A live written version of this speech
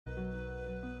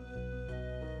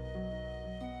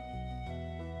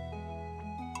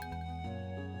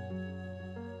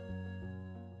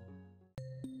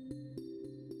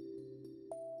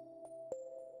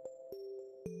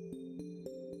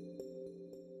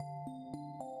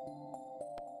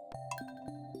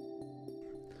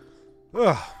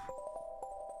Ugh.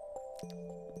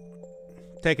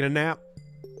 Taking a nap.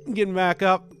 Getting back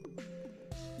up.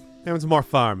 Having some more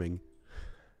farming.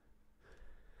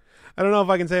 I don't know if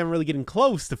I can say I'm really getting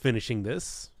close to finishing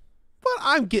this, but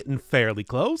I'm getting fairly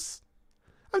close.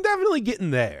 I'm definitely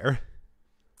getting there.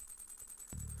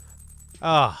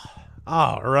 Ah,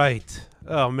 all right.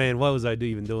 Oh man, what was I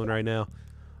even doing right now?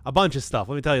 A bunch of stuff.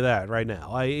 Let me tell you that right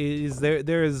now.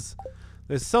 There's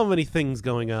so many things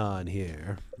going on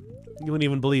here. You wouldn't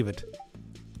even believe it.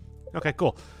 Okay,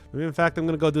 cool. Maybe in fact, I'm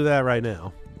gonna go do that right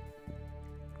now.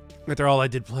 After all, I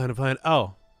did plan.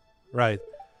 Oh, right.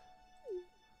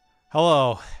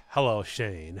 Hello,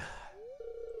 Shane.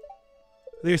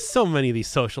 There's so many of these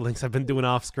social links I've been doing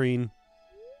off screen.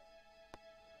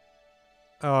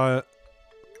 And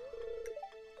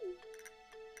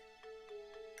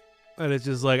it's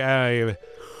just like I'm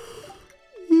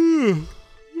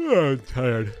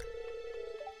tired.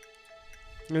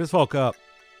 I just woke up.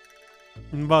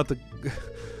 I'm about to,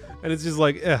 and it's just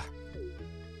like, I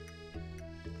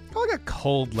got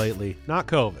cold lately. Not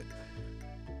COVID.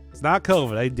 It's not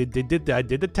COVID. I did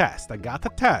the test. I got the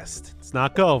test. It's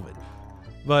not COVID.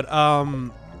 But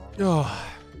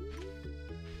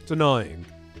it's annoying.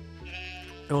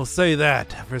 I will say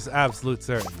that for absolute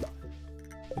certain.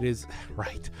 It is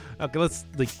right. Okay, let's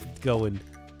like go and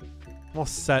all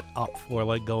set up for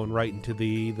like going right into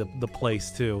the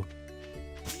place too.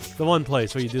 The one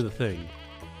place where you do the thing,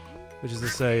 which is to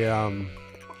say,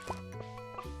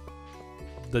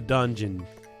 the dungeon,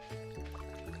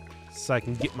 so I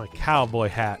can get my cowboy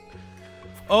hat.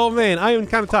 Oh man, I am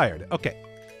kind of tired. Okay.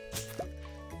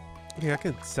 Yeah, I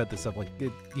can set this up like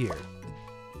here.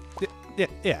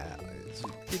 Yeah.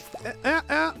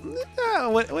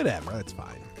 Whatever, that's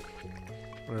fine.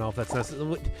 I don't know if that's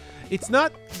necessary. It's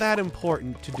not that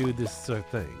important to do this sort of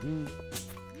thing.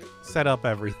 Set up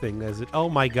everything as it. Oh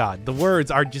my god, the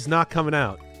words are just not coming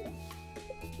out.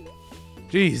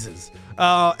 Jesus.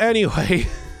 Anyway.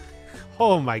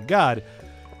 Oh my god.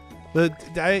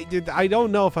 I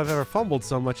don't know if I've ever fumbled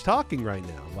so much talking right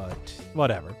now, but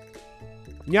whatever.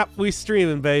 Yep, we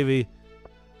streaming, baby.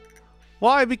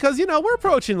 Why? Because, you know, we're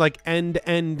approaching like end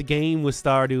game with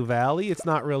Stardew Valley. It's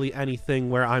not really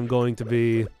anything where I'm going to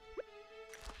be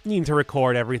needing to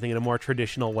record everything in a more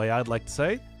traditional way, I'd like to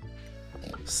say.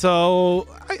 So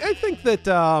I think that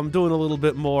doing a little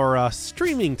bit more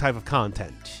streaming type of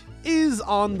content is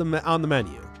on the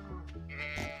menu.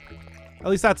 At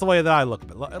least that's the way that I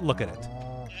look at it.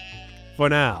 For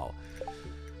now.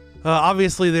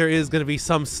 Obviously, there is going to be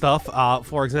some stuff.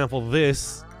 For example,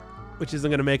 this, which isn't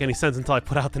going to make any sense until I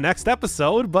put out the next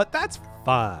episode, but that's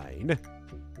fine.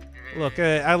 Look,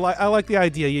 I like the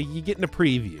idea. You're getting a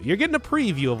preview. You're getting a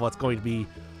preview of what's going to be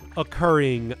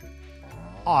occurring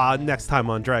next time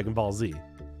on Dragon Ball Z.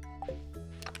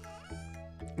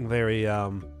 Very,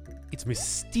 it's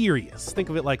mysterious. Think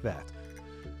of it like that.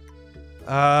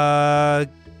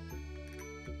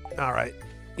 Alright.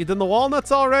 You done the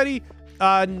walnuts already?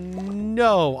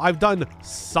 No. I've done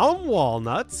some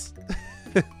walnuts.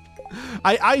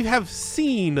 I have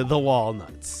seen the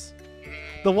walnuts.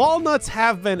 The walnuts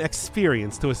have been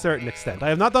experienced to a certain extent. I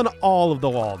have not done all of the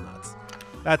walnuts.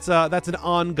 That's an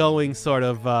ongoing sort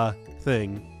of,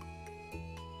 thing.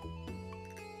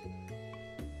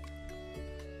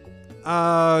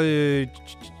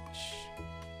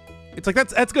 It's like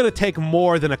that's gonna take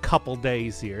more than a couple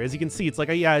days here. As you can see, it's like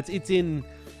yeah,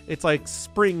 it's like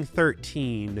spring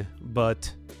 13,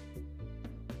 but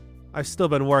I've still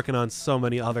been working on so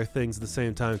many other things at the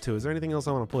same time too. Is there anything else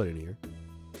I want to put in here?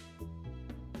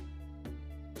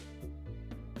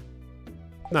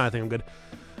 No, I think I'm good.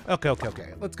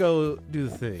 Okay. Let's go do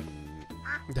the thing.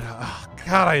 Oh,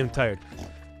 God, I am tired.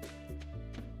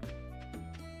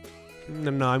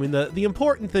 No, I mean, the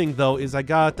important thing, though, is I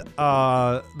got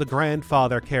the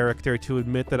grandfather character to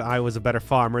admit that I was a better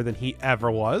farmer than he ever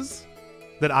was.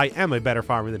 That I am a better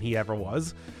farmer than he ever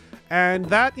was. And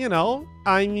that, you know,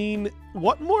 I mean,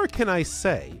 what more can I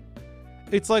say?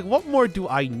 It's like, what more do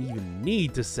I even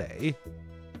need to say?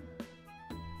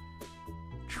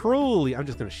 Truly, I'm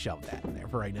just going to shove that in there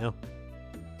for right now.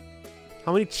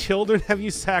 How many children have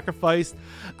you sacrificed?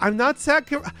 I'm not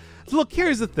Look,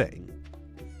 here's the thing.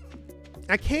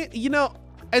 I can't, you know,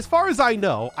 as far as I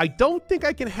know, I don't think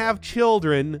I can have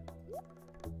children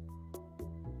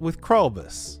with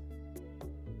Krobus.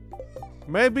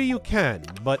 Maybe you can,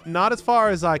 but not as far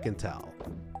as I can tell.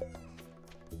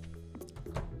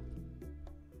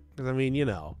 Because, I mean, you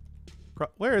know.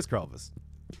 Where is Krobus?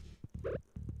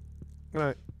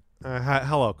 Hello,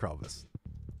 Krobus.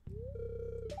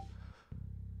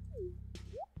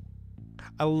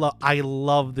 I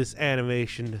love this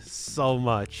animation so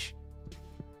much.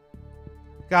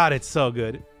 God, it's so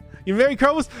good. You marry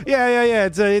Krobus? Yeah.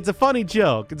 It's a funny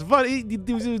joke. It's funny.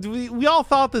 We all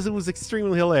thought this was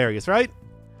extremely hilarious, right?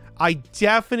 I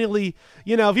definitely,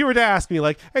 you know, if you were to ask me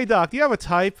like, hey Doc, do you have a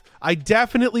type? I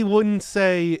definitely wouldn't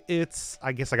say it's,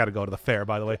 I guess I gotta go to the fair,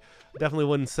 by the way. Definitely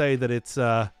wouldn't say that it's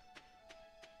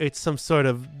some sort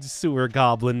of sewer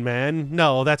goblin man.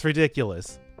 No, that's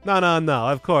ridiculous. No.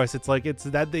 Of course, it's like,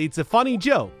 it's a funny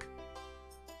joke.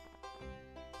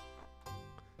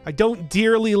 I don't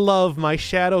dearly love my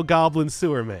shadow goblin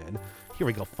sewer man. Here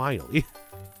we go, finally.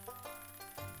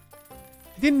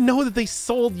 I didn't know that they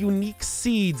sold unique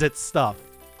seeds at stuff.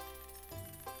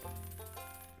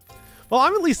 Well,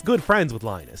 I'm at least good friends with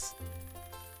Linus.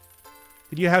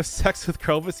 Did you have sex with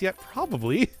Krobus yet?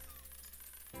 Probably.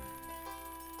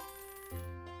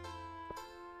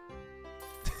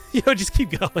 You know, just keep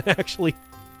going, actually.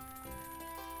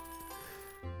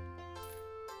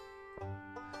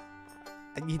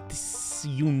 This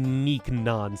unique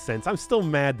nonsense. I'm still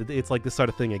mad that it's like this sort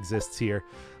of thing exists here.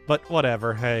 But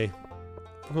whatever, hey.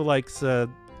 Who likes,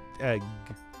 egg?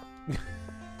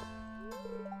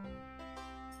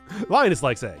 Linus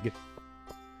likes egg.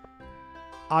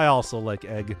 I also like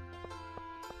egg.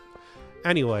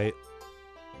 Anyway.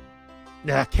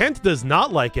 Kent does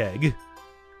not like egg.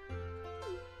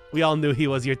 We all knew he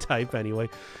was your type anyway.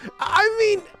 I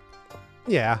mean,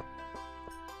 yeah.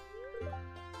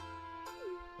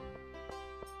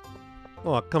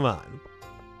 Oh, come on.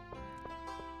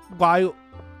 Why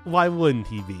wouldn't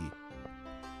he be?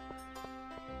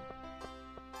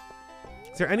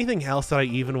 Is there anything else that I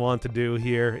even want to do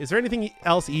here? Is there anything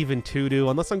else even to do?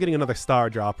 Unless I'm getting another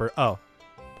star dropper. Oh.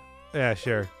 Yeah,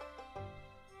 sure.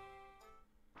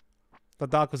 The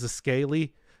Doc was a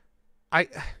scaly. I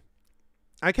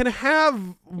can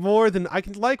have more than... I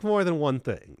can like more than one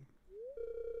thing.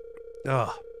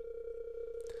 Ugh.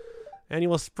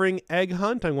 Annual spring egg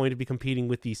hunt. I'm going to be competing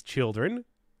with these children.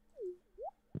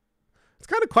 It's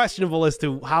kind of questionable as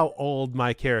to how old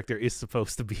my character is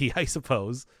supposed to be, I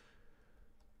suppose.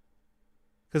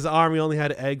 Because the army only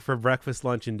had egg for breakfast,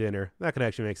 lunch, and dinner. That could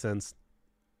actually make sense.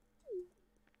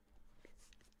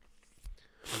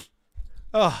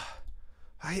 Oh,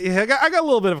 I got a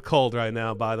little bit of a cold right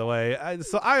now, by the way.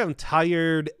 So I am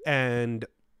tired and...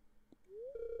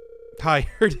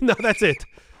 Tired? No, that's it.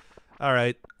 All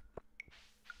right.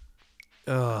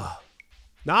 Ugh.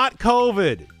 Not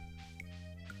COVID.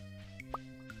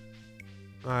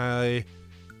 I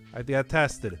got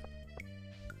tested.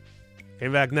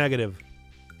 Came back negative.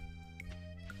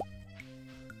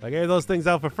 I gave those things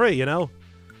out for free, you know?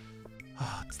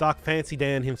 It's Doc Fancy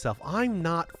Dan himself. I'm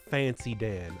not Fancy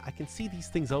Dan. I can see these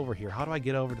things over here. How do I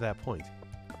get over to that point?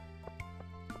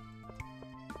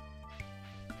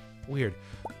 Weird.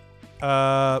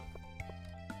 Right.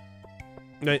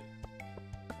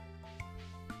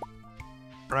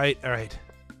 Right, alright.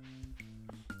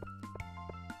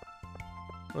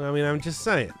 Well, I mean, I'm just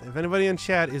saying. If anybody in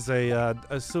chat is a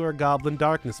sewer goblin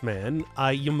darkness man,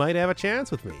 you might have a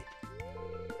chance with me.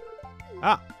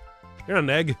 Ah, you're not an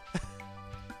egg.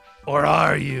 Or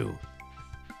are you?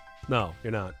 No,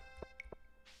 you're not.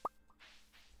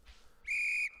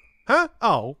 Huh?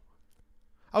 Oh.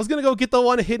 I was gonna go get the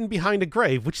one hidden behind a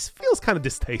grave, which feels kind of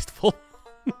distasteful.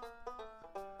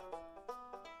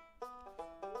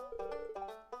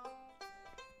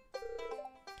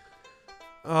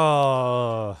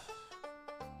 Oh.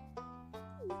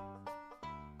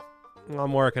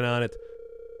 I'm working on it.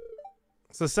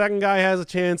 So the second guy has a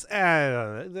chance.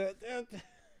 I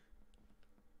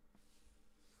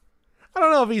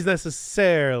don't know if he's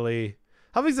necessarily...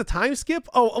 How big's the time skip?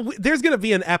 Oh, there's going to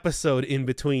be an episode in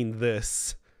between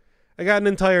this. I got an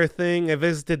entire thing. I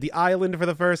visited the island for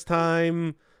the first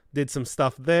time. Did some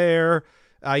stuff there.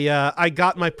 I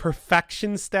got my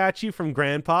perfection statue from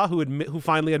Grandpa, who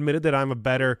finally admitted that I'm a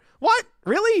better... What?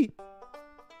 Really?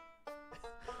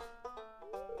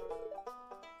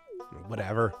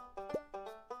 Whatever.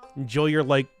 Enjoy your,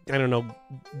 like, I don't know,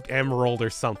 emerald or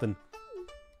something.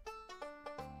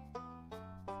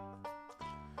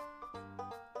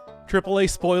 AAA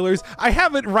spoilers. I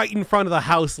have it right in front of the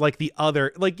house like the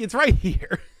other... Like, it's right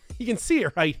here. You can see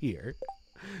it right here.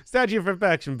 Statue of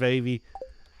Perfection, baby.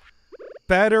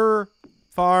 Better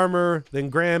farmer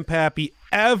than Grandpappy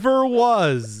ever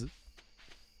was.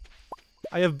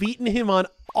 I have beaten him on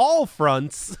all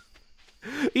fronts.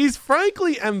 He's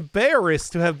frankly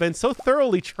embarrassed to have been so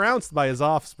thoroughly trounced by his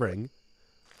offspring.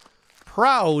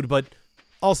 Proud, but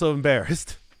also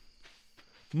embarrassed.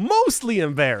 Mostly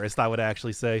embarrassed, I would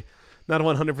actually say. Not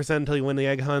 100% until you win the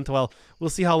egg hunt. Well, we'll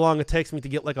see how long it takes me to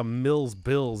get like a Mills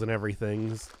Bills and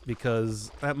everything, because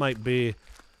that might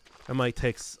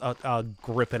take a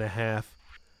grip and a half.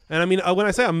 And I mean, when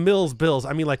I say a Mills bills,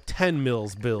 I mean like 10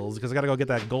 Mills bills, because I gotta go get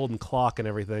that golden clock and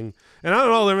everything. And I don't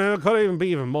know, there could even be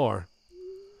even more.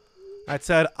 That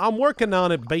said, I'm working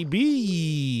on it,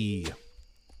 baby.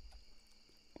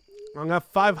 I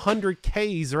got 500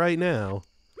 Ks right now.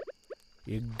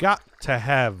 You got to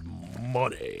have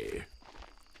money.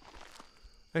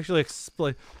 Actually,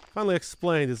 finally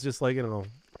explained. It's just like, you know,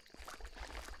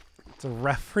 it's a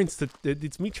reference to.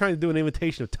 It's me trying to do an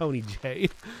imitation of Tony J.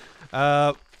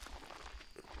 Let's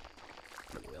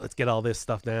get all this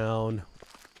stuff down.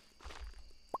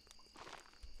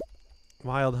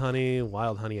 Wild honey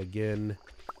again.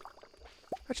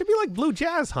 That should be like blue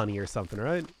jazz honey or something,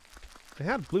 right? I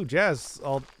had blue jazz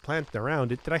all planted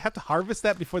around it. Did I have to harvest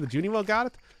that before the Junimo got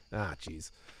it? Ah,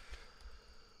 jeez.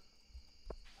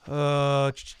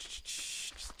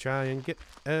 Just try and get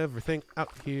everything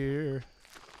out here.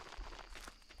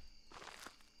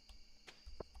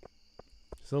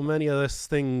 So many of these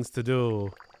things to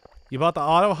do. You bought the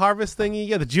auto harvest thingy?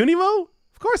 Yeah, the Junimo?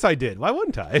 Of course I did. Why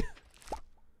wouldn't I?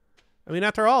 I mean,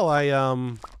 after all, I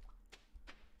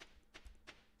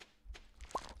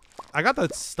got the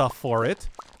stuff for it.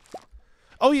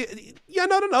 Oh, yeah,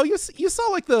 no. You saw,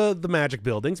 like, the Magic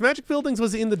Buildings. Magic Buildings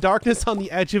was in the darkness on the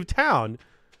edge of town.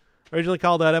 Originally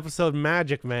called that episode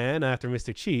Magic Man after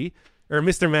Mr. Chi. Or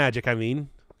Mr. Magic, I mean.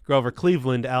 Grover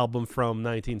Cleveland album from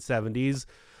 1970s.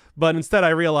 But instead I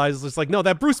realized, it's like, no,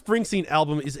 that Bruce Springsteen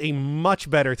album is a much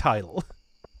better title.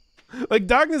 Like,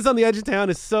 Darkness on the Edge of Town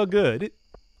is so good.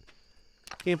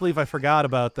 Can't believe I forgot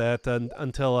about that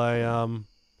until I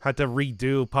had to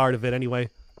redo part of it anyway.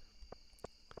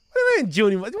 What do you mean,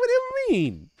 Junimo? What do you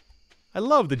mean? I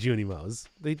love the Junimos.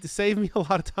 They save me a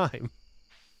lot of time.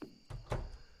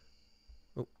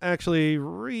 Oh, actually,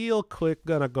 real quick,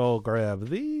 gonna go grab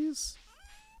these.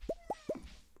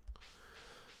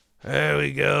 There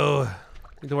we go.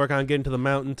 Need to work on getting to the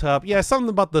mountaintop. Yeah, something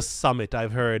about the summit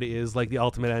I've heard is like the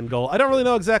ultimate end goal. I don't really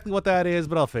know exactly what that is,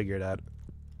 but I'll figure it out.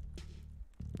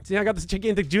 See, I got this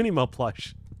gigantic Junimo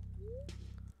plush.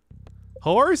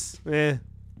 Horse? Eh.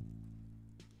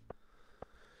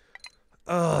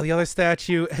 Oh, the other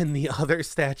statue and the other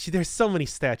statue. There's so many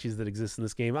statues that exist in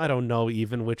this game. I don't know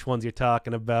even which ones you're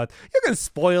talking about. You can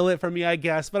spoil it for me, I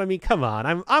guess, but I mean, come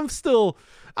on. I'm still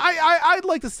I'd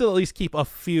like to still at least keep a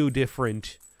few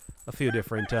different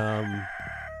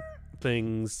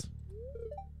things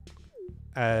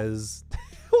as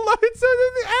look,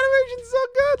 the animation's so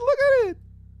good. Look at it.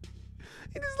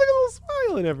 He just like a little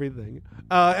smile and everything.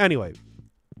 Anyway.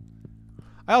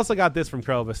 I also got this from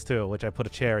Krobus too, which I put a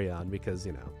cherry on because,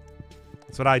 you know,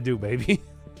 that's what I do, baby.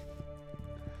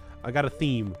 I got a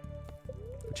theme.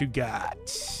 What you got?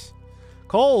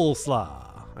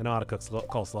 Coleslaw. I know how to cook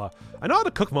coleslaw. I know how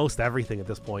to cook most everything at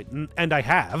this point, and I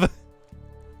have.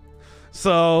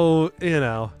 So, you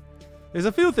know, there's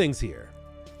a few things here.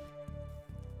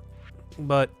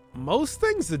 But most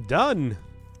things are done.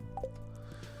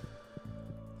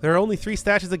 There are only 3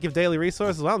 statues that give daily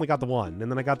resources. I only got the one.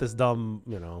 And then I got this dumb,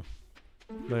 you know,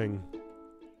 thing.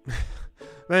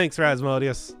 Thanks,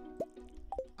 Rasmodius.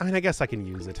 I mean, I guess I can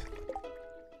use it.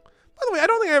 By the way, I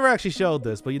don't think I ever actually showed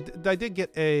this, but I did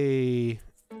get a...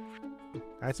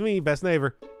 That's me, best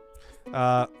neighbor.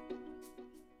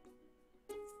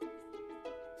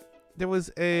 There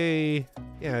was a...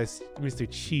 Yeah, it's Mr.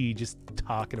 Chi just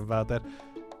talking about that.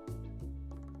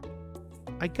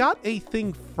 I got a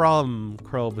thing from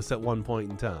Krobus at one point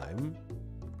in time.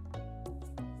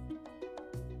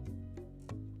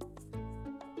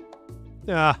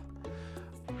 Ah.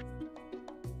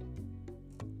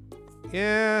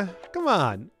 Yeah, come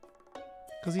on.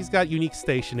 Because he's got unique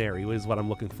stationery is what I'm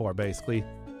looking for, basically.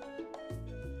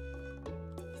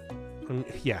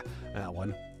 Yeah, that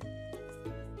one.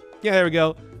 Yeah, there we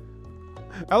go.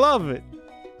 I love it.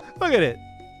 Look at it.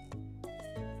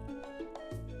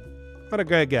 What a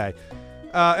great guy.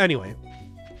 Anyway.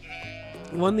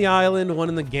 One in the island, one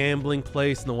in the gambling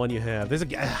place, and the one you have.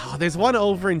 There's one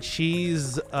over in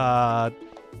Cheese,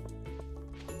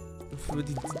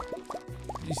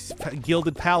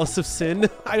 Gilded Palace of Sin.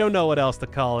 I don't know what else to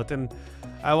call it, and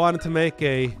I wanted to make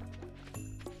a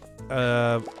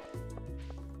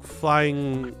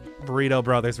Flying Burrito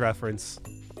Brothers reference.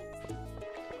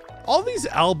 All these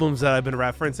albums that I've been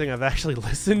referencing I've actually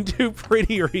listened to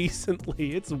pretty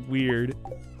recently. It's weird.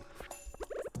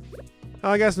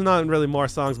 I guess not really more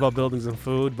songs about buildings and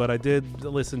food, but I did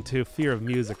listen to Fear of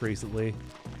Music recently.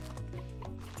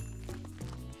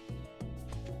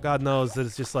 God knows that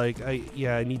it's just like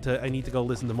I need to go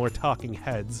listen to more Talking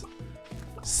Heads.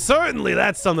 Certainly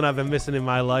that's something I've been missing in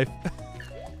my life.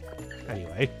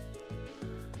 Anyway.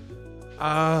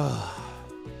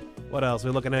 What else are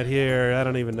we looking at here? I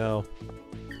don't even know.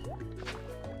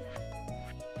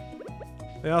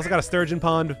 We also got a sturgeon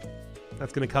pond.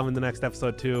 That's gonna come in the next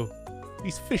episode too.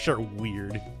 These fish are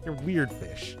weird. They're weird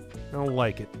fish. I don't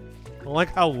like it. I don't like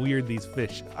how weird these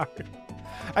fish are.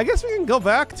 I guess we can go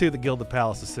back to the Gilded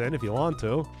Palace of Sin if you want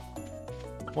to.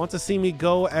 Want to see me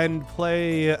go and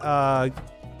play, go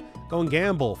and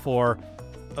gamble for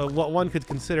what one could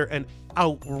consider an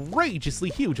outrageously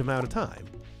huge amount of time.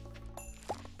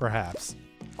 Perhaps.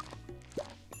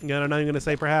 Yeah, I'm not even going to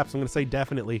say perhaps. I'm going to say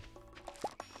definitely.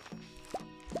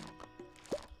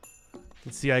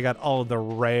 Let's see, I got all of the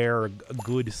rare,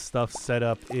 good stuff set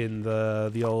up in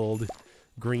the old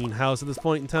greenhouse at this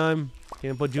point in time.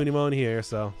 Can't put Junimo in here,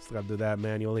 so still got to do that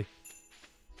manually.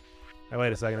 Hey,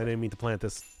 wait a second. I didn't mean to plant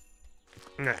this.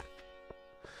 Nah.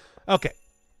 Okay.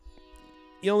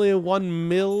 You only have 1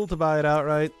 mil to buy it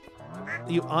outright.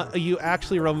 You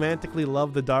actually romantically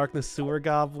love the Darkness Sewer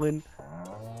Goblin.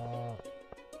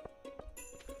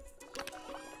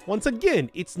 Once again,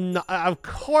 it's not. Of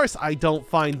course, I don't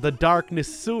find the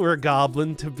Darkness Sewer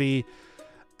Goblin to be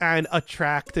an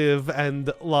attractive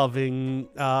and loving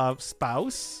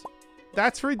spouse.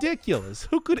 That's ridiculous.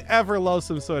 Who could ever love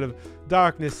some sort of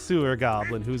Darkness Sewer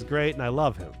Goblin who's great and I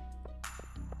love him?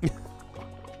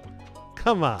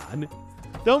 Come on.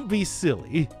 Don't be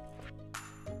silly.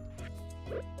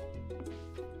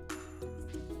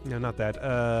 No, not that.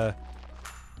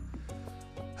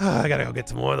 I gotta go get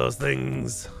some more of those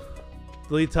things.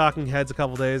 Deleted Talking Heads a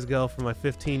couple days ago for my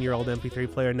 15-year-old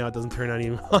MP3 player. Now it doesn't turn on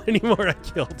anymore. I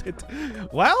killed it.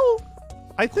 Well,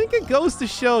 I think it goes to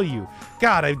show you.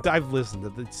 God, I've listened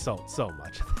to it so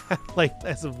much like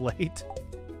as of late.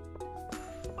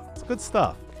 It's good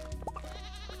stuff.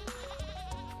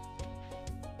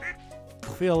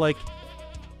 I feel like,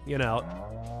 you know,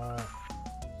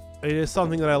 it is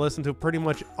something that I listen to pretty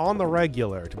much on the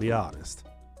regular, to be honest.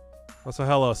 Also,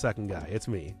 hello, second guy. It's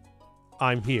me.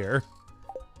 I'm here.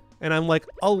 And I'm like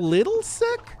a little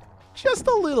sick? Just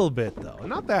a little bit, though.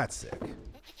 Not that sick. But like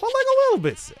a little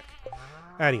bit sick.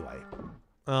 Anyway.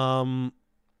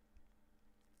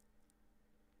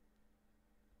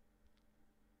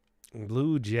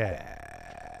 Blue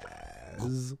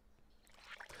Jazz.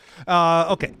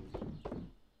 Okay.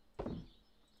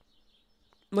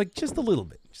 Like, just a little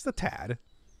bit. Just a tad.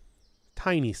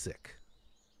 Tiny sick.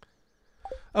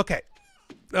 Okay.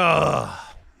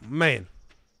 Man.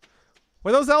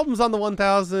 Were those albums on the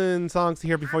 1,000 songs to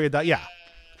hear before you die? Yeah,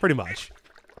 pretty much.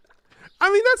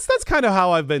 I mean, that's kind of how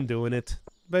I've been doing it.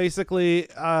 Basically,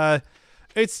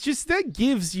 it's just that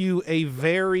gives you a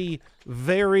very,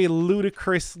 very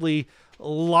ludicrously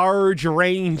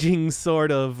large-ranging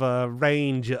sort of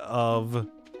range of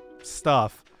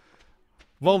stuff.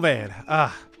 Well, man,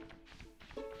 the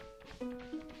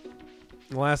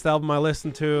last album I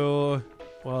listened to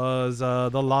was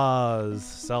The Laws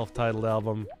self-titled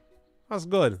album. That's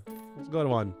good. It's a good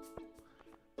one.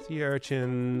 Sea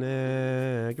Urchin.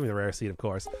 Give me the rare seed, of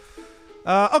course.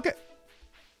 Okay.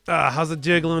 How's it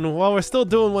jiggling? Well, we're still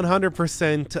doing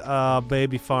 100%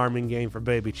 baby farming game for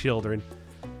baby children.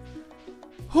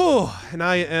 Whew. And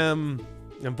I am...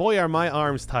 And boy, are my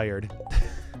arms tired.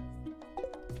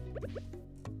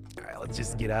 Alright, let's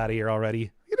just get out of here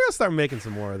already. You gotta start making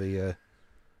some more of the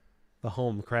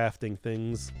home crafting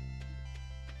things.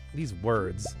 These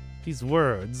words. These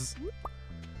words.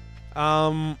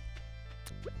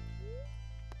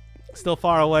 Still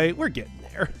far away. We're getting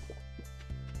there.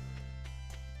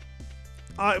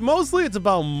 Mostly it's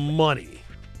about money.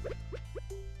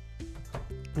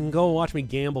 You can go watch me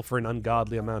gamble for an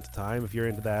ungodly amount of time if you're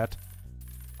into that.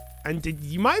 And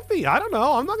you might be. I don't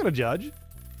know. I'm not going to judge.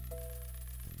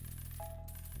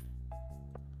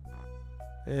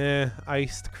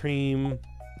 Iced cream.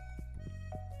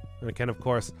 And I can, of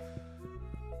course...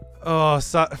 Oh,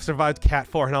 survived Cat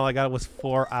 4 and all I got was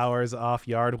 4 hours off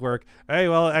yard work. Hey,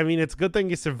 well, I mean, it's a good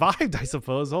thing you survived, I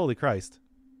suppose. Holy Christ.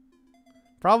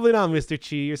 Probably not, Mr.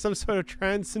 Chi. You're some sort of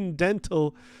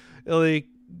transcendental, like,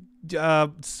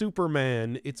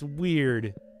 Superman. It's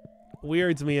weird.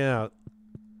 Weirds me out.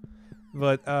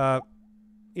 But,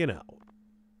 you know.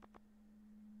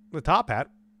 The top hat.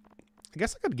 I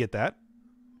guess I could get that.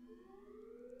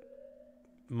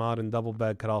 Mod and double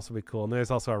bed could also be cool. And there's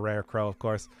also a rare crow, of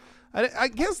course. I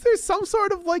guess there's some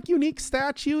sort of, like, unique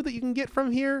statue that you can get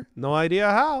from here. No idea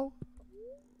how.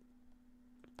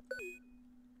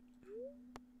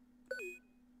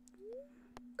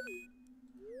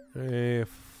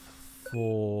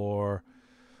 Four.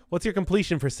 What's your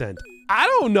completion percent? I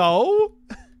don't know.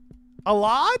 A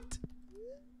lot?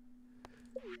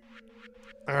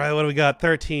 All right, what do we got?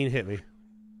 13. Hit me.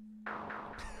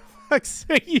 Are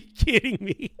you kidding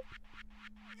me?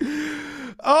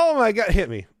 Oh my god, hit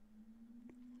me.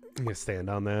 I'm gonna stand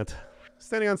on that.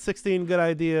 Standing on 16, good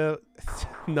idea.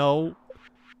 No.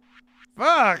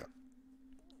 Fuck.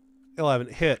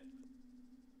 11, hit.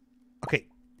 Okay,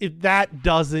 if that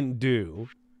doesn't do.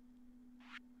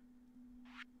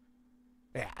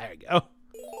 Yeah, there you go.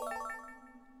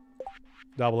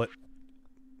 Double it.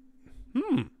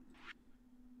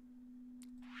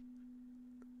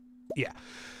 Yeah.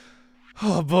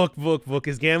 Oh, book.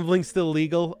 Is gambling still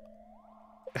legal?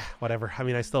 Whatever. I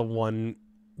mean, I still won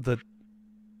the...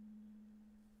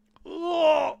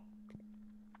 Oh!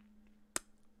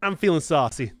 I'm feeling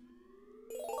saucy.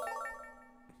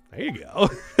 There you go.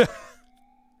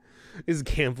 Is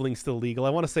gambling still legal? I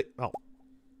want to say... Oh.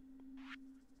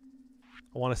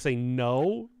 I want to say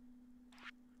no.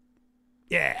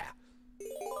 Yeah.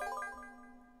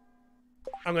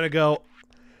 I'm going to go...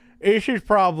 This is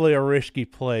probably a risky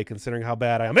play considering how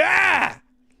bad I am. Ah!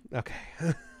 Okay.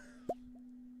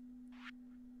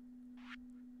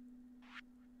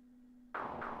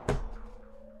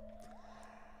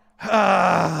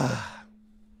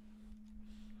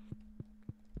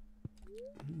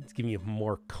 It's giving you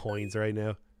more coins right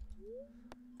now.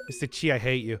 Mr. Chi, I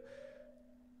hate you.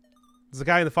 There's the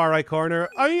guy in the far right corner.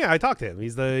 Oh yeah, I talked to him.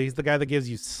 He's the guy that gives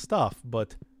you stuff,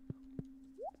 but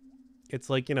it's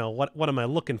like, you know, what am I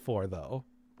looking for though?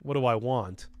 What do I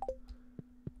want?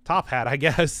 Top hat, I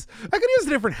guess. I could use a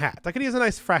different hat. I could use a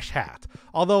nice fresh hat.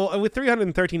 Although with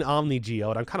 313 Omni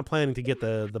Geode, I'm kind of planning to get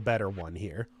the better one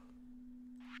here.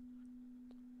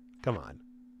 Come on.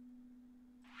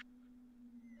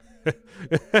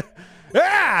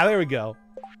 Ah, there we go.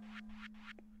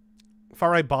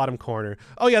 Far right bottom corner.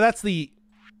 Oh yeah, that's the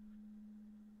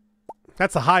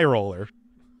high roller.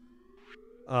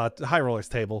 High roller's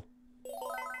table.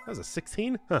 That was a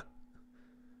 16? Huh.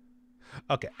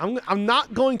 Okay, I'm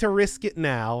not going to risk it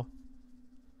now.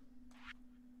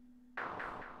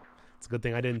 It's a good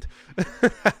thing I didn't.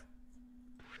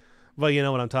 But you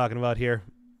know what I'm talking about here.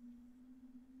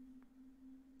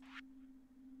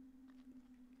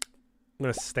 I'm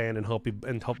gonna stand and hope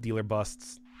dealer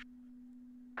busts.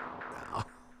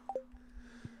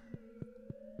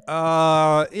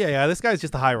 Yeah, this guy's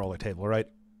just a high roller table, right?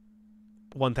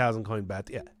 1,000 coin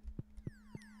bet, yeah.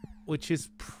 Which is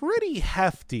pretty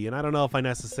hefty, and I don't know if I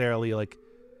necessarily, like...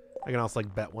 I can also,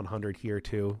 like, bet 100 here,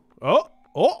 too. Oh!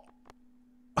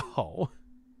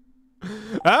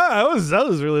 Ah, that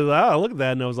was really loud. Look at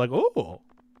that, and I was like, oh!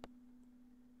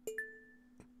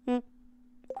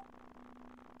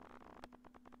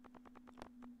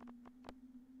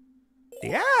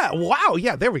 Yeah! Wow!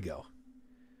 Yeah, there we go.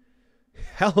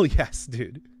 Hell yes,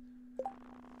 dude.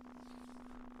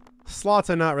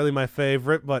 Slots are not really my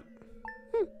favorite, but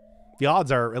the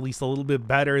odds are at least a little bit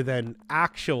better than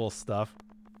actual stuff.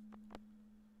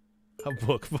 A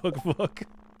book.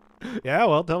 Yeah,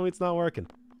 well, tell me it's not working.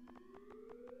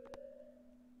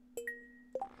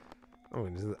 Oh,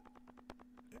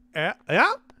 yeah.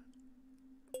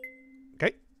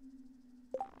 Okay.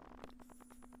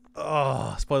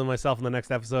 Oh, spoiling myself in the next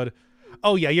episode.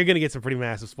 Oh yeah, you're gonna get some pretty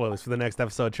massive spoilers for the next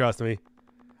episode, trust me.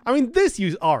 I mean, this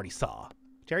you already saw.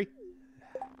 Jerry?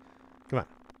 Come on.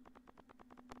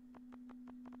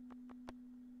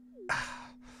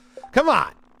 Come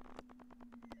on!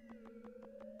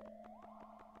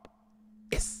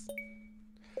 Yes!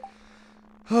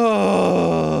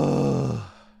 Oh,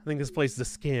 I think this place is a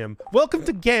scam. Welcome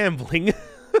to gambling!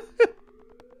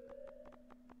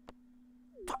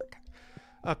 Fuck.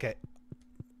 Okay.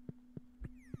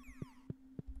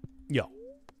 Yo.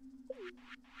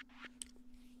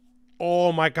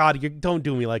 Oh my god, don't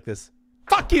do me like this.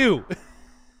 Fuck you!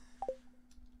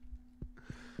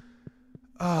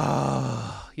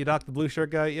 You knocked the blue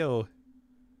shirt guy? Yo.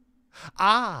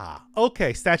 Ah,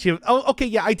 okay, statue of... Oh, okay,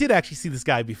 yeah, I did actually see this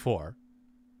guy before.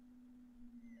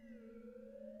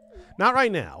 Not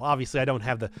right now. Obviously, I don't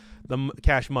have the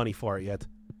cash money for it yet.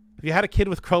 Have you had a kid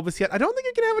with Krobus yet? I don't think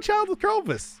you can have a child with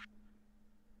Krobus.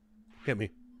 Hit me.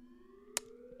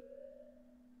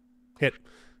 Hit.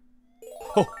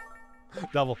 Oh,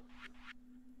 double.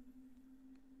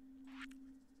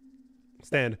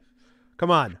 Stand. Come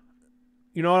on.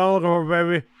 You know what I'm looking for,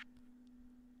 baby?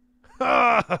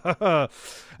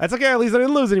 That's okay, at least I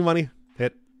didn't lose any money.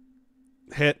 Hit.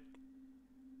 Hit.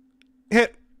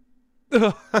 Hit.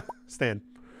 Stand.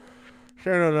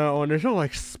 Stand on that one. There's no,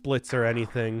 like, splits or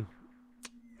anything.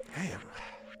 Damn.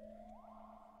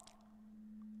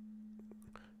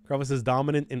 Krobus is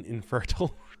dominant and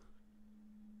infertile.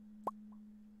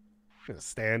 I'm gonna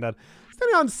standing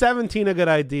on 17, a good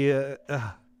idea.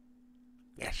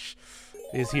 Yes.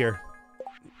 He's here.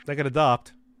 I can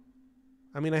adopt.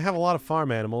 I mean, I have a lot of farm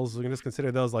animals. We can just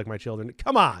consider those like my children.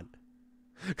 Come on.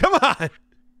 Come on.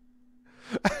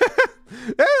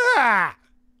 Ah!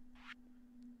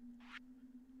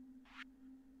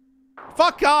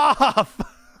 Fuck off.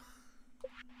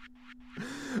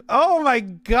 Oh my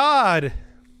god.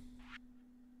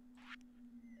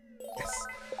 Yes.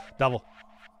 Double.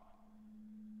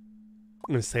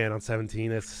 I'm gonna stand on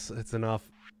 17. It's enough.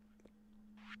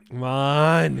 Come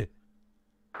on.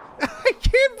 I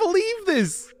can't believe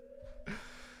this.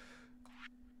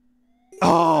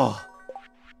 Oh.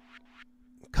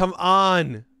 Come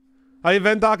on. Are you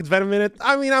Vendoc? It's been a minute.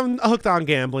 I mean, I'm hooked on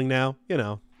gambling now. You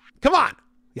know. Come on.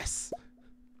 Yes.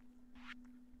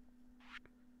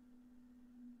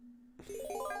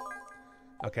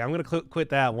 Okay, I'm going to quit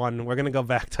that one. We're going to go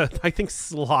back to... I think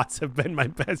slots have been my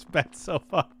best bet so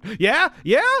far. Yeah?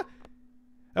 Yeah?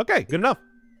 Okay, good enough.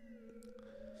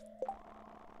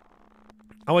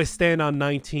 Always stand on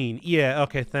 19. Yeah,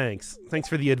 okay, thanks. Thanks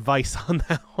for the advice on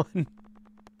that one.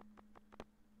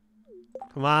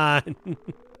 Come on.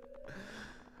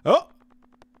 Oh.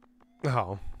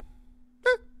 Oh.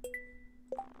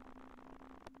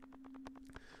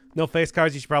 No face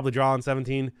cards. You should probably draw on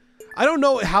 17. I don't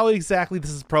know how exactly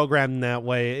this is programmed in that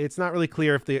way. It's not really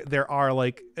clear if there are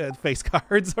like face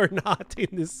cards or not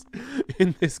in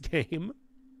this game.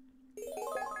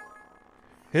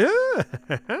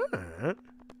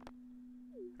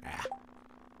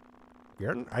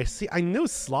 I see. I knew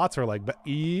slots are like,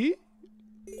 yeah,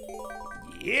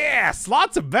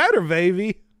 slots are better,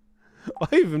 baby. Why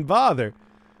even bother?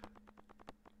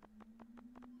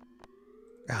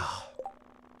 Oh.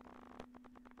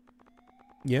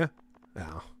 Yeah.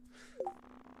 Oh.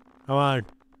 Come on.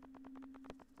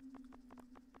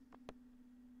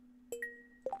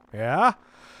 Yeah.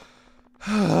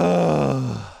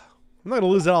 I'm not gonna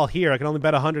lose it all here. I can only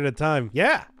bet 100 at a time.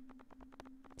 Yeah.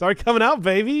 It's already coming out,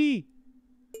 baby.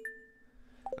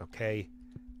 Okay.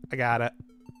 I got it.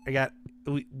 We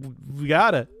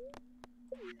got it.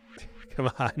 Come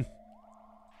on.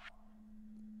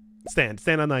 Stand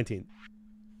on 19.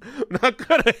 I'm not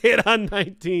gonna hit on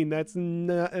 19. That's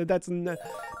not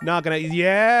gonna.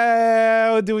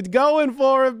 Yeah, dude, going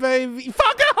for it, baby.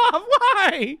 Fuck off!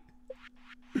 Why?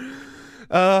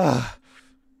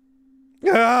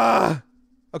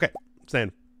 Okay,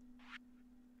 stand.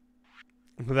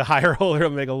 The higher roller will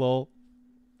make a lol.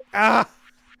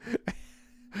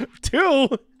 2.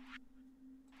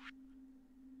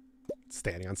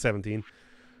 Standing on 17.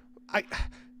 I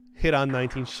hit on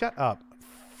 19. Shut up.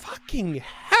 Fucking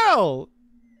hell!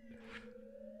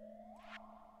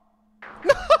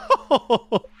 No!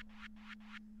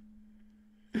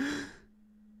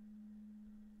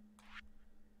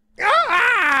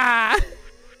 Ah!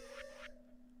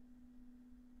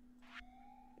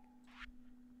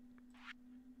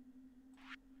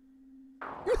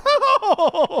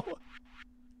 No!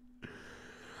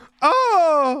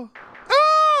 Oh!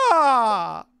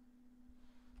 Ah!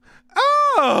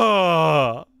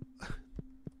 Oh!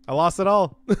 I lost it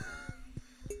all.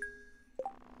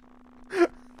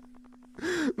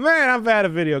 Man, I'm bad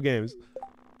at video games.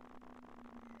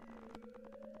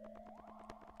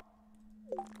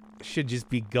 Should just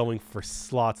be going for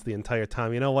slots the entire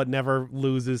time. You know what never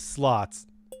loses? Slots.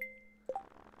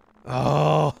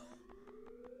 Oh.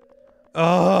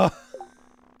 Oh.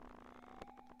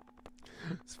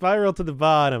 Spiral to the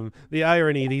bottom. The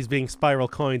irony, these being spiral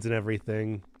coins and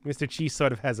everything. Mr. Cheese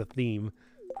sort of has a theme.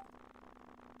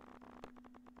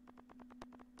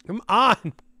 Come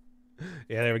on!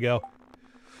 Yeah, there we go.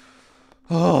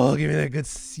 Oh, give me that good...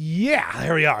 Yeah,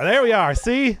 there we are. There we are.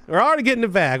 See? We're already getting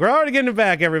it back. We're already getting it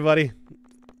back, everybody.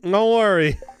 Don't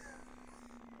worry.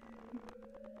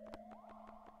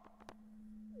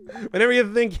 Whenever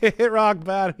you think you hit rock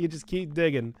bottom, you just keep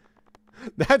digging.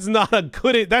 That's not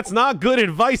good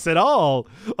advice at all.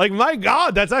 Like, my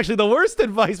God, that's actually the worst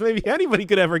advice maybe anybody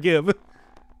could ever give.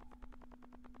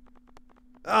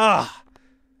 Ah.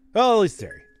 Holy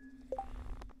Terry.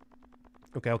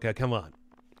 Okay, come on.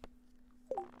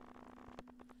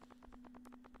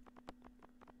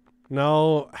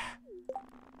 No.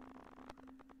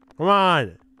 Come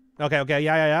on. Okay,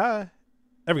 yeah.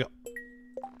 There we go.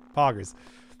 Poggers.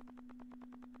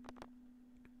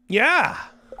 Yeah.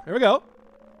 There we go.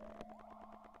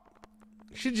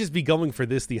 Should just be going for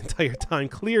this the entire time,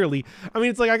 clearly. I mean,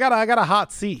 it's like I got a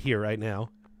hot seat here right now.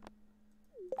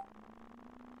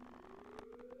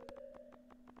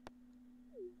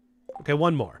 Okay,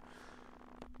 one more.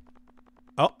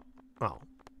 Oh.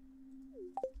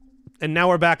 And now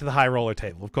we're back to the high roller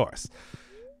table, of course.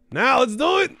 Now let's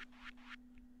do it.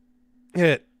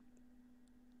 Hit.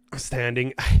 I'm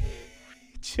standing. I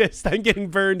hate I'm getting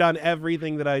burned on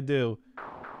everything that I do.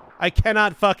 I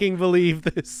cannot fucking believe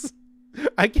this.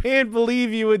 I can't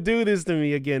believe you would do this to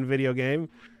me again, video game.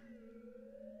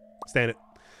 Stand it.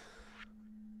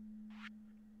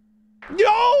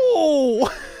 No!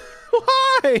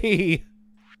 Why?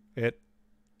 Hit.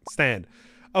 Stand.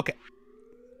 Okay.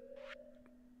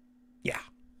 Yeah.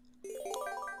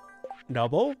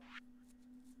 Double.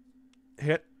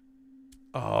 Hit.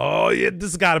 Oh, yeah,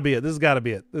 this has got to be it. This has got to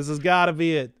be it. This has got to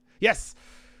be it. Yes.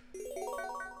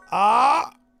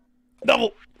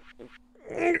 Double.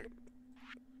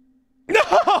 No!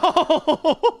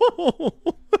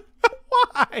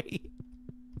 Why?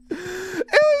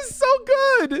 It was so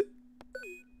good.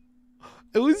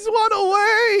 It was one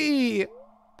away.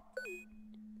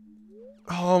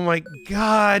 Oh my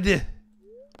god.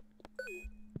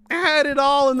 I had it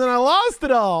all and then I lost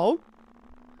it all.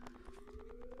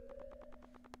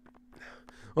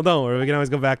 Well, don't worry. We can always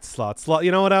go back to slots.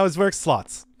 You know what always works?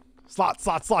 Slots.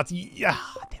 Slots. Yeah.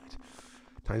 Damn it.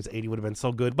 Times 80 would have been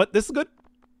so good. But this is good.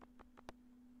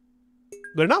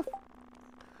 Good enough.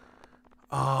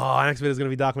 Oh, next video is going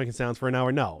to be Doc making sounds for an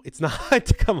hour. No, it's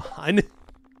not. Come on.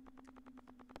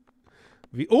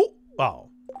 Oh.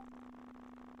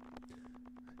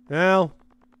 Well,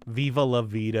 Viva la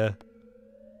vida.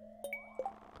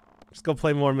 Just go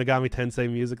play more Megami Tensei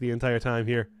music the entire time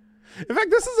here. In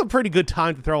fact, this is a pretty good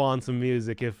time to throw on some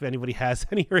music if anybody has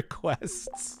any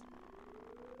requests.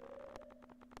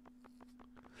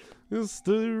 It's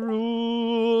to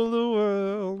rule the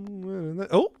world.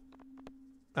 Oh.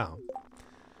 Oh.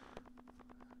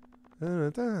 Now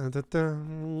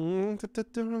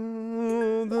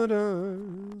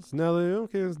the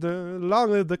oak is dead.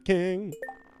 Long live the king.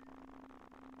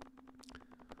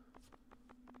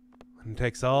 When it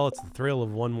takes all, it's the thrill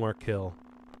of one more kill.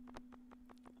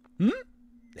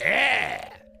 Yeah.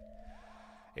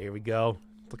 Here we go.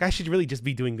 Look, I should really just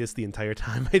be doing this the entire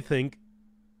time, I think.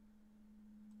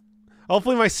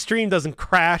 Hopefully my stream doesn't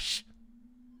crash.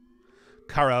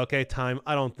 Karaoke time?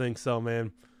 I don't think so,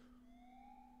 man.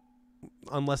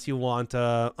 Unless you want,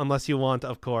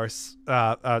 of course,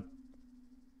 the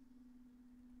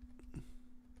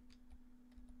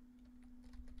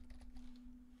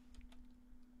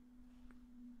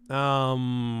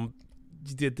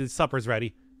supper's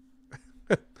ready.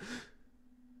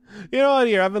 You know what?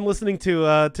 Here, I've been listening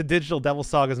to Digital Devil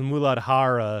Saga's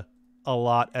Muladhara a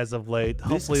lot as of late.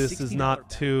 Hopefully, this is not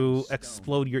to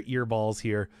explode your earballs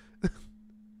here.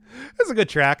 That's a good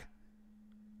track.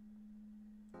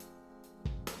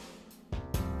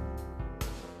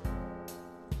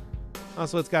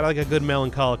 Also, it's got like a good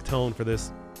melancholic tone for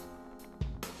this.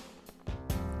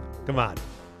 Come on.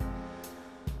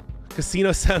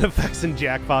 Casino sound effects and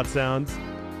jackpot sounds.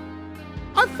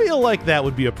 I feel like that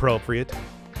would be appropriate.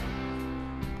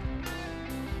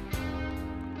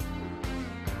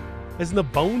 Isn't the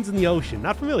bones in the ocean?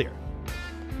 Not familiar.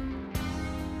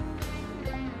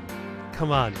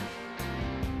 Come on.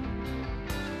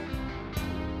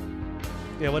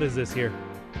 Yeah, what is this here?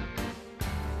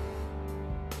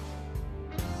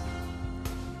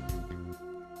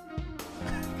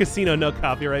 Casino, no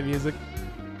copyright music.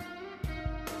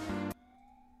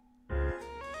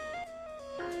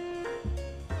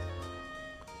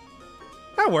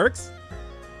 That works.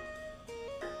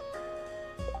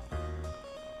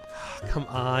 Come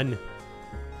on.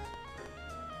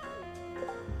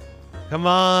 Come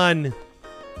on.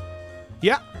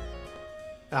 Yeah.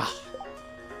 Ah.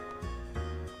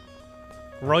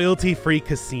 Royalty-free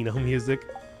casino music.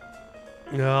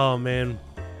 Oh, man.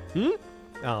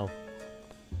 Oh.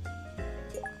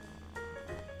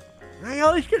 I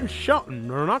at least getting something.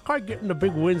 They're not quite getting the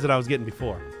big wins that I was getting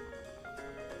before.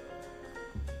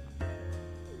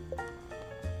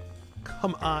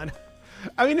 Come on.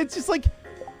 I mean, it's just like...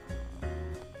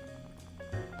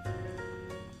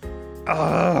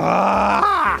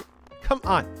 Come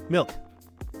on. Milk.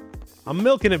 I'm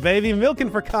milking it, baby. Milking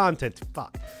for content.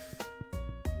 Fuck.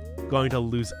 Going to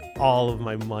lose all of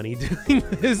my money doing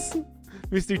this.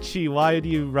 Mr. Chi, why do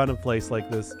you run a place like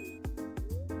this?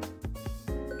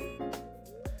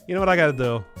 You know what I gotta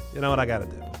do? You know what I gotta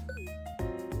do?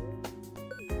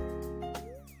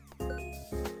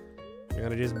 I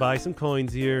gotta just buy some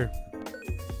coins here.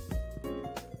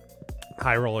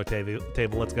 High roller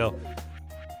table, let's go.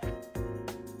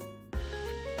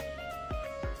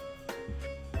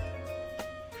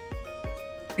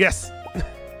 Yes!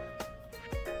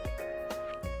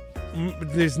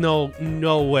 There's no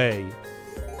way.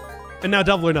 And now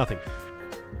double or nothing.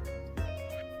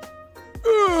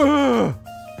 Ugh.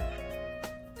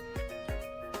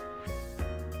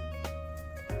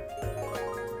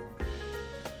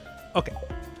 Okay.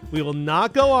 We will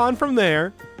not go on from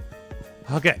there.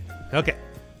 Okay. Okay.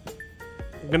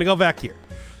 I'm going to go back here.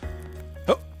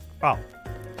 Oh. Oh.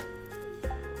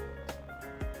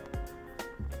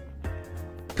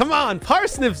 Come on,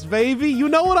 parsnips, baby. You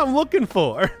know what I'm looking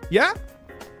for. Yeah?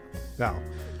 No.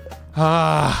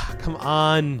 Ah, come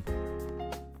on.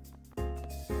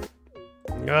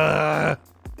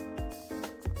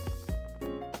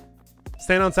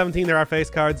 Stand on 17, there are face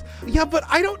cards. Yeah, but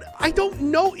I don't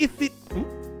know if it...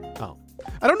 Oh.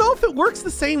 I don't know if it works the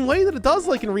same way that it does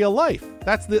like in real life.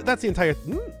 That's the entire...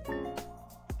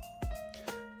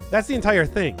 That's the entire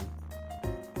thing.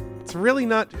 It's really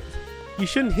not... You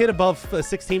shouldn't hit above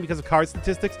 16 because of card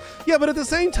statistics. Yeah, but at the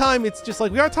same time, it's just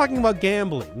like we are talking about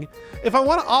gambling. If I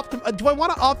want to do I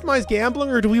want to optimize gambling,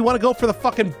 or do we want to go for the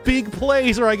fucking big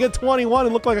plays where I get 21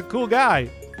 and look like a cool guy?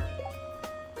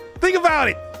 Think about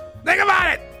it. Think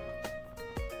about it.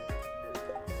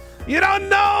 You don't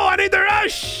know. I need the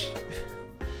rush.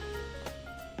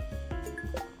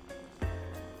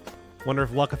 Wonder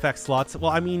if luck affects slots.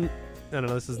 Well, I mean, no,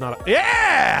 this is not a...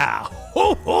 Yeah!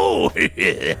 Ho, ho!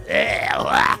 Okay.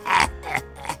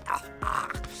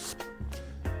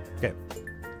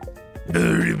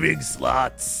 Very big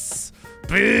slots.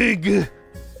 Big!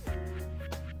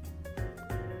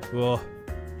 Cool.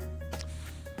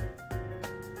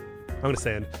 I'm gonna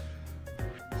stand.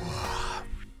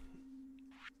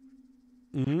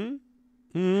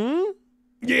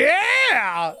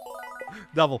 Yeah!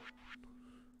 Double.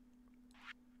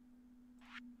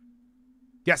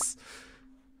 Yes.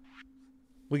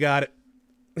 We got it.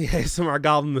 Yeah, some our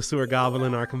goblin, the sewer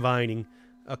goblin are combining.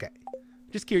 Okay.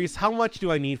 Just curious, how much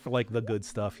do I need for like the good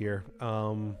stuff here?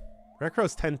 Red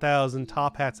Crow's 10,000,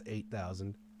 top hat's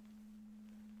 8,000.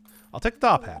 I'll take the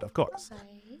top hat, of course.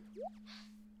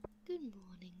 Good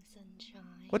morning,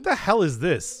 sunshine. What the hell is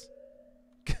this?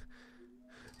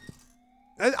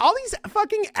 All these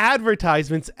fucking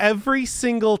advertisements every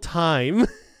single time.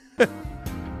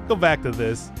 Go back to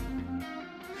this.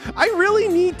 I really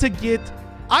need to get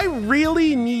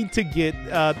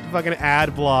fucking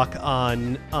ad block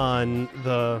on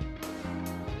the...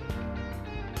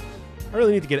 I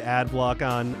really need to get ad block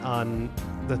on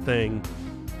the thing.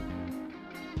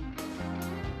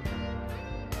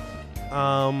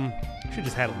 Should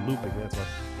just had it looping, that's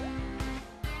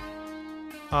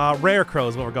why. Rare Crow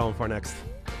is what we're going for next.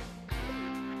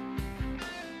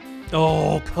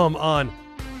 Oh, come on.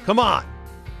 Come on.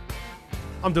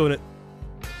 I'm doing it.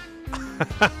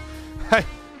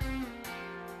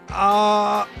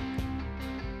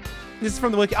 This is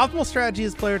from the wiki. Optimal strategy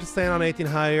is player to stand on 18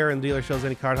 higher, and the dealer shows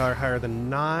any card higher than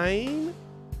 9.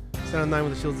 Stand on 9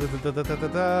 with the shields. These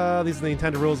are the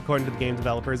intended rules according to the game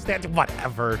developers.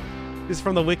 Whatever. This is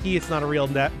from the wiki. It's not a real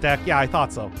deck. Yeah, I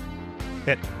thought so.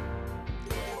 Hit.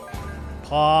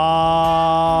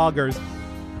 Poggers.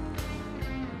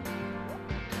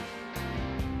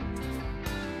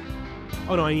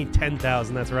 Oh no, I need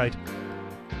 10,000. That's right.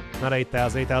 Not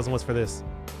 8,000. 8,000 was for this.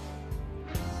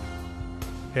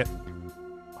 Hit.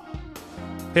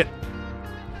 Hit.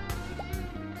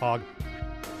 Pog.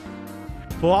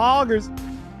 Poggers.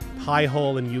 High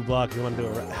hole and U block. You want to do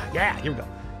it right? Yeah, here we go.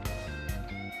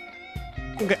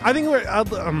 Okay, I think we're...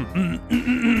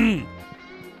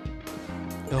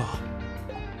 oh.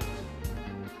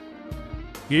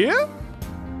 Yeah?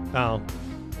 Oh.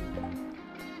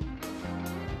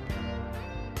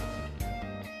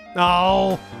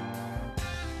 Oh.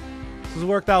 This has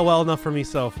worked out well enough for me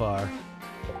so far.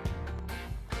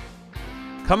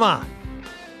 Come on.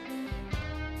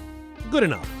 Good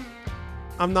enough.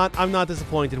 I'm not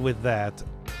disappointed with that.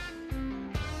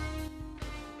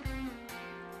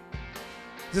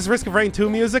 Is this Risk of Rain 2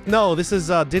 music? No, this is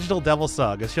Digital Devil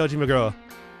Sug. It's Shoji Meguro.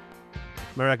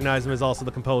 I recognize him as also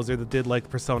the composer that did like the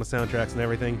Persona soundtracks and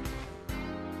everything.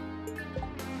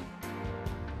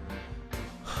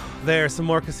 There's some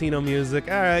more casino music.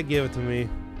 Alright, give it to me.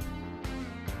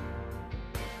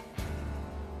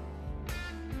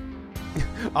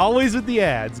 Always with the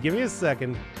ads. Give me a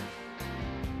second.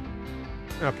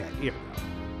 Okay, here we go.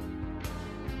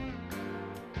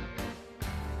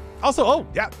 Also, oh,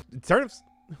 yeah, turnips.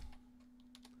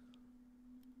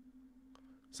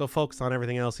 So focused on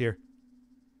everything else here.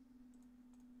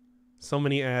 So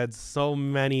many ads. So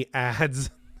many ads.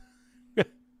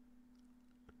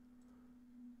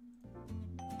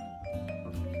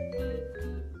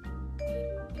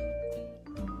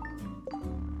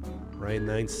 Right,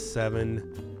 9-7.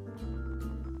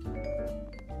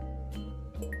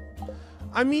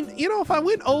 I mean, you know, if I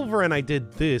went over and I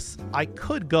did this, I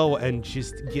could go and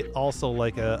just get also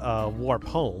like a warp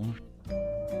home.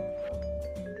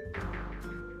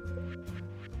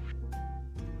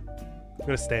 I'm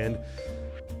gonna stand.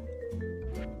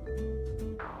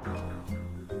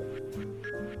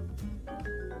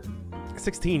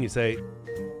 $16, you say.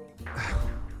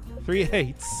 3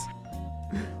 8s.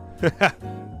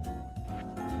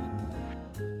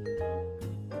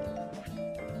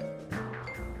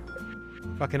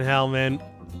 Fucking hell, man.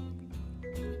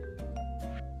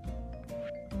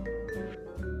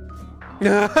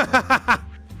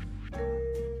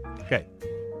 Okay.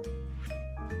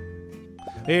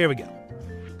 Here we go.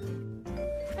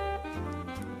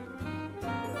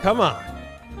 Come on.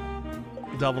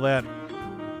 Double that.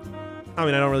 I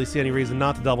mean, I don't really see any reason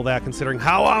not to double that considering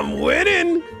how I'm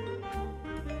winning.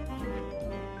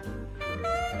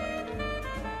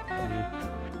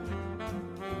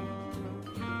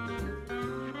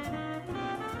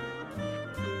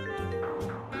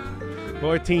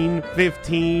 $14,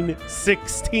 $15,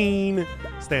 $16.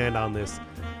 Stand on this.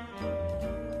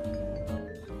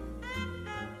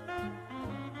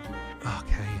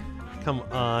 Okay. Come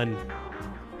on.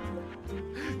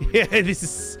 Yeah,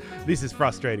 this is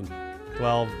frustrating.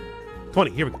 12,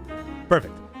 20. Here we go.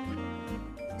 Perfect.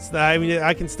 So, I mean,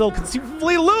 I can still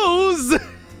conceivably lose.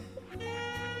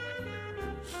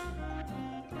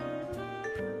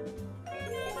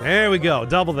 There we go.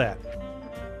 Double that.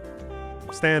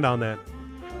 Stand on that.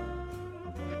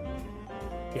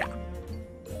 Yeah.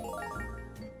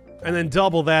 And then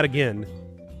double that again.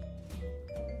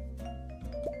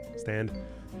 Stand.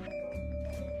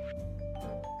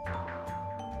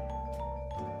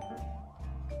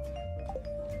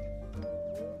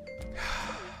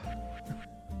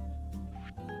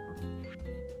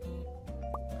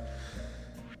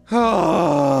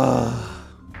 Oh.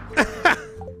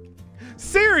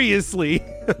 Seriously.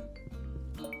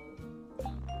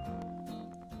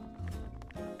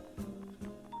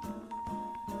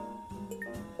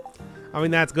 I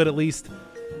mean, that's good at least.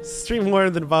 Stream more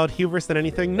than about hubris than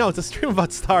anything. No, it's a stream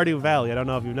about Stardew Valley. I don't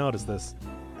know if you noticed this.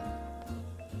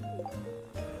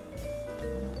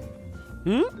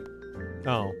 Hmm?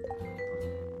 Oh.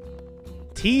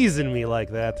 Teasing me like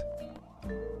that.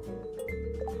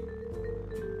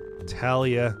 Tell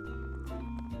ya.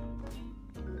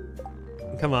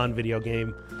 Come on, video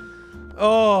game.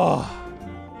 Oh.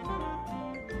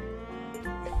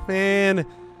 Man.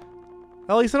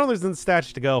 At least I know there's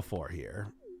stats to go for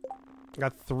here.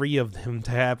 Got 3 of them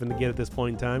to happen to get at this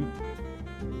point in time.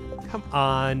 Come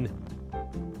on.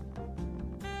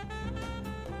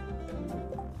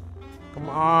 Come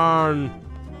on.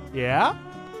 Yeah?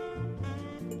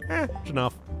 It's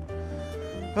enough.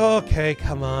 Okay,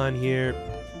 come on here.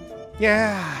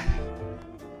 Yeah.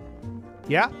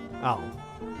 Yeah? Oh.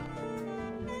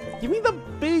 Give me the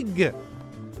big. Give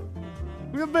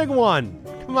me the big one.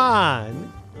 Come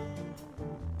on.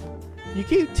 You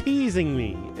keep teasing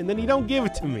me, and then you don't give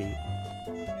it to me.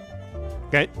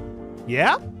 Okay.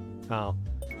 Yeah? Oh.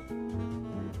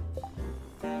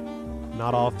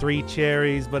 Not all 3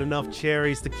 cherries, but enough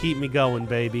cherries to keep me going,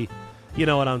 baby. You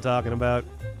know what I'm talking about.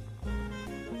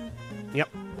 Yep.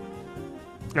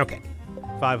 Okay.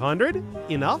 500.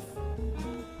 Enough.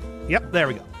 Yep, there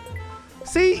we go.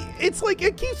 See, it's like,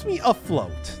 it keeps me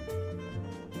afloat.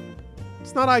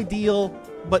 It's not ideal,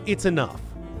 but it's enough.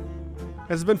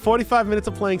 Has it been 45 minutes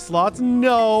of playing slots?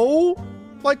 No!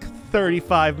 Like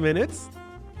 35 minutes.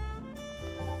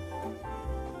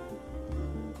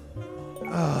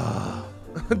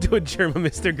 Do a German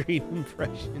Mr. Green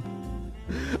impression.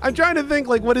 I'm trying to think,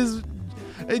 like, what is...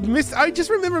 I just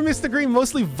remember Mr. Green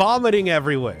mostly vomiting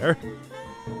everywhere.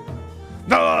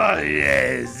 Oh,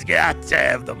 yes, got to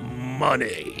have the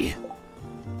money.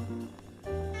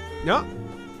 No?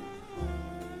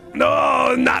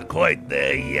 No, not quite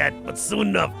there yet, but soon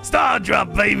enough. Star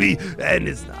drop, baby, and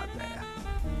it's not there.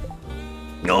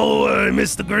 Don't worry,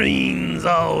 Mr. Greens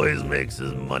always makes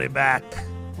his money back.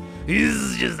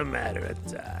 It's just a matter of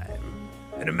time,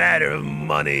 and a matter of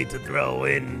money to throw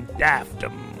in after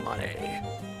money.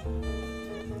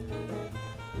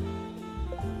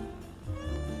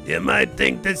 You might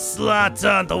think that slots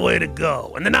aren't the way to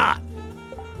go, and they're not.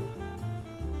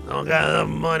 Don't got enough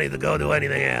money to go do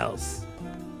anything else.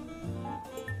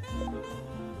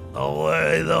 Don't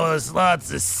worry though, the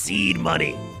slots are seed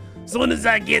money. Soon as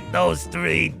I get those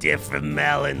 3 different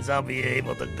melons, I'll be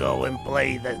able to go and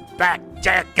play the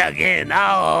blackjack again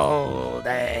all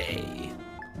day.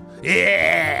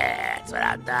 Yeah, that's what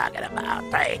I'm talking about,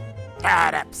 right?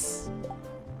 Turnips.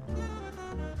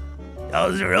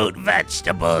 Those root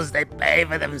vegetables, they pay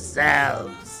for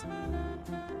themselves.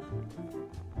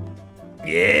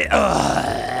 Yeah.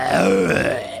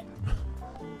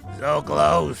 So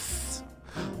close.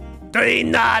 3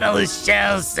 Nautilus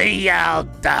shells, see y'all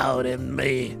doubting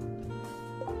me.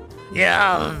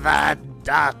 You're the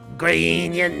dark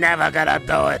green. You're never gonna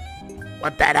do it.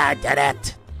 But then I did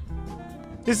it.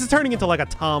 This is turning into like a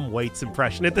Tom Waits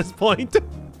impression at this point.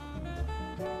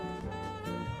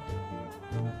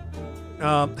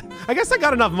 I guess I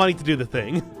got enough money to do the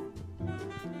thing.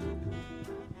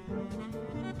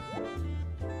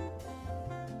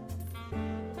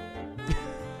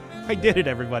 I did it,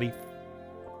 everybody.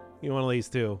 You want one of these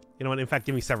too. You know what? In fact,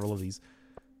 give me several of these.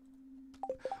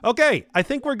 Okay, I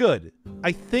think we're good.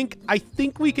 I think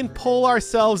we can pull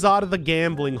ourselves out of the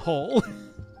gambling hole.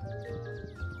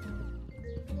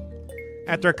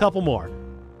 After a couple more.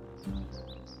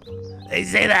 They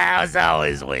say the house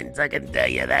always wins. I can tell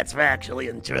you that's factually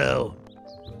untrue.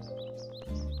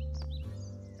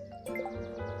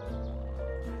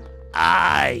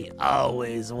 I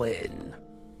always win.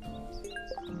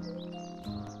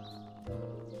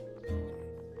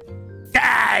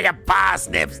 Ah, the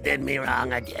parsnips did me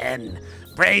wrong again.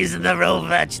 Praising the raw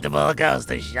vegetable goes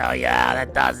to show you how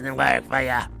that doesn't work for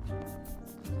you.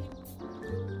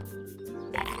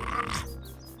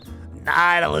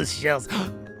 Idlest shills.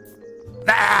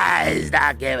 He's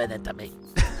not giving it to me.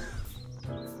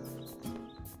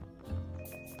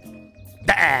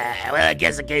 Well, I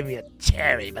guess it gave me a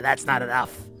cherry, but that's not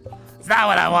enough. It's not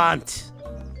what I want.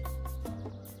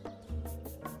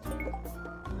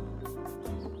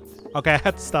 Okay, I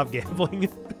have to stop gambling.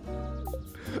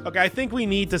 Okay, I think we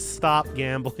need to stop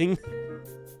gambling.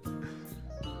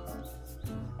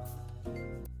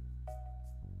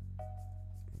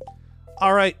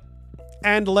 All right.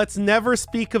 And let's never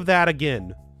speak of that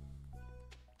again.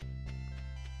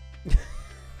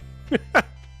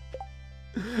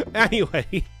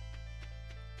 Anyway.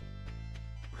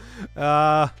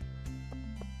 That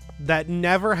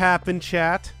never happened,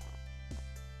 chat.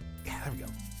 Yeah, there we go.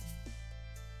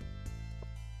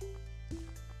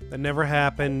 That never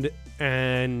happened,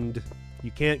 and you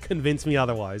can't convince me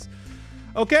otherwise.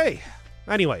 Okay.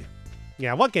 Anyway.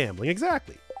 Yeah, what gambling?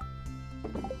 Exactly.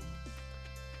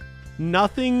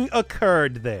 Nothing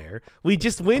occurred there. We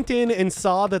just went in and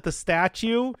saw that the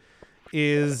statue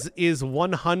is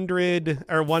 $100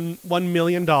 or $1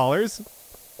 million,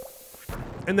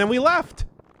 and then we left,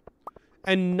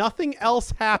 and nothing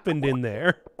else happened in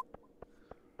there.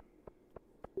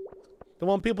 Don't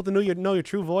want people to know your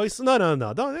true voice? No. Don't.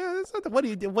 That's not what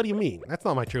do you mean? That's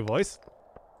not my true voice.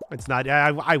 It's not.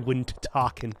 I wouldn't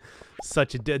talk in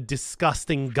such a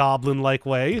disgusting goblin-like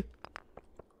way.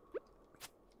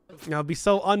 Now, it'd be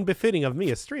so unbefitting of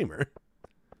me, a streamer.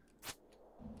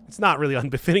 It's not really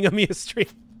unbefitting of me, a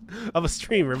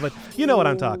streamer, but you know what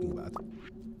I'm talking about.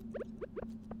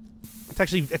 It's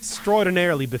actually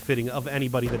extraordinarily befitting of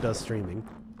anybody that does streaming.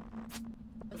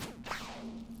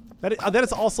 That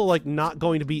is also, like, not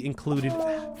going to be included.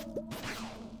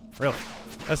 Really?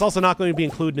 That's also not going to be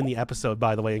included in the episode,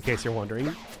 by the way, in case you're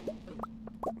wondering.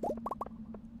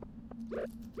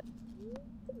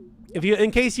 In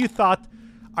case you thought,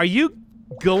 are you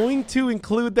going to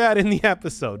include that in the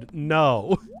episode?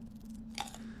 No.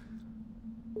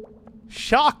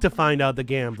 Shocked to find out the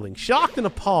gambling. Shocked and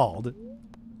appalled.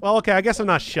 Well, okay, I guess I'm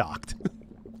not shocked.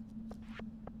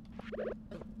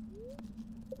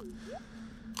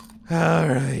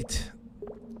 Alright.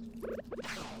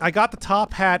 I got the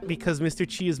top hat because Mr.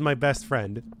 Chi is my best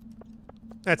friend.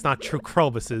 That's not true.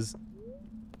 Krobus is.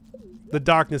 The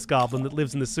darkness goblin that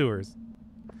lives in the sewers.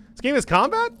 This game is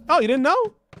combat? Oh, you didn't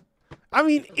know? I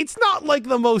mean, it's not like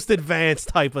the most advanced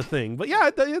type of thing, but yeah,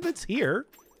 it's here.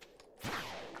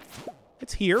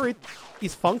 It's here.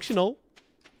 It's functional.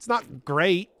 It's not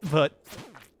great, but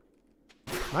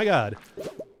my God,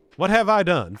 what have I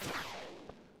done?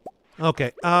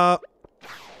 Okay,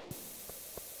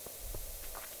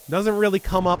 doesn't really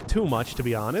come up too much, to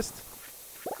be honest.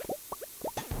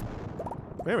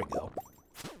 There we go.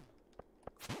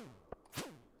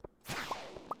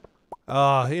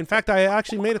 In fact, I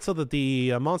actually made it so that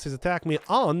the monsters attack me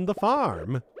on the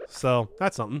farm. So,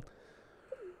 that's something.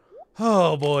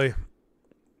 Oh, boy.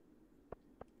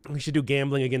 We should do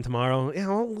gambling again tomorrow. Yeah,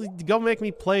 well, go make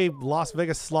me play Las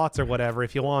Vegas slots or whatever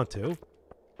if you want to.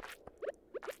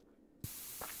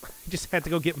 Just had to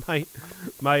go get my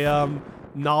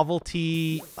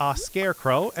novelty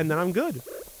scarecrow, and then I'm good.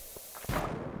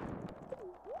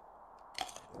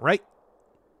 Right?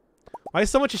 Why is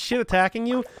so much shit attacking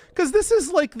you? Because this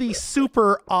is like the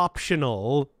super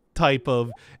optional type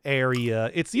of area.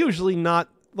 It's usually not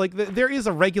like there is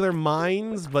a regular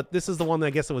mines, but this is the one that I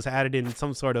guess it was added in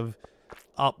some sort of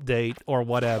update or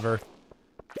whatever.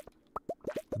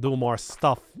 Do more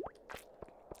stuff.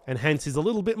 And hence is a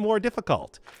little bit more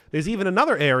difficult. There's even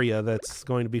another area that's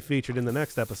going to be featured in the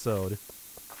next episode.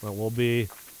 That will be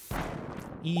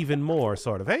even more,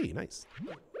 sort of. Hey, nice.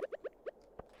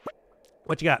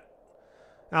 What you got?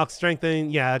 Alex strengthening.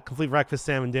 Yeah, complete breakfast,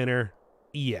 salmon dinner.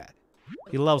 Yeah.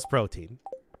 He loves protein.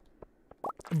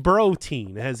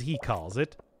 Protein, as he calls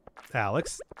it.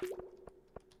 Alex.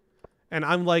 And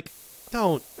I'm like,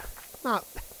 don't. Not.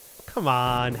 Come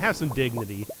on, have some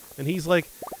dignity. And he's like,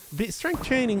 strength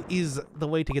training is the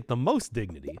way to get the most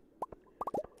dignity.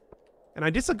 And I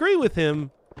disagree with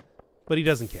him, but he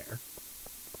doesn't care.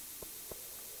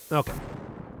 Okay.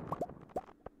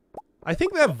 I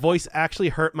think that voice actually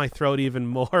hurt my throat even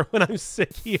more when I'm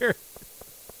sick here.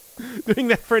 Doing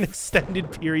that for an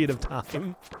extended period of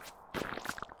time.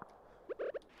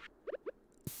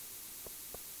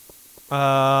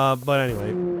 But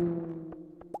anyway.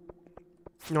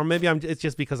 Or maybe it's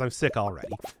just because I'm sick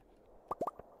already.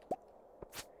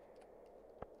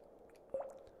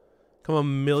 Become a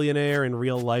millionaire in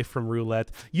real life from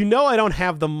roulette. You know I don't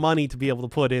have the money to be able to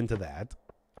put into that.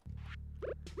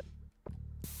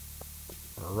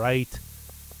 Right.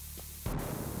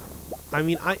 I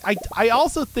mean, I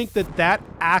also think that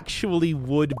actually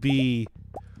would be...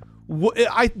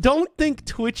 I don't think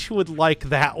Twitch would like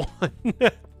that one.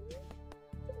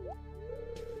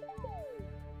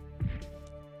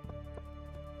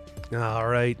 All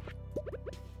right.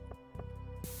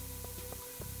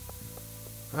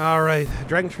 All right.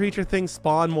 Dragon creature things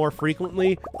spawn more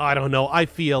frequently. I don't know. I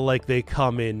feel like they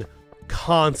come in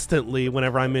constantly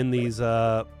whenever I'm in these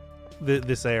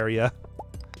this area.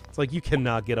 It's like you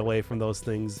cannot get away from those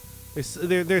things.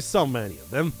 There's so many of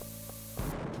them.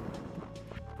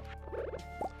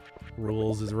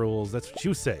 Rules is rules. That's what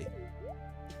you say.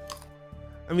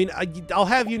 I mean, I'll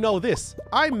have you know this.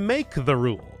 I make the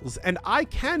rules, and I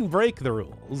can break the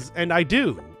rules, and I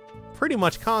do. Pretty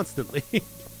much constantly.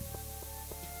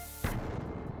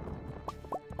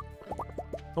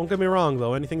 Don't get me wrong,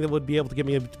 though. Anything that would be able to get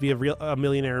me to be a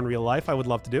millionaire in real life, I would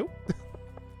love to do.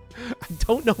 I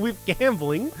don't know if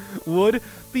gambling would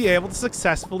be able to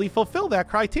successfully fulfill that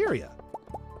criteria.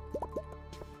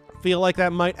 Feel like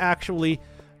that might actually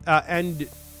end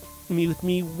with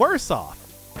me worse off,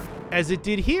 as it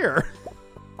did here.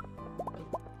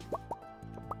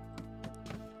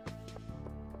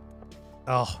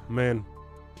 Oh, man.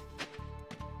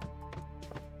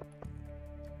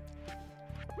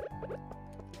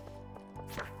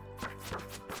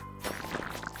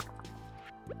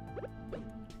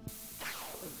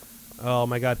 Oh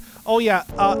my god. Oh yeah,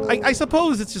 I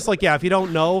suppose it's just like, yeah, if you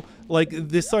don't know, like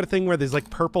this sort of thing where there's like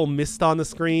purple mist on the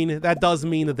screen, that does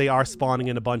mean that they are spawning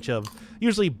in a bunch of,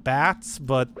 usually bats,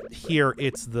 but here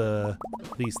it's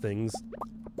these things.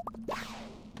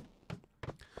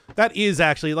 That is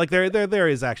actually, like there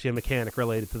is actually a mechanic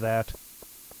related to that.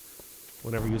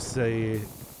 Whenever you say...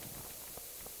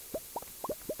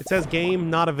 It says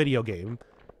game, not a video game.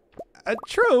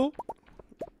 True.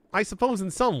 I suppose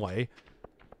in some way.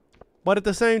 But at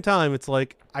the same time, it's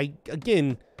like, I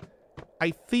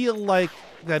feel like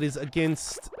that is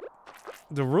against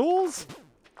the rules?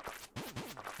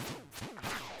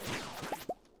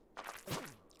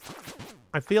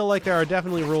 I feel like there are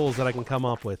definitely rules that I can come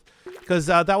up with. Because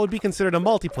that would be considered a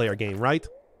multiplayer game, right?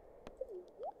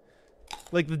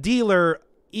 Like, the dealer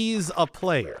is a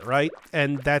player, right?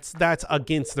 And that's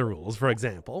against the rules, for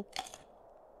example.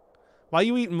 Why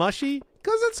you eat mushy?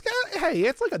 Because it's, hey,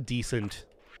 it's like a decent...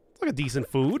 like a decent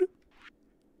food.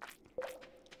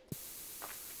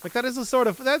 Like that sort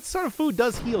of food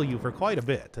does heal you for quite a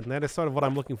bit, and that is sort of what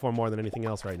I'm looking for more than anything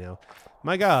else right now.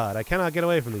 My god, I cannot get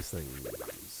away from these things.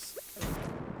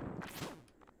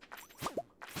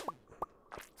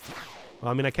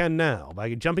 Well, I mean, I can now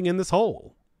by jumping in this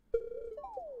hole.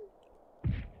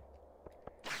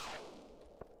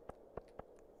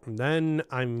 And then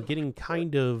I'm getting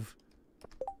kind of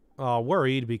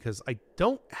worried because I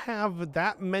don't have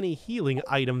that many healing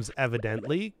items,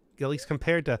 evidently, at least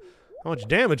compared to how much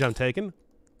damage I'm taking.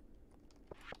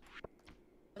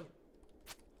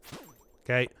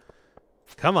 Okay.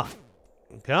 Come on.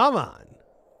 Come on.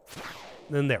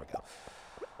 Then there we go.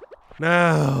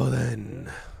 Now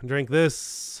then, drink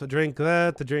this, drink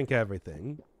that, to drink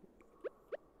everything.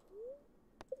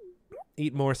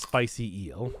 Eat more spicy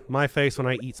eel. My face when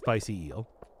I eat spicy eel.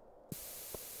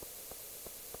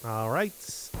 All right.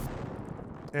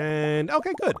 And,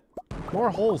 okay, good. More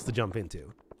holes to jump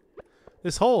into.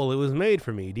 This hole, it was made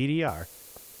for me, DDR.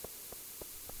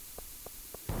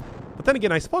 But then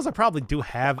again, I suppose I probably do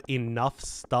have enough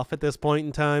stuff at this point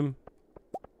in time.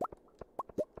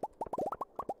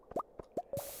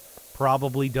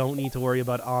 Probably don't need to worry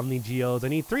about Omni Geodes. I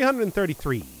need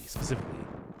 333, specifically.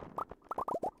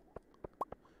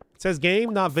 It says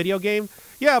game, not video game.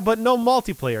 Yeah, but no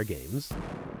multiplayer games.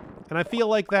 And I feel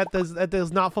like that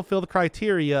does not fulfill the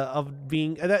criteria of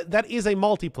being... That is a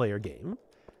multiplayer game.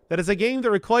 That is a game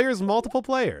that requires multiple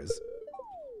players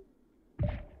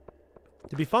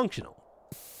to be functional.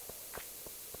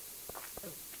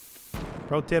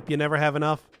 Pro tip, you never have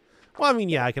enough. Well, I mean,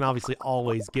 yeah, I can obviously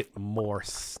always get more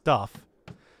stuff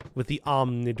with the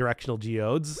omnidirectional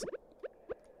geodes.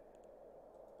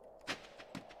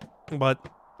 But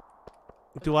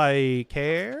do I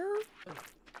care?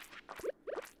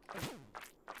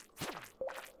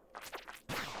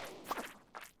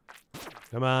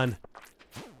 Come on.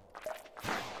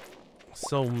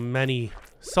 So many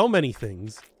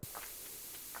things.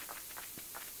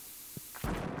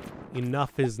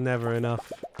 Enough is never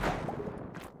enough.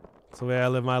 That's the way I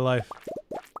live my life.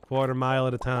 Quarter mile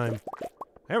at a time.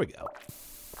 There we go.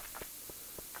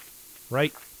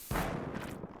 Right.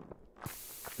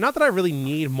 Not that I really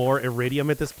need more iridium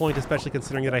at this point, especially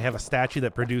considering that I have a statue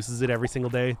that produces it every single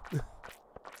day.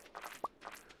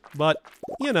 But,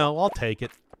 you know, I'll take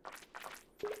it.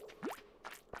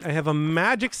 I have a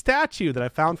magic statue that I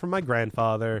found from my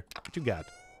grandfather. What you got?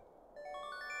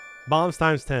 Bombs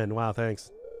times 10. Wow,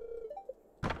 thanks.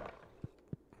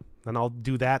 Then I'll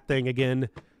do that thing again.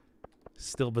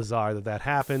 Still bizarre that that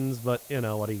happens, but, you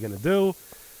know, what are you going to do?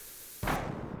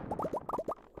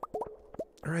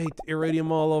 All right,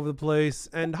 iridium all over the place.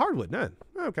 And hardwood, man.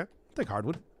 Okay, I'll take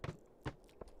hardwood.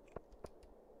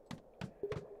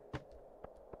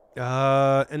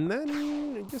 And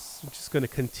then I guess I'm just going to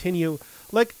continue.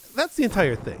 Like, that's the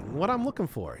entire thing. What I'm looking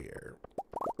for here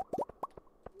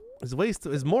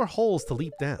is more holes to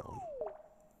leap down.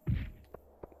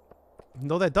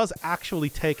 Though that does actually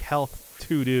take health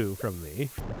to do from me.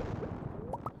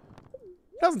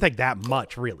 Doesn't take that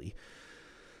much, really.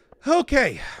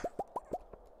 Okay.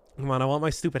 Come on, I want my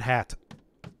stupid hat.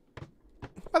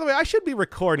 By the way, I should be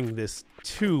recording this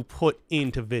to put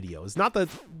into videos. Not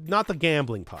the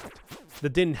gambling part.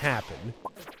 That didn't happen.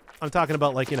 I'm talking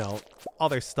about, like, you know,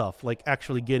 other stuff. Like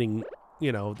actually getting,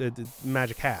 you know, the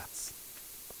magic hats.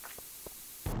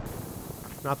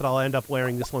 Not that I'll end up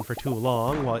wearing this one for too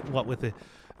long. What with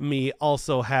me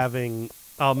also having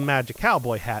a magic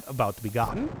cowboy hat about to be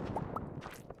gotten.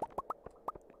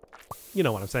 You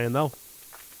know what I'm saying, though.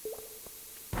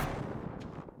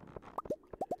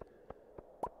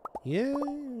 Yeah.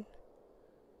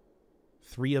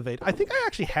 3 of 8. I think I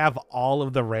actually have all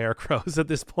of the rare crows at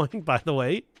this point, by the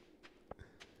way.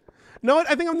 No,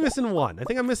 I think I'm missing one. I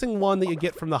think I'm missing one that you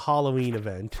get from the Halloween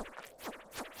event.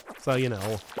 So, you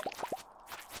know.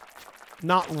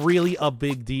 Not really a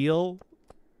big deal,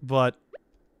 but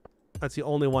that's the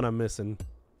only one I'm missing.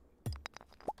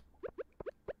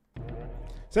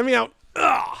 Send me out.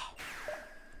 Ugh.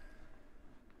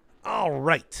 All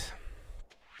right.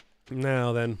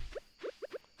 Now then.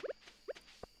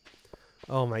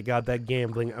 Oh my god, that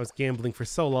gambling. I was gambling for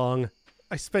so long.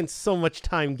 I spent so much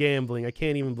time gambling. I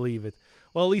can't even believe it.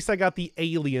 Well, at least I got the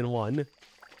alien one.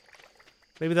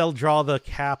 Maybe they'll draw the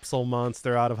capsule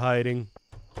monster out of hiding.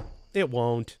 It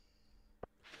won't.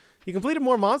 You completed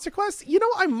more monster quests? You know,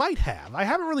 I might have. I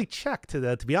haven't really checked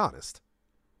to be honest.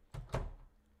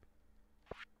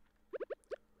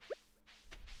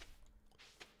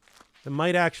 It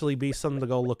might actually be something to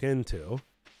go look into.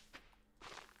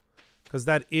 Because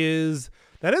that is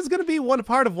going to be one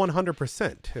part of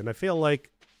 100%. And I feel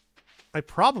like I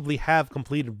probably have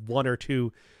completed 1 or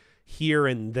 2 here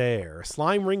and there.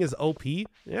 Slime ring is OP?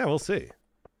 Yeah, we'll see.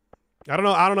 I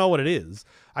don't know what it is.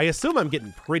 I assume I'm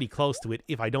getting pretty close to it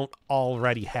if I don't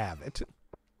already have it.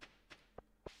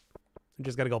 I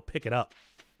just got to go pick it up.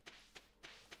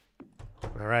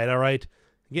 All right.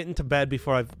 Getting to bed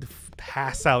before I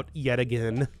pass out yet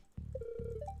again.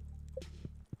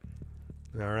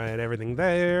 All right, everything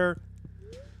there.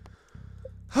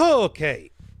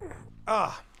 Okay.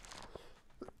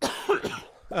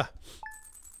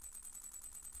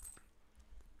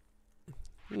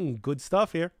 Good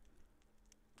stuff here.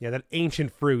 Yeah, that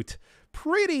ancient fruit.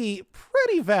 Pretty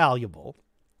valuable.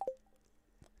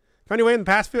 Found your way in the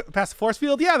past the force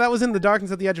field? Yeah, that was in the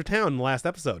darkness at the edge of town in the last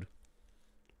episode.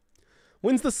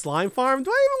 When's the slime farm?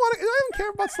 Do I even care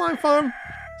about slime farm?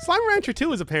 Slime Rancher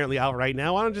 2 is apparently out right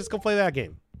now. Why don't I just go play that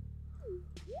game?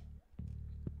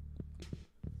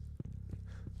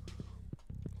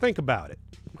 Think about it.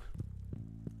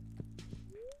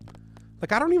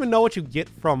 Like, I don't even know what you get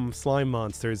from slime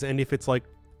monsters and if it's, like,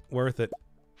 worth it.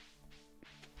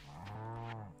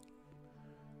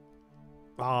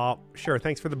 Sure,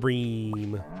 thanks for the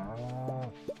bream.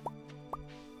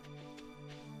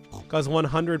 Because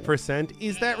 100%,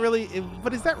 is that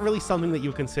really something that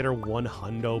you consider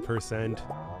 100%?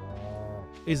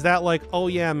 Is that like, oh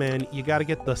yeah, man, you gotta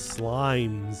get the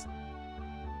slimes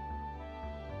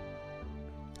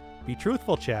Be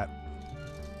truthful, chat.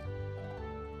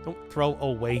 Don't throw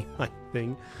away my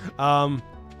thing.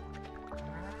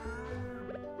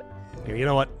 Here, you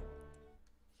know what?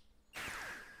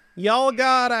 Y'all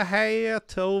got a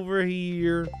hat over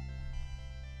here.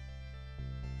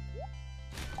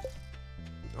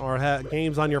 Or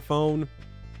games on your phone.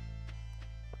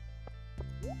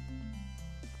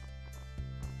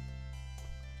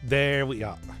 There we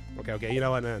go. Okay, you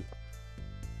know what, man?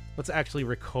 Let's actually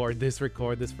record this for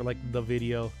like the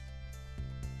video.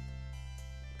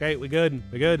 Okay, we good?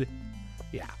 We good?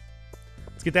 Yeah.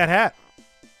 Let's get that hat.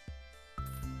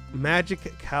 Magic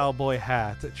cowboy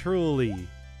hat. Truly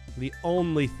the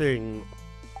only thing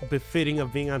befitting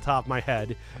of being on top of my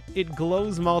head. It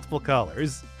glows multiple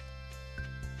colors.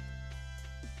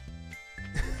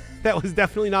 That was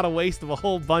definitely not a waste of a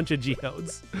whole bunch of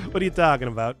geodes. What are you talking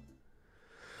about?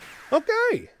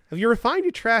 Okay. Have you refined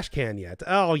your trash can yet?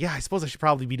 Oh, yeah, I suppose I should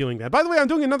probably be doing that. By the way, I'm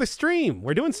doing another stream.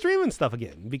 We're doing streaming stuff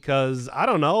again because, I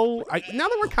don't know. Now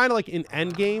that we're kind of like in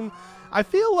endgame, I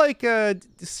feel like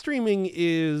streaming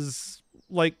is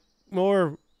like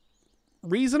more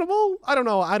reasonable. I don't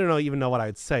know. I don't even know what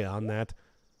I'd say on that.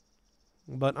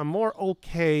 But I'm more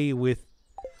okay with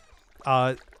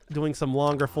doing some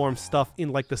longer form stuff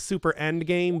in like the super end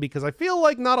game because I feel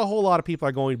like not a whole lot of people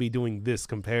are going to be doing this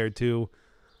compared to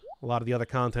a lot of the other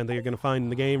content that you're going to find in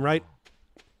the game, right?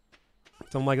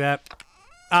 Something like that.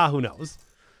 Who knows?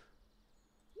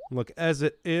 Look, as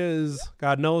it is,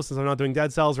 God knows, since I'm not doing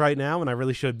Dead Cells right now, and I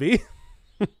really should be.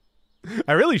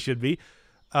 I really should be.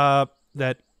 That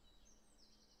I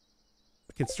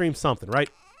can stream something,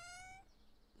 right?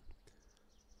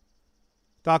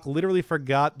 Doc literally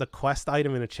forgot the quest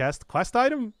item in a chest. Quest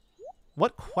item?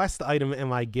 What quest item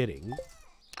am I getting?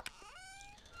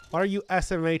 What are you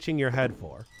SMHing your head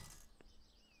for?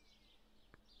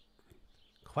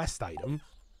 Quest item?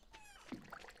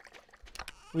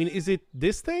 I mean, is it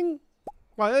this thing?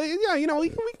 Well, yeah, you know, we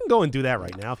can go and do that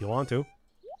right now if you want to.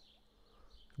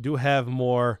 Do have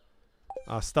more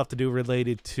stuff to do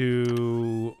related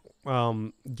to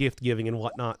gift giving and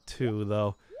whatnot too,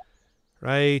 though.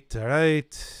 Right, all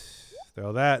right.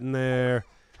 Throw that in there.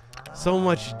 So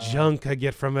much junk I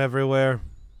get from everywhere.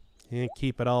 Can't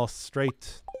keep it all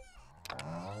straight.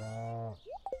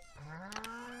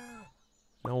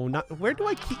 No, not... Where do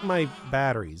I keep my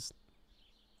batteries?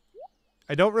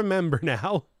 I don't remember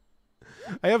now.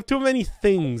 I have too many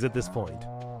things at this point.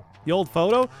 The old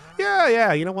photo?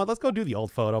 Yeah, you know what? Let's go do the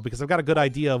old photo because I've got a good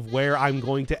idea of where I'm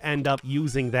going to end up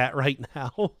using that right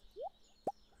now. All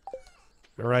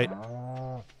right.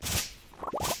 Out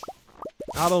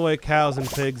of the way, cows and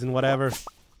pigs and whatever.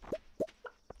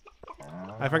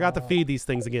 I forgot to feed these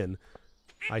things again.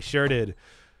 I sure did.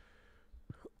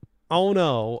 Oh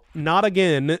no, not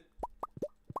again.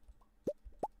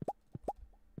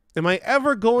 Am I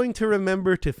ever going to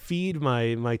remember to feed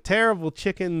my terrible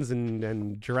chickens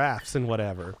and giraffes and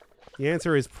whatever? The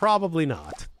answer is probably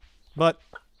not. But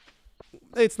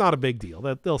it's not a big deal.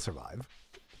 They'll survive,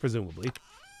 presumably.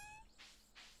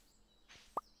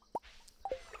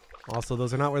 Also,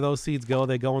 those are not where those seeds go.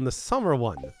 They go in the summer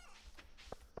one.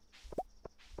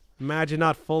 Imagine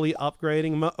not fully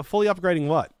upgrading. Fully upgrading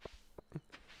what?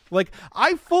 Like,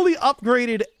 I fully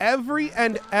upgraded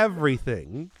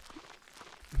everything.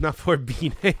 Not for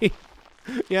Beanie.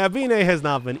 Yeah, Beanie has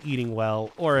not been eating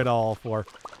well or at all for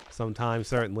some time,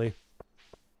 certainly.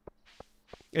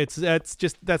 That's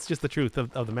just the truth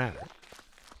of the matter.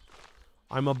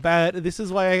 I'm a bad... This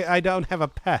is why I don't have a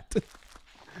pet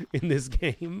in this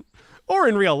game. Or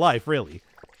in real life, really.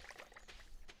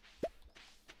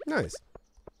 Nice.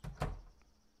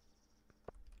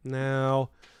 Now,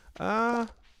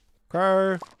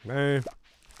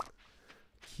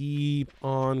 keep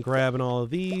on grabbing all of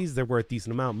these. They're worth a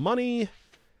decent amount of money.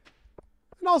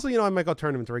 And also, you know, I might go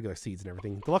turn them into regular seeds and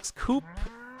everything. Deluxe Coop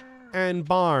and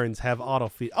Barns have auto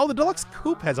feed. Oh, the Deluxe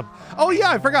Coop has a... Oh,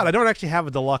 yeah, I forgot. I don't actually have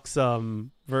a deluxe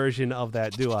version of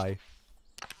that, do I?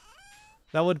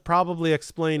 That would probably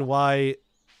explain why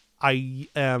I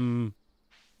am,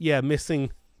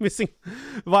 missing...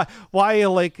 Why,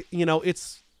 like, you know,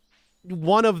 it's...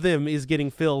 One of them is getting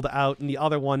filled out and the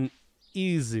other one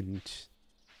isn't.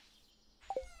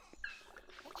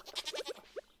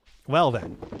 Well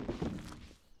then.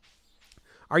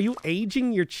 Are you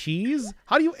aging your cheese?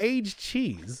 How do you age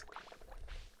cheese?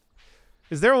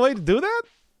 Is there a way to do that?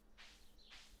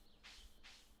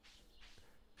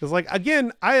 Because, like,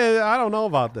 again, I don't know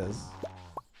about this.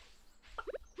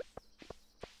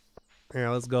 Yeah,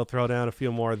 let's go throw down a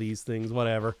few more of these things,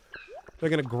 whatever. They're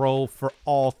going to grow for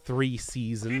all 3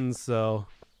 seasons, so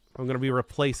I'm going to be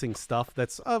replacing stuff.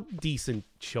 That's a decent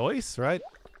choice, right?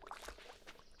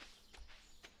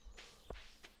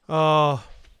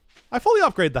 I fully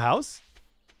upgraded the house.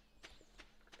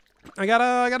 I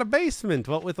got a basement,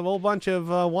 what with a whole bunch of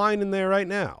wine in there right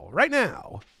now. Right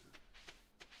now.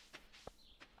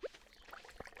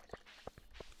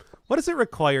 What does it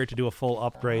require to do a full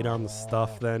upgrade on the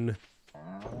stuff then?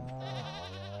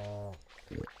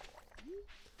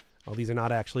 Oh, these are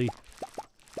not actually.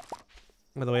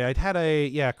 By the way, I'd had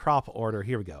a crop order.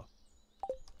 Here we go.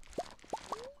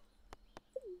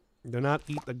 Do not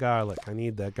eat the garlic. I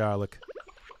need that garlic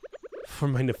for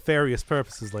my nefarious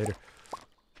purposes later.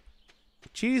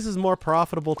 Cheese is more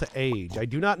profitable to age. I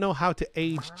do not know how to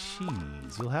age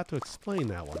cheese. You'll have to explain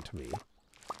that one to me.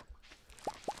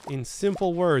 In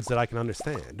simple words that I can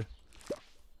understand.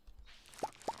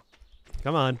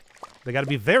 Come on. They gotta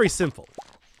be very simple.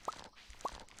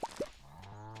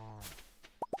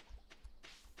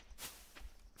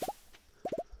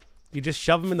 You just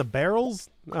shove them in the barrels?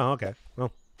 Oh, okay.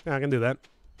 Well, yeah, I can do that.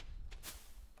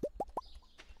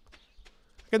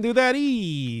 I can do that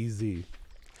easy.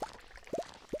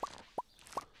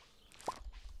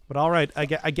 But alright, I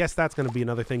guess that's going to be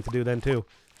another thing to do then, too.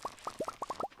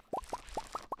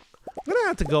 I'm going to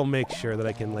have to go make sure that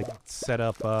I can, like, set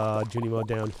up Junimo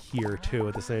down here, too,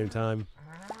 at the same time.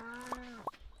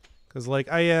 Because, like,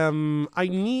 I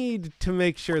need to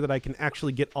make sure that I can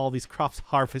actually get all these crops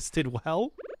harvested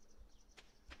well.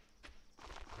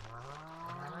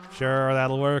 Sure,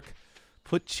 that'll work.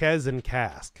 Put Ches in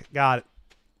cask. Got it.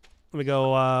 Let me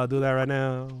go do that right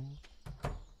now.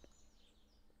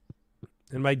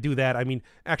 And by do that, I mean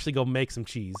actually go make some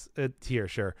cheese. Here,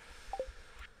 sure.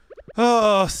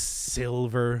 Oh,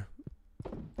 silver.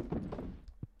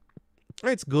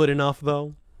 It's good enough,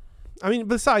 though. I mean,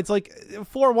 besides, like,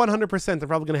 for 100%, they're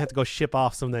probably going to have to go ship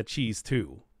off some of that cheese,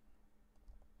 too.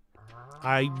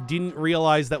 I didn't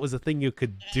realize that was a thing you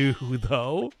could do,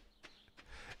 though.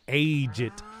 Age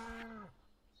it.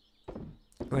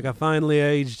 Like a finely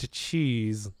aged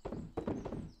cheese.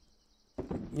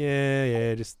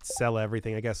 Yeah, just sell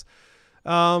everything, I guess.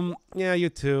 Yeah, you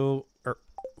too.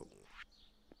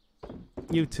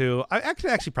 You too. I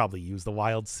actually probably use the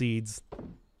wild seeds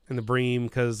and the bream,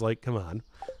 because, like, come on.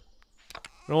 I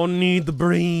don't need the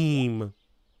bream.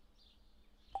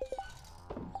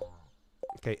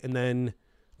 Okay, and then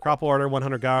crop order,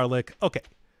 100 garlic. Okay.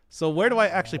 So where do I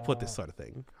actually put this sort of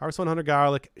thing? Harvest 100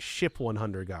 garlic, ship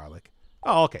 100 garlic.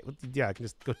 Oh, okay. Yeah, I can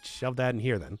just go shove that in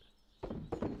here then.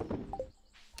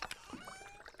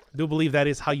 I do believe that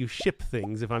is how you ship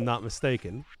things, if I'm not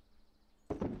mistaken.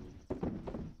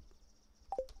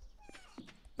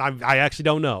 I actually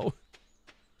don't know.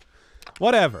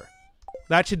 Whatever.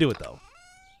 That should do it, though.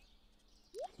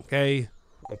 Okay.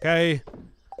 Okay.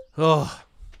 Oh.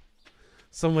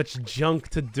 So much junk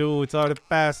to do. It's already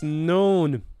past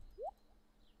noon.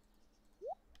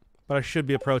 But I should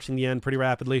be approaching the end pretty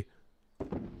rapidly.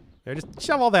 There, just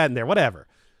shove all that in there. Whatever.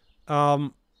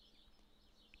 And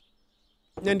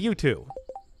you too.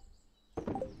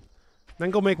 Then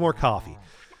go make more coffee.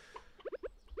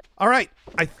 Alright.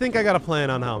 I think I got a plan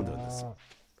on how I'm doing this.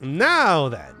 Now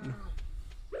then.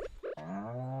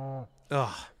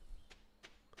 Ugh.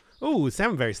 Ooh,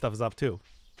 Salmonberry stuff is up too.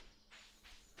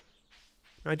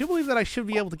 I do believe that I should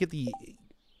be able to get the...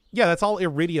 Yeah, that's all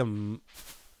iridium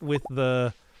with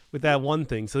that one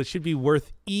thing. So it should be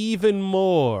worth even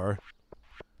more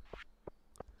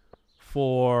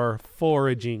for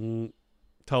foraging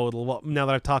total. Well, now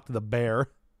that I've talked to the bear.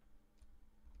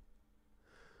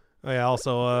 Oh yeah,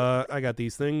 also, I got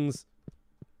these things.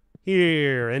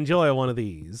 Here, enjoy one of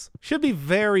these. Should be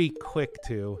very quick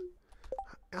too.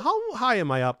 How high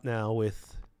am I up now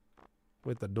with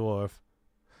the dwarf?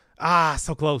 Ah,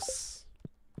 so close.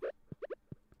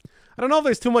 I don't know if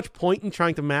there's too much point in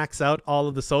trying to max out all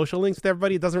of the social links with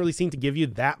everybody. It doesn't really seem to give you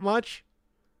that much.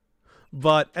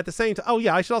 But at the same time... Oh,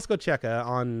 yeah, I should also go check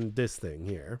on this thing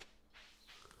here.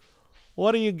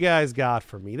 What do you guys got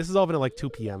for me? This is open at like 2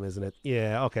 p.m., isn't it?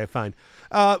 Yeah, okay, fine.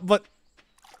 But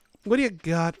what do you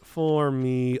got for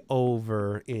me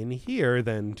over in here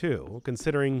then, too?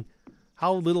 Considering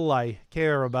how little I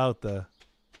care about the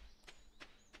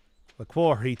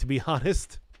quarry, to be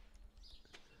honest.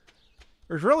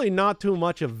 There's really not too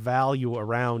much of value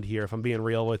around here, if I'm being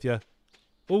real with you.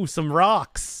 Ooh, some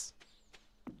rocks.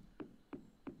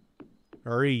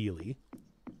 Really?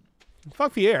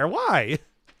 Fuck Pierre, why?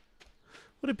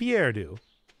 What did Pierre do?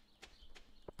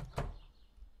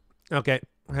 Okay,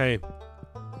 hey.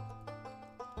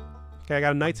 Okay, I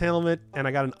got a knight's helmet, and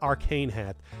I got an arcane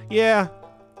hat. Yeah.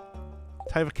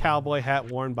 Type of cowboy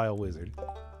hat worn by a wizard.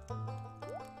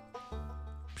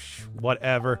 Psh,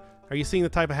 whatever. Are you seeing the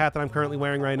type of hat that I'm currently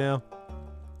wearing right now?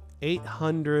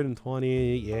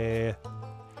 820, yeah.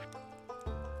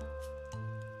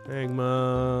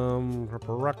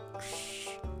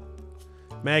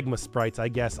 Magma sprites, I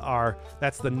guess, are...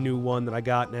 That's the new one that I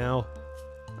got now.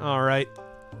 Alright.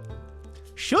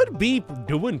 Should be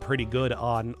doing pretty good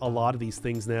on a lot of these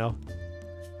things now.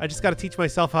 I just gotta teach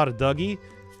myself how to Dougie.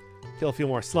 Kill a few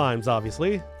more slimes,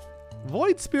 obviously.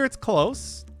 Void Spirit's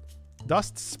close.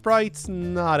 Dust Sprite's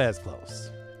not as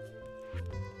close.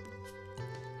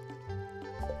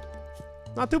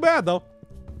 Not too bad, though.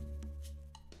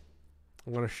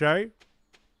 I'm gonna say.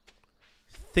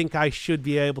 Think I should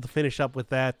be able to finish up with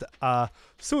that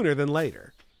sooner than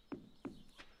later.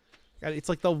 It's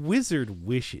like the wizard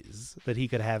wishes that he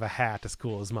could have a hat as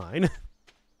cool as mine.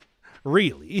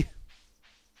 Really.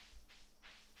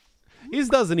 His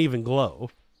doesn't even glow.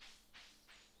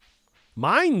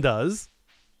 Mine does.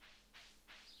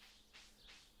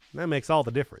 That makes all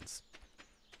the difference.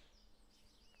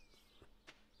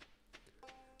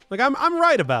 Like, I'm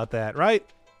right about that, right?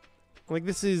 Like,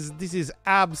 this is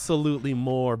absolutely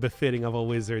more befitting of a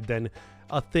wizard than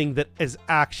a thing that is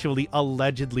actually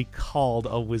allegedly called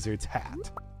a wizard's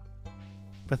hat.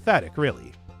 Pathetic,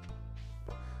 really.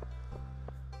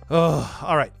 Oh,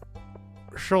 alright.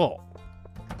 Sure.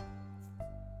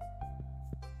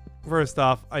 First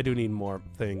off, I do need more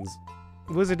things.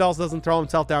 Wizard Dolls doesn't throw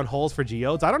himself down holes for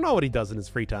geodes. I don't know what he does in his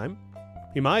free time.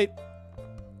 He might.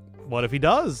 What if he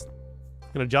does?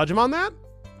 Gonna judge him on that?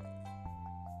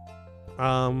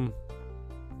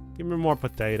 Give me more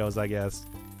potatoes, I guess.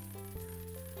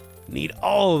 Need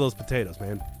all of those potatoes,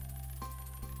 man.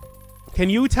 Can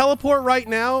you teleport right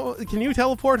now? Can you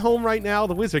teleport home right now?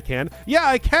 The wizard can. Yeah,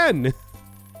 I can!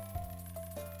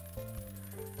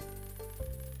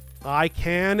 I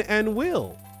can and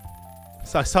will.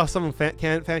 So I saw someone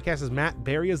fancast as Matt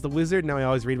Berry as the wizard. Now I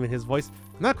always read him in his voice.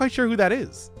 I'm not quite sure who that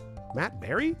is. Matt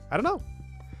Berry? I don't know.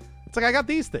 It's like I got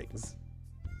these things.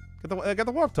 I got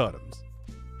the warp totems.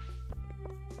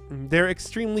 They're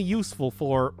extremely useful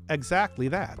for exactly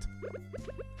that.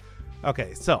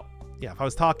 Okay, so, yeah, if I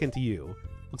was talking to you,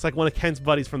 looks like one of Ken's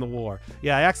buddies from the war.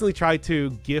 Yeah, I accidentally tried to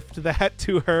gift that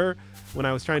to her when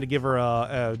I was trying to give her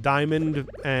a diamond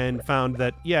and found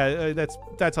that, yeah,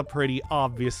 that's a pretty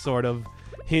obvious sort of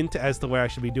hint as to where I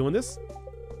should be doing this.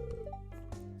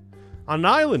 On an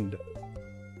island.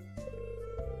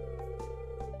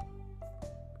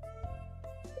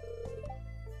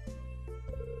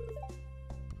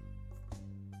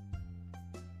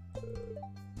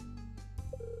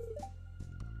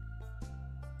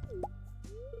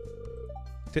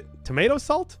 Tomato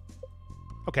salt?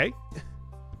 Okay.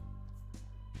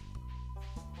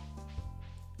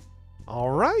 All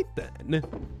right, then.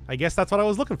 I guess that's what I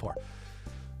was looking for.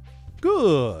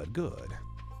 Good, good.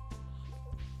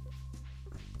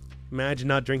 Imagine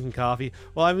not drinking coffee.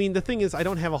 Well, I mean, the thing is, I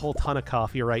don't have a whole ton of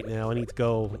coffee right now. I need to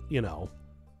go, you know,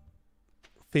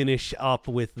 finish up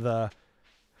with the...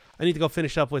 I need to go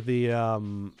finish up with the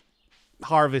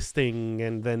harvesting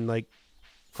and then, like,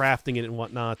 crafting it and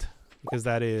whatnot. Because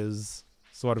that is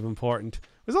sort of important.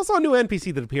 There's also a new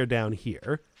NPC that appeared down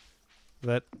here.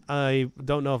 That I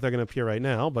don't know if they're going to appear right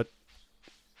now, but...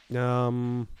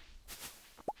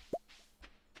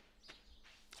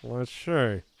 let's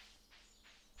see.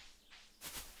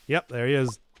 Yep, there he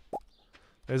is.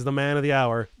 There's the man of the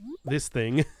hour. This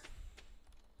thing.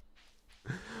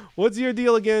 What's your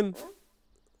deal again?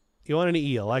 You want an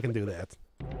eel? I can do that.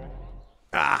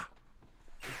 Ah!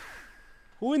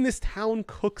 Who in this town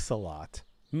cooks a lot?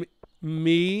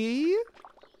 Me?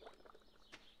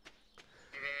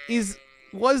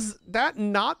 Was that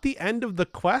not the end of the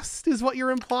quest, is what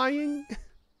you're implying?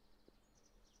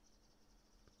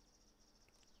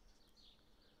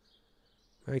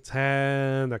 Knight's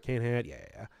hand, arcane hand,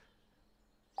 yeah.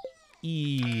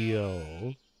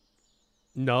 Eel.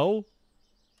 No?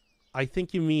 I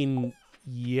think you mean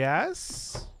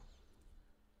yes?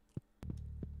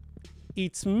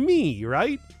 It's me,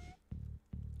 right?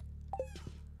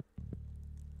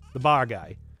 The bar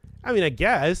guy. I mean, I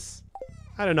guess.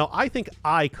 I don't know. I think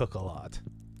I cook a lot.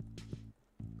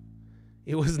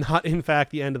 It was not, in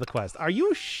fact, the end of the quest. Are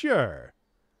you sure?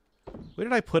 Where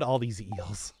did I put all these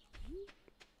eels?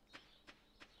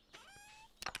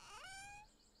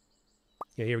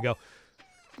 Yeah, here we go.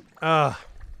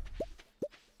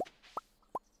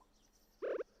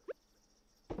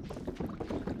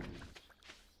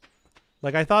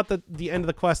 Like, I thought that the end of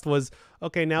the quest was,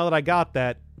 okay, now that I got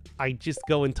that, I just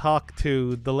go and talk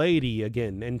to the lady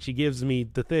again, and she gives me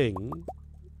the thing.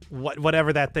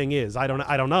 Whatever that thing is. I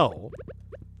don't know.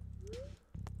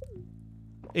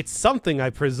 It's something, I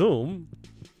presume.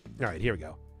 Alright, here we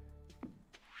go.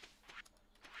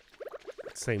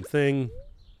 Same thing.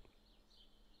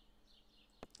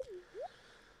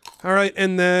 All right,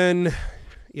 and then,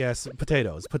 yes,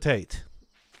 potatoes. Potate.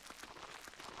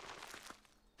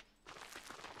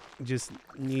 Just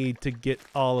need to get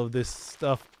all of this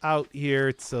stuff out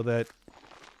here so that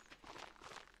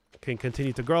I can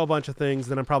continue to grow a bunch of things.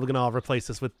 Then I'm probably going to replace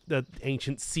this with the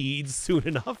ancient seeds soon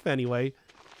enough anyway.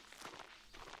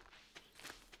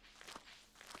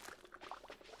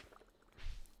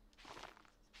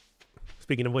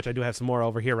 Speaking of which, I do have some more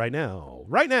over here right now.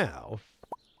 Right now!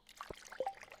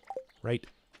 Right.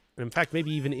 In fact,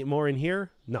 maybe even more in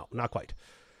here? No, not quite.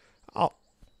 Oh,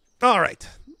 all right.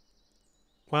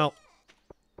 Well,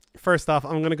 first off,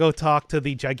 I'm going to go talk to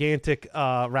the gigantic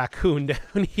raccoon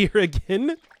down here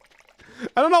again.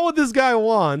 I don't know what this guy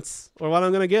wants or what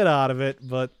I'm going to get out of it,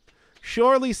 but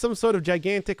surely some sort of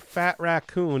gigantic fat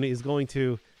raccoon is going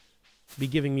to be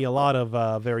giving me a lot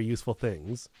of very useful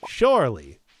things.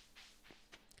 Surely.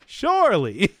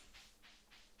 Surely.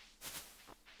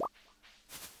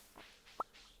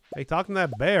 Hey, talking to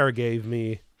that bear gave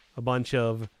me a bunch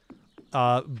of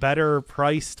better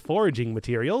priced foraging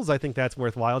materials. I think that's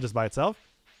worthwhile just by itself.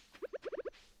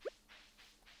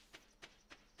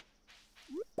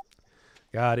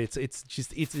 God, it's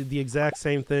the exact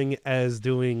same thing as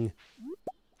doing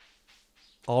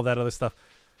all that other stuff.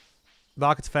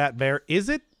 Locket's fat bear. Is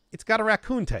it? It's got a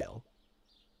raccoon tail.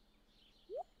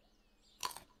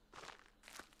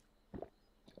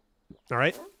 All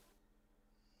right.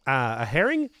 A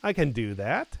herring? I can do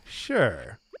that.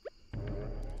 Sure.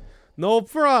 No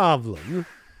problem.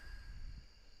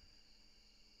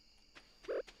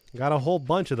 Got a whole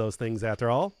bunch of those things after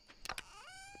all.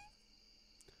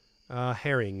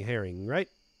 Herring, right?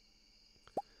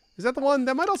 Is that the one?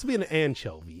 That might also be an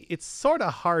anchovy. It's sort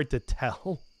of hard to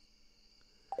tell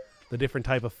the different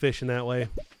type of fish in that way.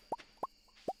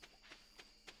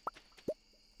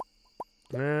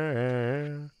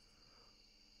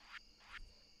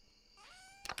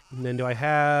 And then do I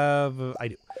have... I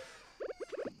do.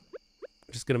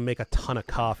 I'm just going to make a ton of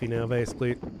coffee now,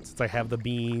 basically, since I have the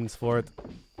beans for it.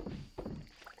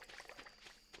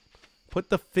 Put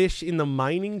the fish in the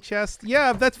mining chest?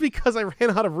 Yeah, that's because I ran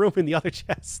out of room in the other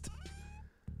chest.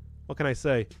 What can I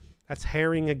say? That's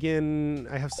herring again.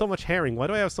 I have so much herring. Why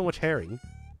do I have so much herring?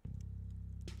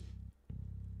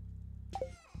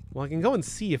 Well, I can go and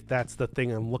see if that's the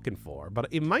thing I'm looking for, but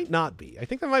it might not be. I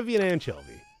think that might be an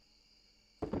anchovy.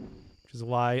 Which is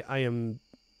why I am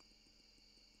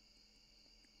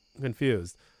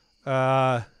confused.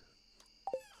 Don't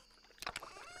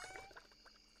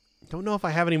know if I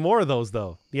have any more of those,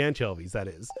 though. The anchovies, that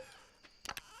is.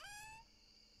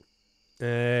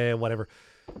 Whatever.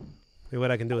 Maybe what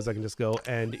I can do is I can just go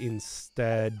and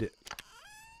instead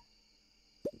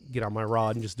get on my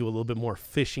rod and just do a little bit more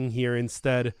fishing here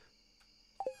instead.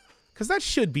 Because that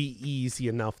should be easy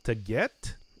enough to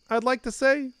get, I'd like to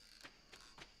say.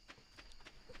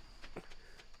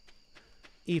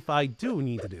 If I do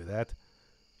need to do that.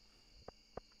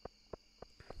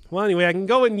 Well, anyway, I can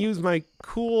go and use my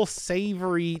cool,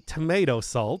 savory tomato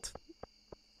salt.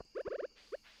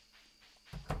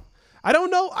 I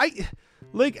don't know. I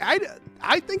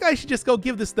think I should just go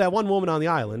give this to that one woman on the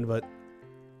island, but...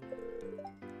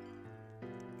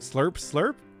 Slurp,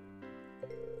 slurp?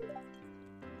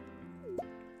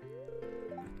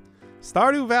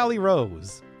 Stardew Valley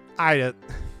Rose. I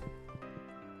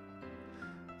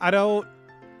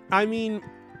mean...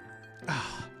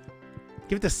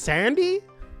 give it to Sandy?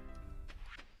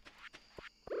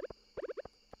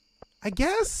 I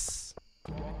guess?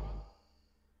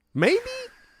 Maybe?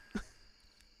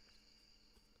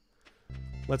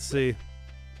 Let's see.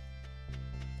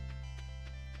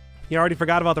 You already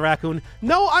forgot about the raccoon?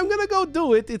 No, I'm gonna go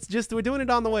do it. It's just we're doing it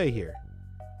on the way here.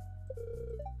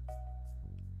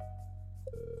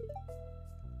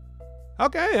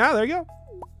 Okay, yeah, there you go.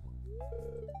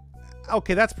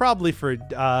 Okay, that's probably for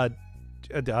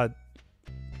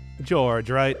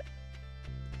George, right?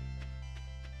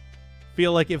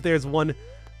 Feel like if there's one,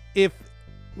 if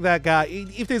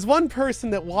there's one person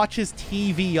that watches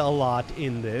TV a lot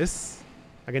in this,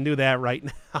 I can do that right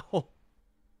now.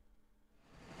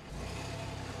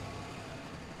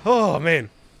 Oh man,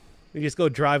 we just go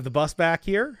drive the bus back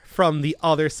here from the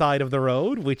other side of the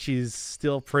road, which is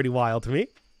still pretty wild to me.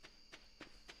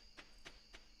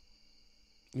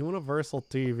 Universal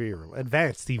TV,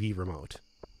 advanced TV remote.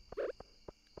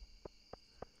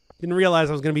 Didn't realize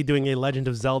I was going to be doing a Legend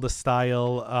of Zelda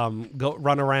style go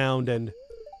run around and...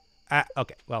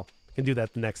 okay, well, I can do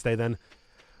that the next day then.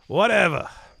 Whatever.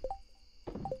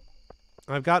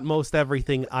 I've got most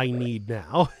everything I need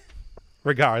now,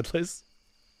 regardless.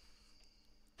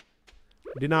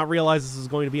 Did not realize this was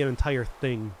going to be an entire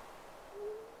thing.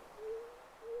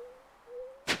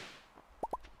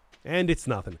 And it's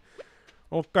nothing.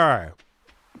 Okay.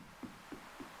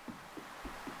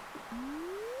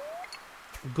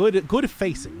 Good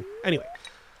facing. Anyway.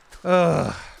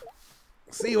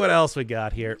 See what else we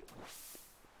got here.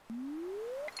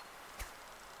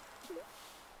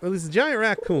 Well, there's a giant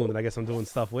raccoon that I guess I'm doing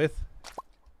stuff with.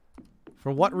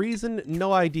 For what reason?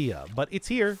 No idea. But it's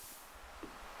here.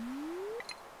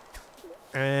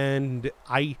 And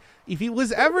if he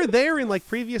was ever there in like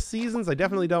previous seasons, I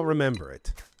definitely don't remember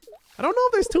it. I don't know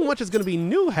if there's too much that's going to be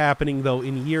new happening though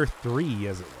in year 3,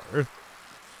 as it were.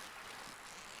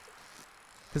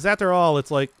 Because after all, it's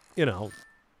like, you know,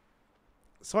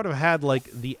 sort of had like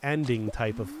the ending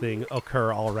type of thing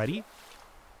occur already.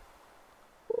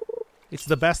 It's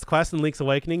the best quest in Link's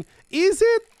Awakening. Is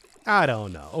it? I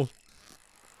don't know.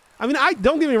 I mean,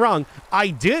 don't get me wrong. I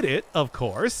did it, of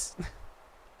course.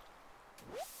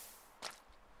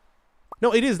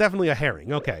 No, it is definitely a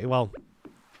herring. Okay, well.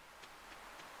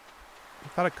 I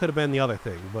thought it could have been the other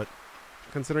thing, but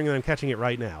considering that I'm catching it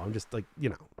right now, I'm just like, you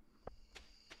know.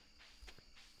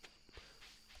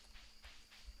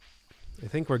 I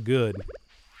think we're good.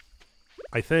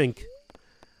 I think.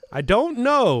 I don't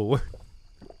know.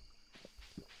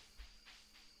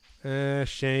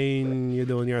 Shane, you're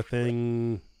doing your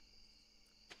thing.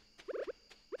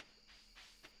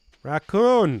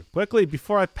 Raccoon, quickly,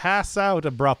 before I pass out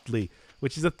abruptly.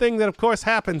 Which is a thing that, of course,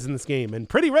 happens in this game, and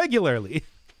pretty regularly.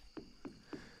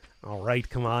 Alright,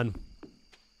 come on.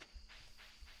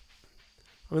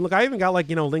 I mean, look, I even got, like,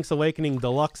 you know, Link's Awakening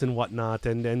Deluxe and whatnot,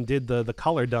 and did the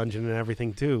color dungeon and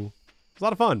everything, too. It was a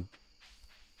lot of fun.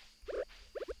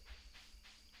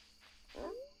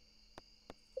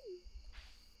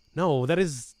 No, that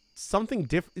is something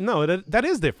different. No, that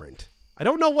is different. I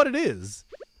don't know what it is.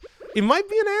 It might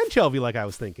be an anchovy like I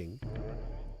was thinking.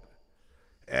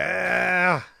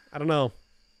 I don't know.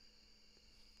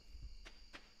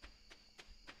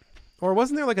 Or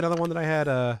wasn't there like another one that I had?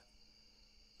 Yeah,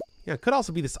 it could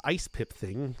also be this ice pip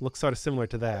thing. Looks sort of similar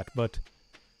to that, but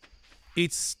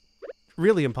it's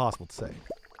really impossible to say.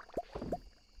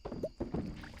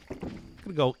 I'm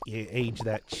gonna go age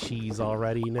that cheese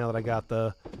already. Now that I got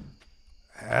the,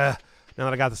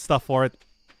 stuff for it,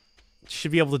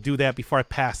 should be able to do that before I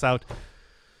pass out.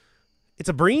 It's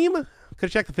a bream. Could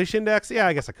have checked the fish index. Yeah,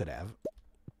 I guess I could have.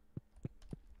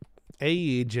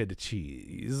 Aged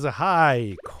cheese.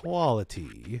 High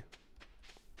quality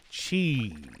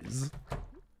cheese.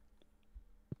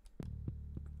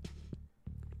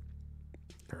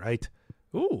 All right.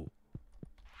 Ooh.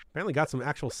 Apparently got some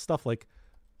actual stuff like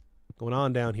going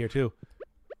on down here too.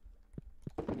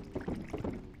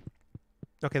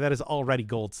 Okay, that is already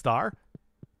gold star.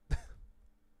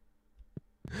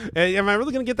 Am I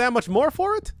really going to get that much more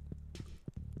for it?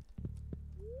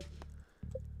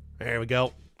 There we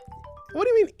go. What do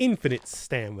you mean infinite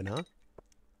stamina?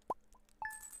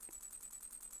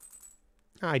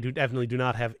 I definitely do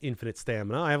not have infinite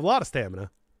stamina. I have a lot of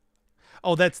stamina.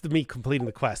 Oh, that's me completing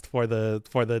the quest for the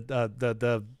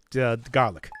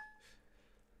garlic.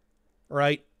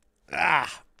 Right.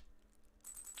 Ah.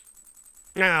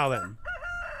 Now then.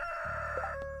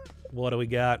 What do we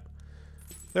got?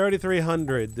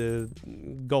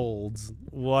 3,300 golds.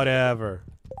 Whatever.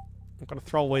 I'm gonna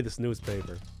throw away this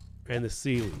newspaper. And this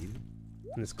seaweed.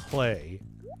 And this clay.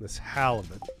 This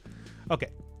halibut. Okay.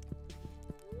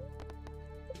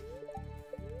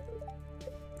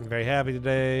 I'm very happy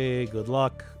today. Good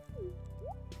luck.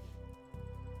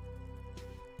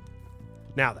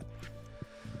 Now then.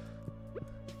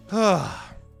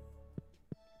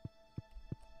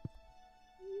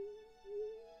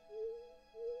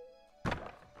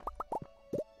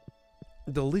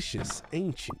 Delicious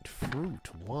ancient fruit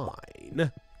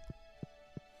wine.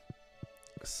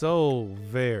 So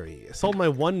very. Sold my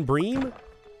one bream?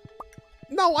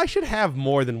 No, I should have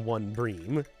more than one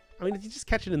bream. I mean, you just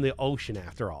catch it in the ocean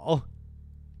after all.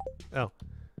 Oh.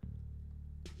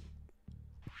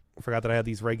 I forgot that I had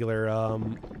these regular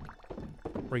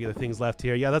things left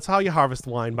here. Yeah, that's how you harvest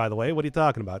wine, by the way. What are you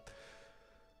talking about?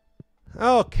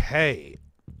 Okay.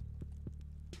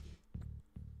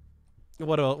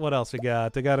 What else we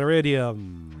got? I got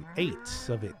iridium. 8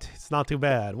 of it. It's not too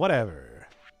bad. Whatever.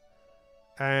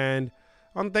 And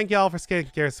I want to thank y'all for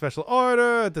Skanking Care special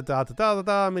order.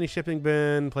 Mini shipping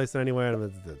bin. Placed it anywhere.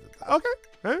 Okay.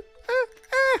 I mean,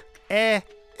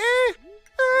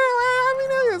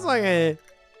 it's like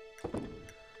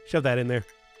shove that in there.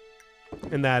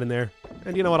 And that in there.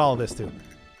 And you know what? All of this too.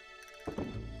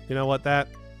 You know what? That.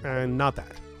 And not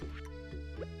that.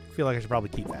 I feel like I should probably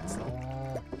keep that still.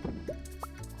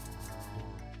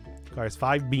 Requires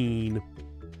 5 bean.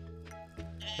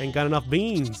 Ain't got enough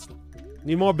beans.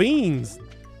 Need more beans.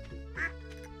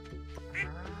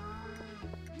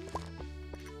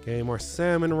 Okay, more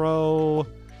salmon roe.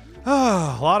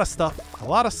 Ah, a lot of stuff. A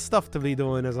lot of stuff to be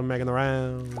doing as I'm making the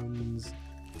rounds.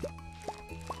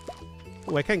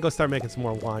 Oh, I can go start making some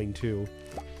more wine, too.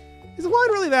 Is the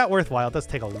wine really that worthwhile? It does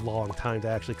take a long time to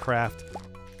actually craft.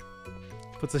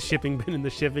 Puts a shipping bin in the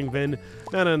shipping bin.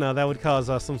 No. That would cause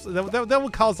that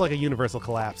would cause like a universal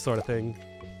collapse sort of thing.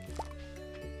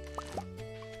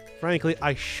 Frankly,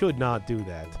 I should not do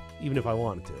that, even if I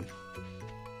wanted to.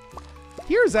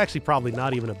 Here is actually probably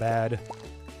not even a bad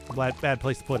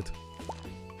place to put it.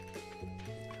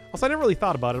 Also, I never really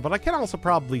thought about it, but I can also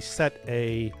probably set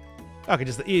a... Okay,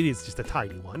 it is just a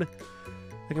tiny one.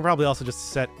 I can probably also just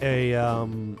set a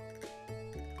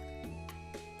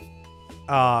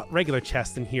regular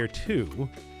chest in here too.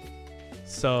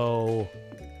 So,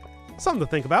 something to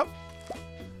think about.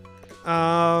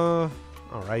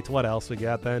 Alright, what else we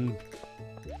got then?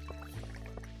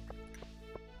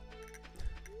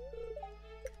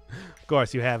 Of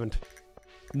course you haven't.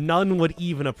 None would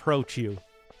even approach you.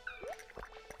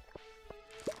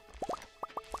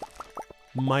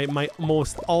 My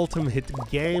most ultimate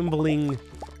gambling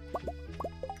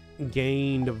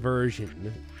gained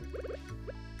version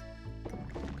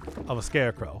of a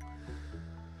scarecrow.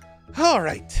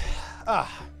 Alright.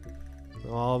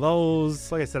 All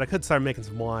those, like I said, I could start making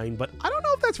some wine, but I don't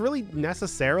know if that's really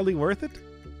necessarily worth it.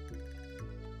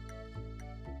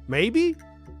 Maybe?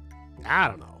 I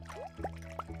don't know.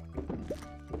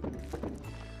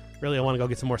 Really, I want to go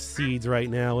get some more seeds right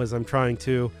now as I'm trying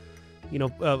to, you know,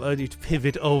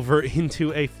 pivot over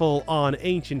into a full-on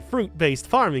ancient fruit-based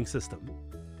farming system.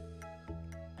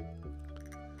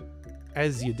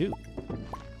 As you do.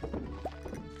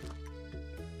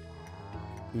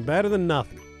 Better than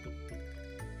nothing.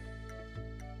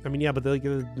 I mean, yeah, but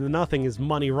the nothing is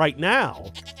money right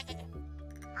now.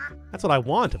 That's what I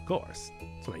want, of course.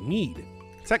 That's what I need.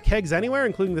 Set kegs anywhere,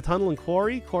 including the tunnel and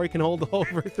quarry. Quarry can hold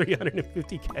over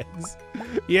 350 kegs.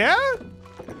 Yeah?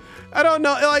 I don't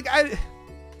know. Like, I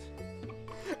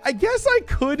guess I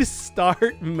could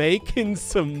start making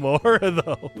some more of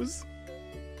those.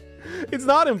 It's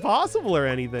not impossible or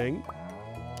anything.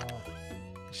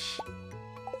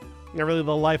 Not really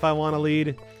the life I want to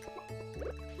lead.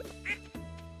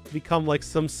 Become like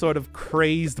some sort of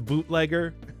crazed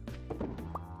bootlegger.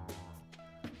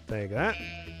 Take that.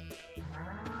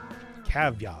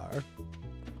 Caviar.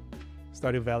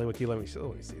 Stardew Valley Wiki. Let me see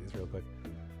this real quick.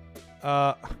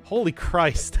 Holy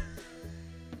Christ.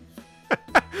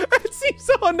 It seems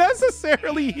so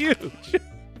unnecessarily huge.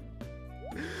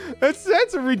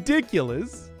 That's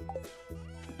ridiculous.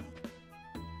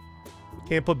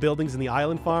 Can't put buildings in the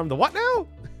island farm. The what now?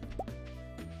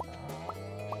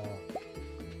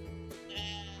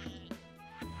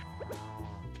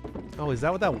 Oh, is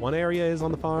that what that one area is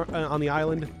on the farm on the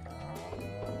island?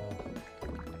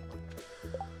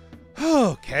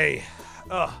 Okay.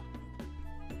 Ugh.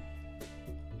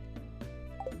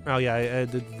 Oh yeah,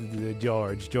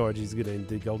 George is gonna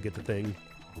go get the thing.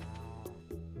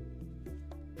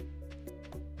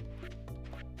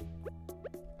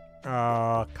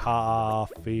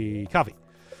 Coffee.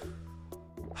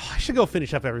 I should go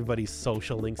finish up everybody's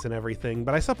social links and everything,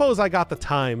 but I suppose I got the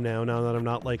time now that I'm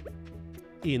not like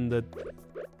in the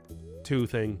 2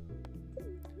 thing.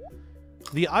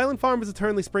 The island farm is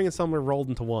eternally spring and summer rolled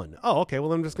into one. Oh, okay.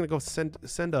 Well, I'm just gonna go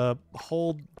send a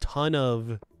whole ton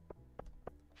of.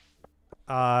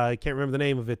 I can't remember the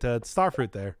name of it.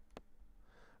 Starfruit there.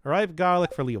 Arrive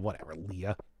garlic for Leah. Whatever,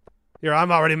 Leah. Here,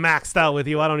 I'm already maxed out with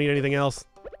you. I don't need anything else.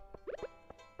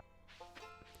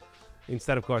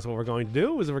 Instead, of course, what we're going to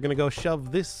do is we're going to go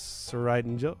shove this right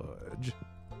in George.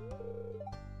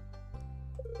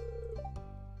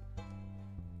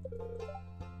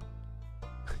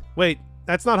 Wait,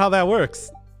 that's not how that works.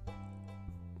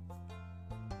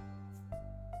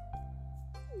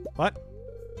 What?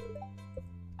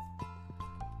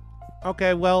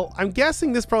 Okay, well, I'm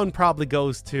guessing this one probably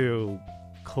goes to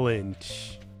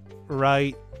Clinch,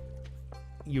 right?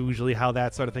 Usually how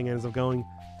that sort of thing ends up going.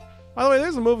 By the way,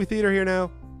 there's a movie theater here now.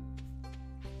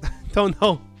 Don't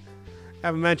know.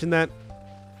 Haven't mentioned that.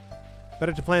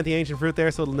 Better to plant the ancient fruit there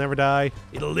so it'll never die.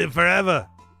 It'll live forever.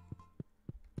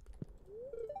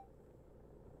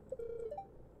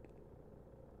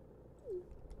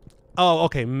 Oh,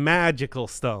 okay. Magical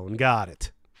stone. Got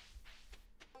it.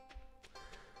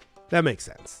 That makes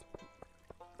sense.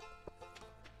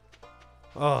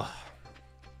 Oh.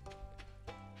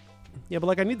 Yeah, but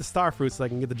like I need the star fruit so I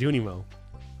can get the Junimo.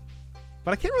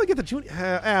 But I can't really get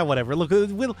the whatever. Look,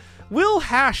 we'll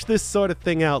hash this sort of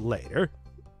thing out later.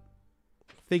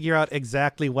 Figure out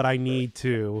exactly what I need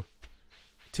to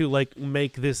like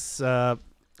make this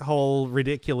whole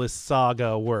ridiculous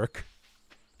saga work.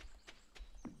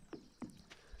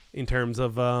 in terms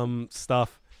of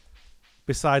stuff.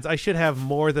 Besides, I should have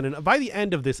more than enough. By the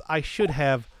end of this, I should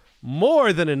have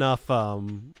more than enough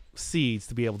seeds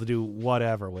to be able to do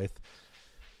whatever with.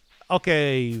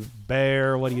 Okay,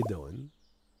 bear, what are you doing?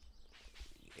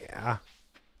 Yeah.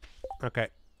 Okay.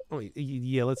 Oh,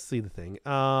 yeah, let's see the thing.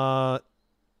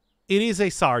 It is a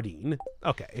sardine.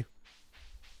 Okay.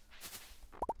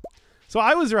 So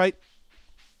I was right.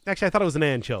 Actually, I thought it was an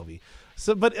anchovy.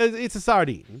 So, but it's a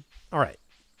sardine. All right.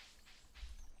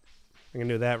 I'm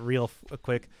gonna do that real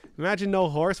quick. Imagine no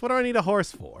horse. What do I need a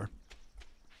horse for?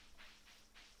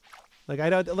 I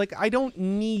don't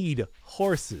need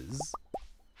horses.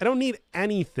 I don't need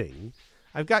anything.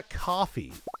 I've got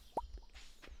coffee.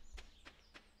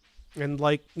 And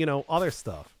other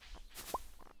stuff.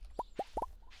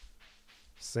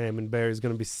 Salmon Bear is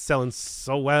gonna be selling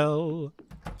so well.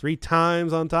 3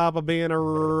 times on top of being a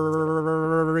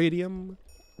radium.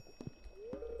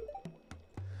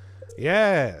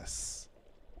 Yes.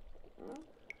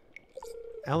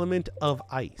 Element of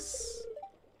ice.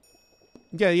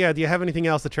 Yeah. Do you have anything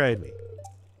else to trade me?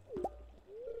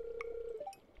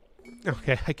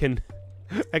 Okay, I can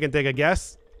take a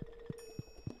guess.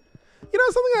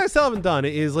 Something I still haven't done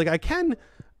is I can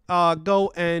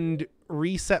go and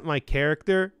reset my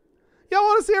character. Y'all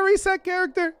want to see a reset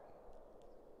character?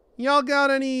 Y'all got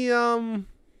any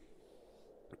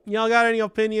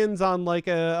opinions on a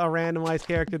randomized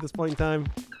character at this point in time?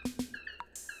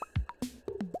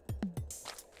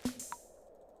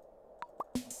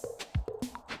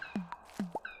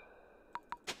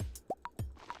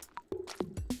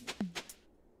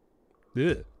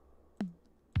 Ugh.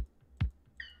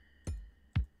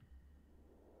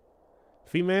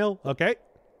 Female? Okay.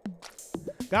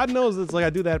 God knows it's I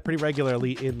do that pretty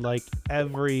regularly in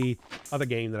every other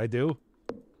game that I do.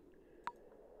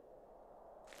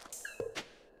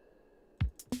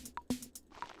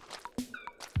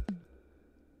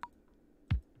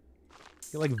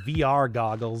 Get VR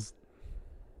goggles.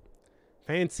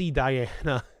 Fancy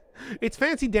Diana. It's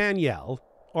Fancy Danielle.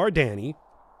 Or Danny.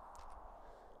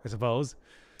 I suppose.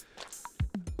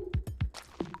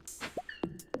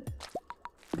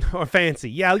 Or Fancy.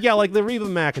 Yeah, like the Reba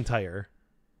McEntire.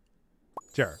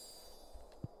 Sure.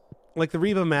 Like the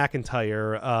Reba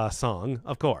McEntire song,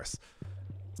 of course.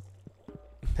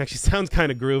 Actually sounds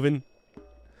kind of grooving.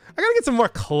 I gotta get some more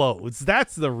clothes.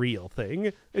 That's the real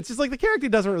thing. It's just the character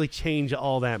doesn't really change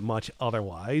all that much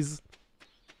otherwise.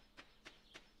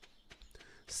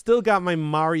 Still got my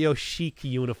Mario Chic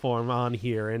uniform on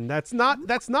here, and that's not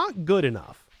good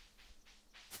enough.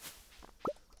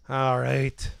 All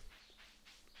right.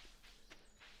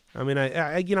 I mean,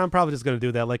 I'm probably just gonna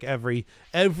do that every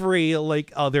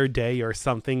other day or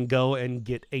something. Go and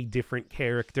get a different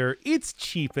character. It's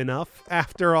cheap enough,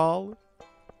 after all.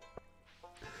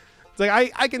 It's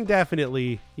I can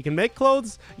definitely. You can make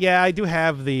clothes. Yeah, I do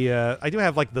have the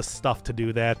the stuff to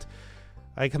do that.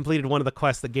 I completed one of the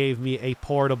quests that gave me a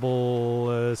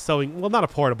portable sewing. Well, not a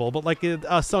portable, but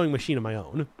a sewing machine of my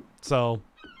own. So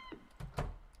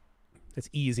it's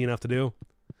easy enough to do.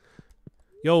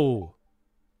 Yo.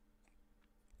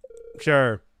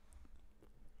 Sure.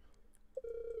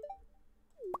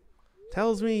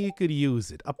 Tells me you could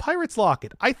use it. A pirate's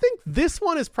locket. I think this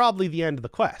one is probably the end of the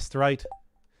quest, right?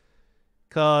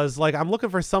 Because, I'm looking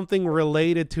for something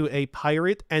related to a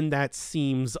pirate, and that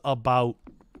seems about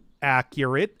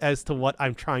accurate as to what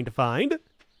I'm trying to find.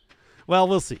 Well,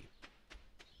 we'll see.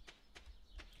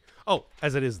 Oh,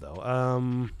 as it is,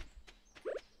 though.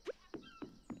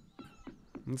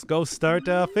 Let's go start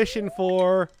fishing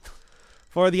for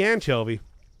the anchovy.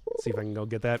 Let's see if I can go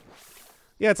get that.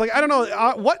 Yeah, it's I don't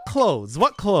know. What clothes?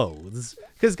 What clothes?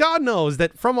 Because God knows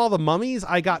that from all the mummies,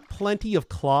 I got plenty of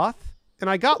cloth. And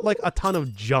I got, a ton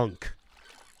of junk.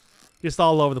 Just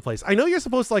all over the place. I know you're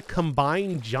supposed to,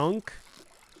 combine junk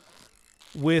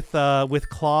with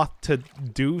cloth to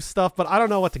do stuff, but I don't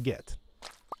know what to get.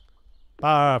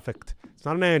 Perfect. It's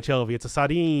not an anchovy. It's a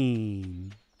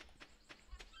sardine.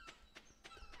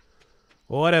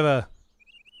 Whatever.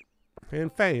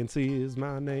 And Fancy is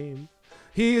my name.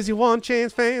 Here's your one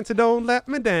chance, Fancy, don't let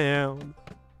me down.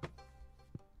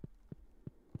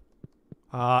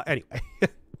 Anyway.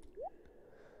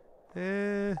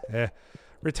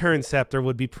 Return scepter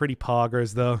would be pretty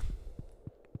poggers, though.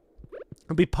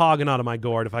 I'd be pogging out of my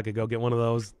gourd if I could go get one of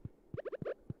those.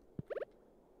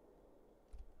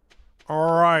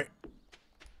 Alright.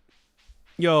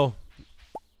 Yo.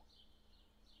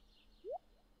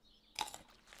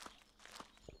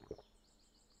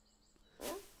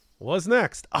 What's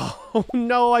next? Oh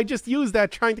no, I just used that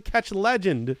trying to catch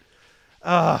legend.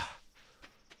 I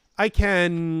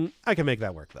can make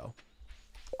that work though.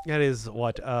 That is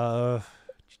what,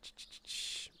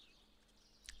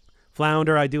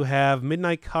 Flounder I do have.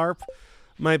 Midnight Carp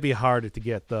might be harder to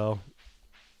get, though.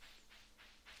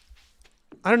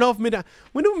 I don't know if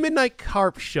when do Midnight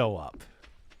Carp show up?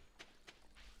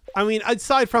 I mean,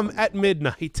 aside from at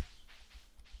midnight.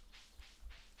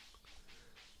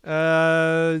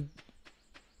 Are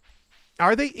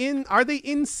they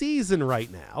in season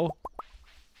right now?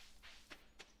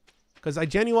 Because I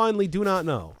genuinely do not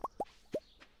know.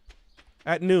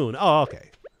 At noon. Oh,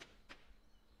 okay.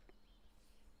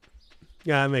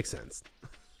 Yeah, that makes sense.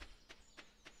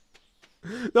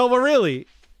 No, but really.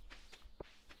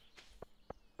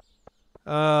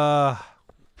 All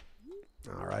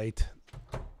right.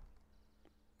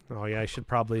 Oh yeah, I should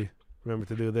probably remember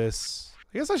to do this.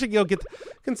 I guess I should go get,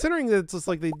 considering that it's just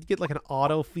like they get like an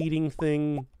auto feeding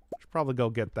thing. I should probably go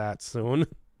get that soon.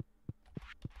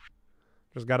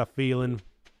 Just got a feeling.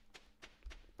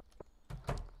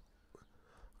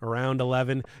 Around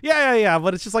 11. Yeah,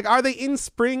 but it's just like, are they in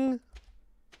spring?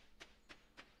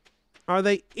 Are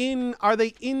they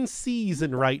in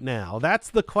season right now? That's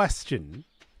the question.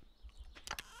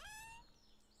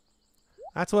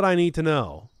 That's what I need to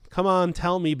know. Come on,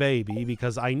 tell me, baby,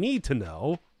 because I need to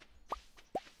know.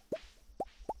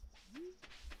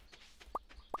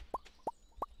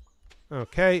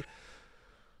 Okay.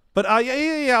 But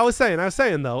yeah, I was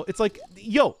saying though, it's like,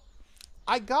 yo,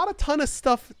 I got a ton of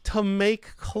stuff to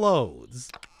make clothes.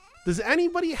 Does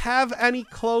anybody have any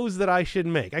clothes that I should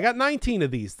make? I got 19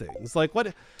 of these things. Like,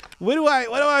 what do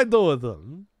I do with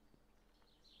them?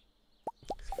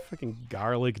 Fucking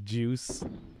garlic juice.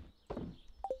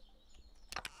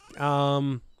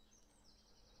 Like,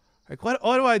 what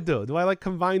do I do? Do I, like,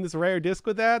 combine this rare disc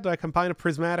with that? Do I combine a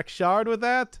prismatic shard with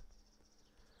that?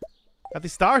 Got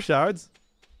these star shards.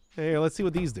 Here, let's see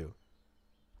what these do.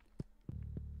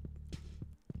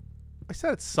 I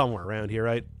said it's somewhere around here,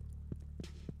 right?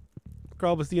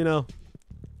 Krobus, do you know?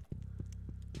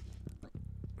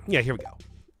 Yeah, here we go.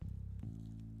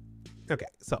 Okay,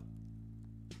 so.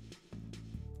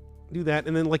 Do that,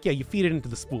 and then, like, yeah, you feed it into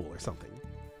the spool or something.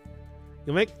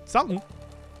 You'll make something.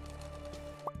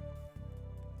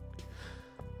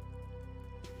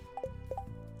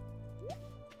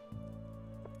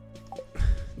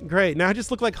 Great, now I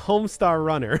just look like Homestar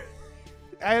Runner.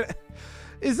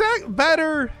 Is that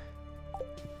better?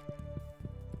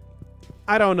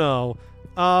 I don't know.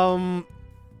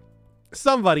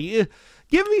 Somebody,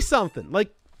 give me something.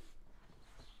 Like,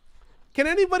 can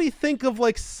anybody think of,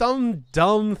 like, some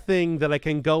dumb thing that I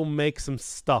can go make some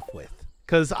stuff with?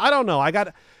 Because I don't know. I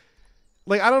don't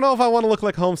know if I want to look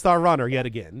like Homestar Runner yet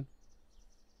again.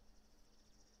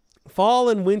 Fall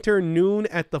and winter, noon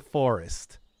at the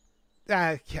forest.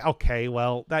 Okay,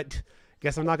 well,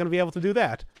 guess I'm not going to be able to do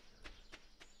that.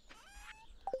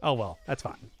 Oh, well, that's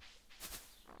fine.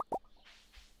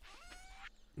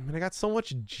 I mean, I got so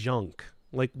much junk.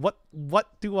 Like, what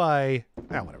do I...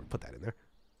 whatever, put that in there.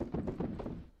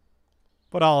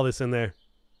 Put all this in there.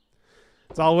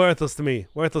 It's all worthless to me.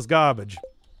 Worthless garbage.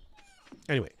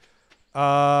 Anyway.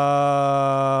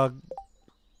 I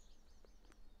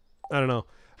don't know.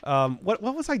 What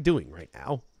was I doing right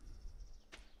now?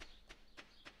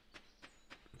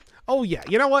 Oh, yeah.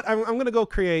 You know what? I'm going to go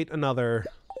create another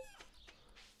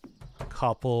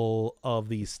couple of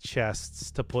these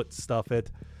chests to put stuff in.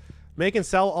 Make and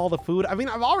sell all the food. I mean,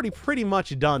 I've already pretty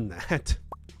much done that.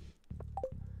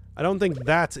 I don't think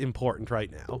that's important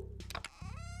right now.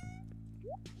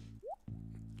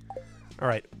 All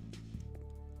right.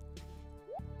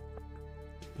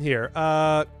 Here.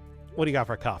 What do you got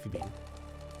for a coffee bean?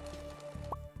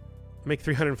 Make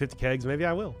 350 kegs. Maybe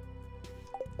I will.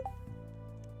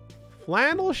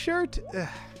 Flannel shirt? Ugh.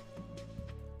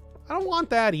 I don't want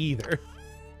that either.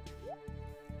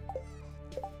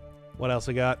 What else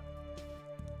we got?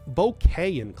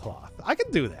 Bouquet and cloth. I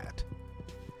can do that.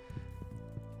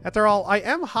 After all, I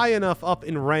am high enough up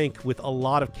in rank with a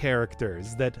lot of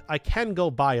characters that I can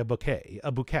go buy a bouquet.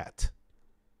 A bouquet.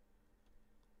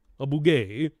 A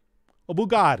bouquet. A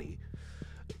Bugatti.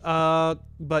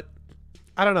 But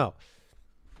I don't know.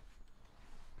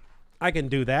 I can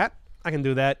do that. I can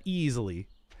do that easily.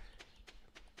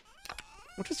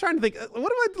 I'm just trying to think. What do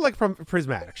I do, like, from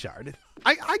Prismatic Shard?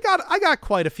 I got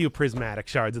quite a few Prismatic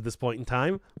Shards at this point in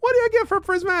time. What do I get for a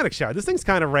Prismatic Shard? This thing's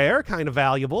kind of rare, kind of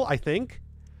valuable, I think.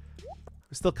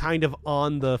 I'm still kind of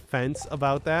on the fence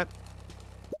about that.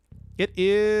 It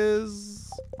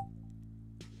is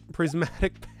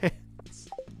Prismatic Pants.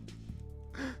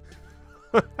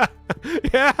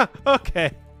 Yeah,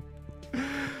 okay.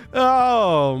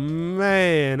 Oh,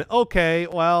 man. Okay,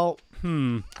 well,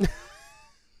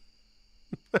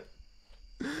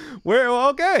 We're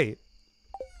okay.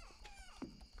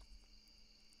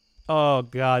 Oh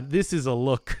god, this is a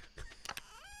look.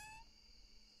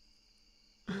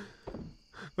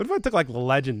 What if I took like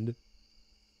legend?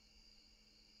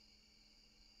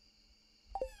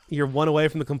 You're one away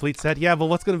from the complete set. Yeah, but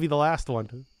what's gonna be the last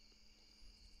one?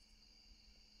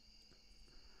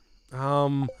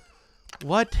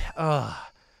 What?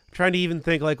 Trying to even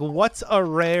think, like, what's a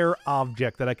rare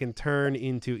object that I can turn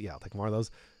into? Yeah, I'll take more of those.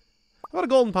 How about a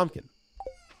golden pumpkin?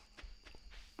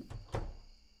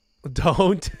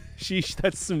 Don't. Sheesh,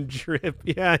 that's some drip.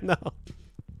 Yeah, I know.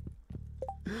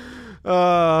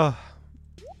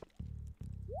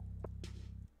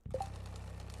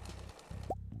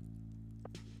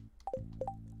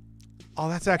 Oh,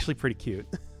 that's actually pretty cute.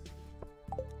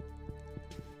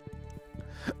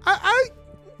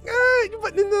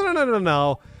 But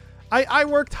no. I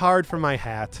worked hard for my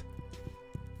hat.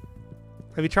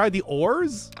 Have you tried the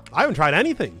ores? I haven't tried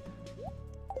anything.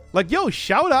 Like, yo,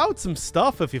 shout out some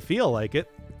stuff if you feel like it.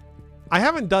 I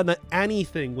haven't done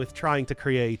anything with trying to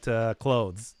create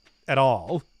clothes at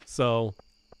all. So,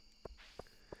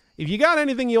 if you got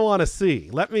anything you want to see,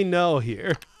 let me know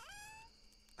here.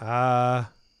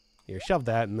 Here, shove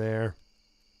that in there.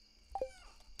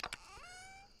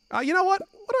 You know what?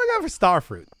 What do I got for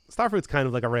Starfruit? Starfruit's kind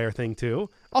of like a rare thing, too.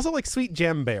 Also, like, Sweet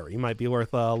Gemberry might be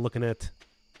worth looking at.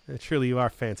 Surely you are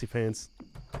fancy pants.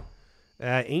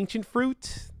 Ancient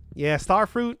Fruit. Yeah,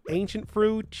 Starfruit, Ancient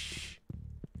Fruit,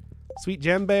 Sweet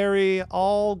Gemberry,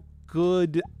 all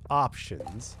good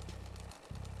options.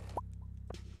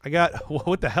 I got...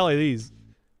 What the hell are these?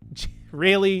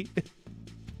 Really?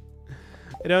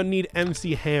 I don't need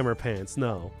MC Hammer pants,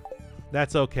 no.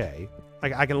 That's okay.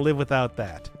 I can live without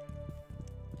that.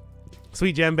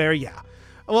 Sweet Gemberry, yeah.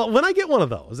 Well, when I get one of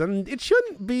those, and it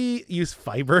shouldn't be use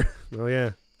fiber. Oh,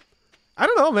 yeah. I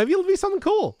don't know, maybe it'll be something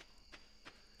cool.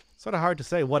 Sort of hard to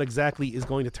say what exactly is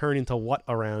going to turn into what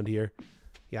around here.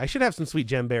 Yeah, I should have some Sweet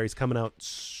Gemberries coming out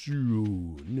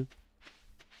soon.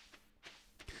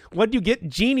 What do you get?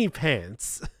 Genie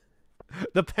pants.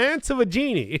 The pants of a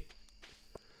genie.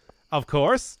 Of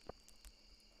course.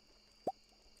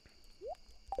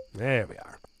 There we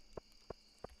are.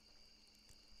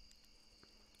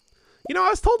 You know, I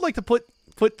was told like to put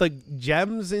like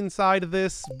gems inside of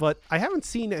this, but I haven't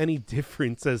seen any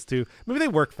difference as to maybe they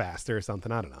work faster or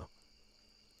something. I don't know.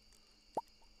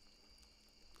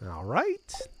 All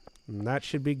right, and that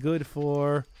should be good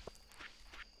for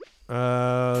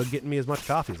getting me as much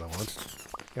coffee as I want.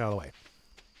 Get out of the way.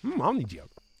 Omnigeo.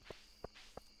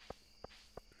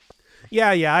 Yeah,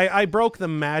 I broke the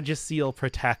Magiseal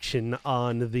protection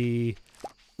on the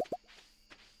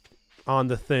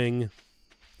thing.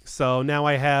 So now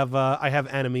I have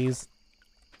enemies.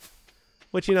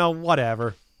 Which, you know,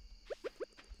 whatever.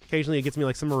 Occasionally it gets me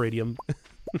like some iridium,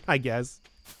 I guess.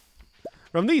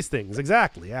 From these things,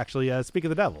 exactly. Actually, speak of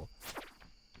the devil.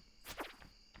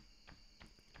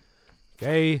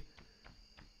 Okay.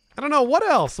 I don't know, what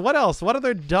else? What else? What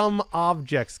other dumb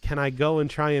objects can I go and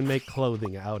try and make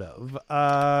clothing out of?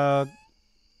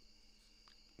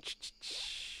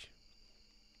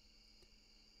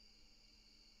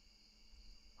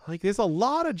 Like, there's a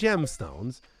lot of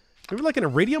gemstones. Maybe like an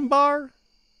iridium bar?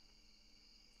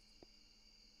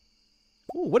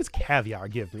 Ooh, what does caviar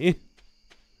give me?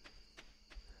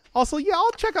 Also, yeah,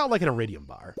 I'll check out like an iridium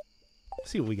bar.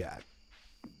 See what we got.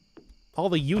 All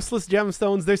the useless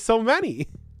gemstones, there's so many.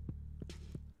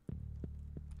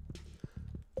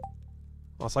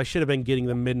 Also, I should have been getting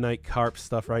the Midnight Carp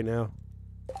stuff right now.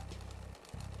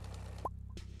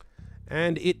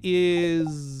 And it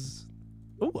is...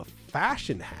 Ooh, a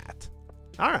fashion hat.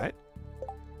 All right.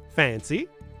 Fancy.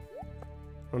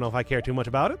 I don't know if I care too much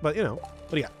about it, but, you know. What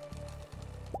do you got?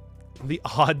 The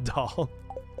Odd Doll.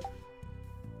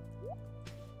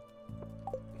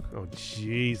 Oh,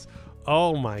 jeez.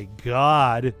 Oh, my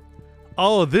God.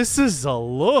 Oh, this is a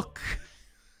look.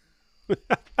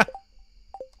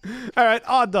 All right,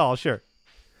 Odd Doll, sure.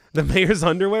 The mayor's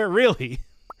underwear? Really?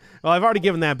 Well, I've already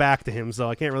given that back to him, so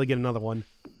I can't really get another one.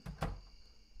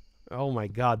 Oh, my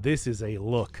God. This is a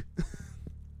look.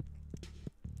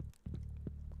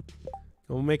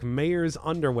 We'll make mayor's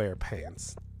underwear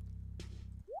pants.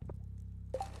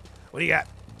 What do you got?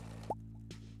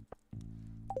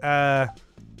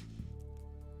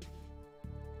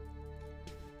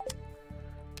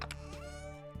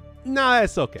 Nah,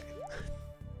 it's okay.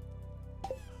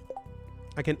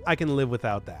 I can live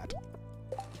without that.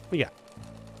 What do you got?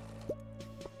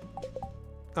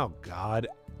 Oh, God.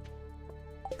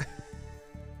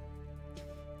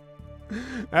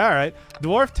 All right.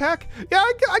 Dwarf tech? Yeah,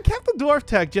 I kept the dwarf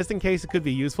tech just in case it could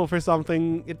be useful for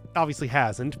something. It obviously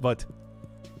hasn't, but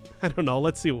I don't know.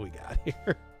 Let's see what we got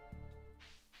here.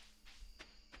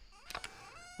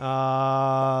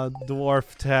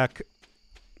 Dwarf tech.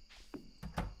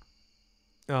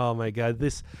 Oh my god,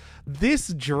 this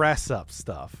dress up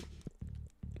stuff.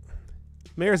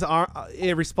 Mayor's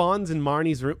it responds in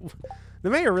Marnie's room. The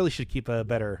mayor really should keep a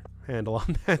better handle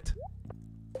on that.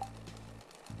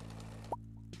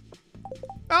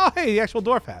 Oh, hey, the actual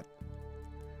dwarf hat.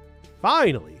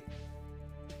 Finally.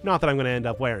 Not that I'm going to end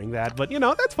up wearing that, but you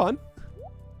know, that's fun.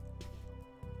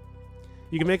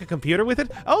 You can make a computer with it?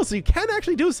 Oh, so you can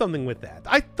actually do something with that.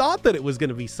 I thought that it was going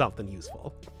to be something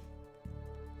useful.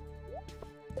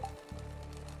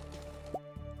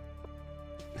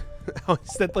 Oh,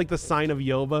 is that like the sign of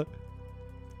Yoba?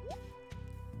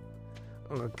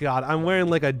 Oh god, I'm wearing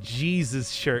like a Jesus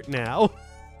shirt now.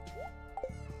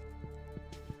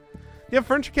 You have a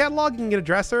furniture catalog? You can get a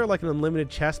dresser, like an unlimited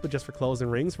chest, but just for clothes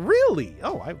and rings? Really?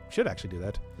 Oh, I should actually do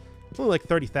that. It's only like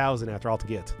 30,000 after all to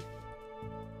get.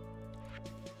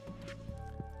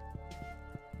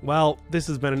 Well, this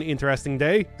has been an interesting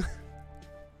day.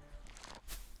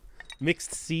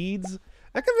 Mixed seeds.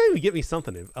 That could maybe get me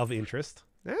something of interest.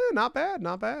 Eh, not bad,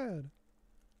 not bad.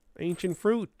 Ancient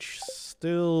fruit.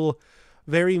 Still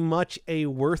very much a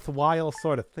worthwhile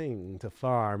sort of thing to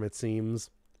farm, it seems.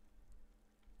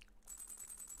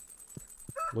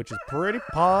 Which is pretty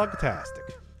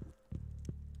pogtastic.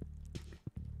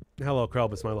 Hello,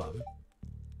 Krelbus, my love.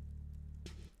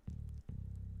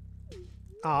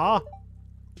 Ah,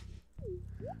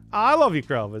 I love you,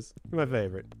 Krelbus. You're my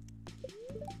favorite.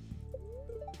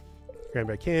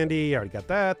 Cranberry candy, already got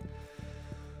that.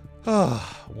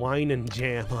 Oh, wine and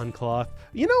jam on cloth.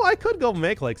 You know, I could go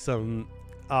make like some,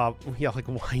 yeah, like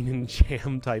wine and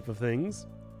jam type of things.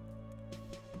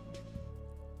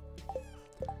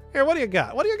 Here, what do you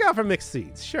got? What do you got for mixed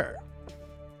seeds? Sure.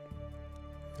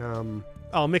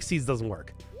 Oh, mixed seeds doesn't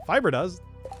work. Fiber does.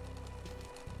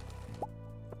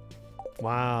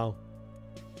 Wow.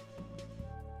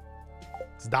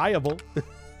 It's dyeable.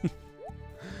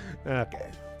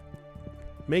 Okay.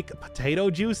 Make potato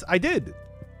juice? I did.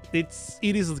 It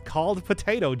is called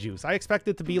potato juice. I expect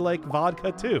it to be like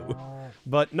vodka too.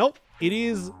 But nope, it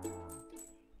is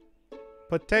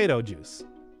potato juice.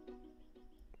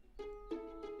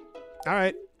 All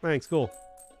right, thanks, cool.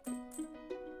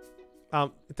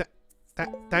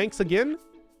 Thanks again?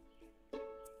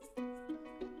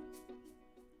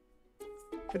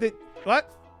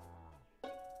 What?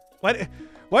 What?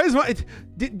 Why is my...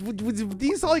 Was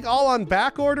these like all on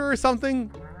back order or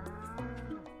something?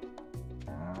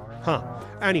 Huh.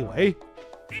 Anyway.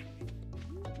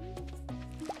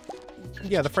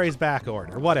 Yeah, the phrase back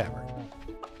order. Whatever.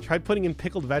 Tried putting in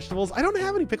pickled vegetables. I don't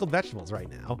have any pickled vegetables right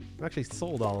now. I've actually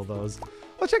sold all of those.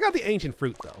 Let's check out the ancient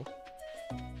fruit, though.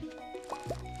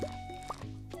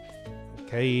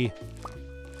 Okay.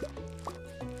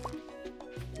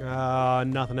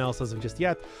 Nothing else as of just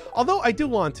yet. Although I do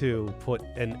want to put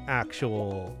an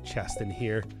actual chest in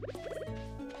here.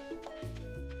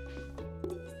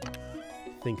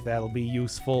 Think that'll be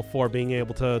useful for being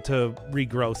able to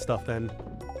regrow stuff then.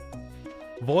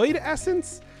 Void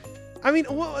essence? I mean,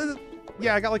 well,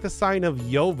 yeah, I got like the sign of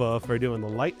Yoba for doing the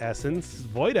light essence.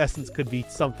 Void essence could be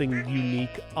something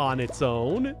unique on its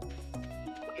own.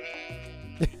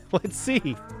 Let's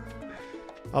see.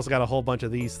 Also got a whole bunch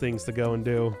of these things to go and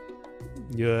do.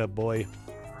 Yeah, boy.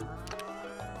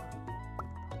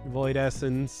 Void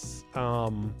essence.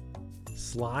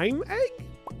 Slime egg?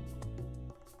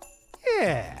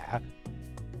 Yeah.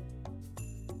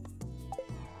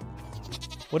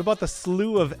 What about the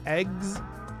slew of eggs?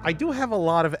 I do have a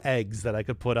lot of eggs that I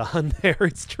could put on there.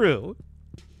 It's true.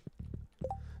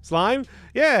 Slime?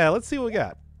 Yeah, let's see what we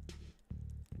got.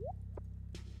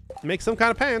 Make some kind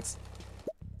of pants.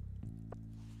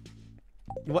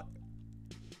 What?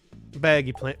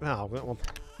 Baggy plant. Oh, well,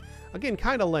 again,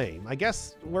 kind of lame. I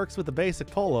guess works with the basic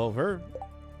pullover.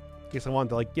 Guess I wanted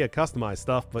to, like, yeah, customize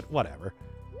stuff, but whatever.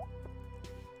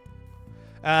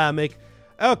 Make...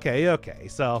 Okay.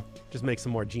 So, just make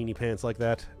some more genie pants like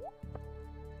that.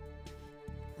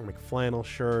 Or make a flannel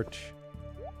shirt.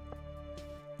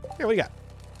 Here, what do you got?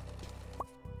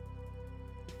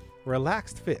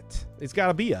 Relaxed fit. It's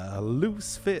gotta be a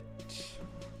loose fit.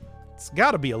 It's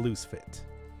gotta be a loose fit.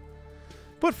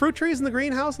 Put fruit trees in the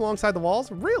greenhouse alongside the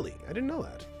walls? Really? I didn't know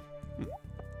that.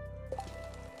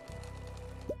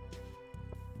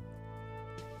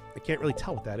 I can't really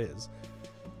tell what that is.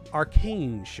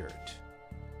 Arcane shirt.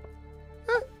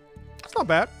 It's not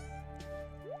bad.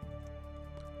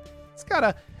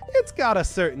 It's got a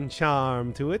certain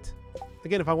charm to it.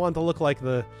 Again, if I wanted to look like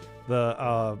the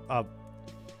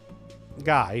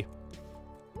guy,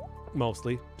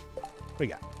 mostly. What do you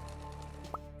got?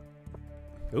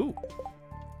 Ooh.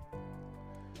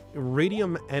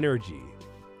 Iridium energy.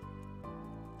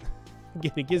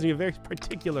 Again, it gives me a very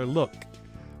particular look.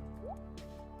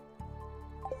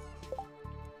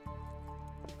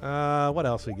 What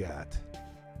else we got?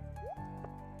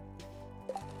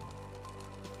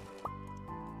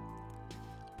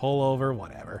 Pull over,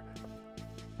 whatever.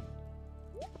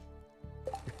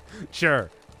 Sure.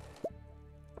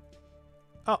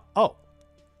 Oh,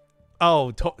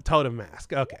 totem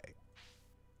mask. Okay.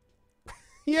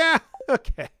 Yeah,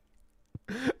 okay.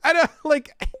 I don't,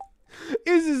 like,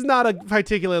 this is not a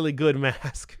particularly good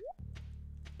mask.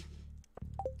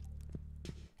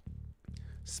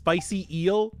 Spicy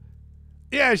eel?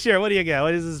 Yeah, sure. What do you got?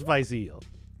 What is a spicy eel?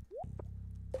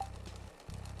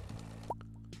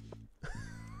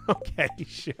 Okay,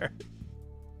 sure.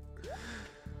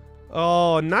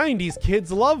 Oh, 90s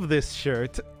kids love this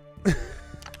shirt.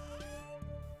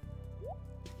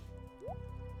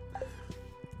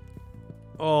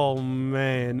 Oh,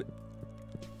 man.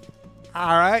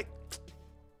 All right.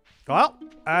 Well,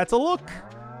 that's a look.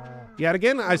 Yet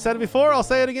again, I said it before, I'll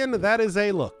say it again. That is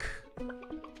a look.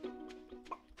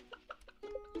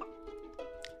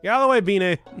 Get out of the way,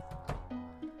 Beanie.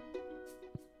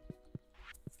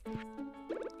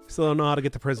 Still don't know how to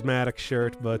get the prismatic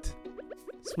shirt, but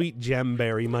Sweet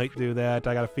Gemberry might do that.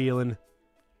 I got a feeling.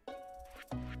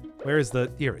 Where's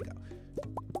the... Here we go.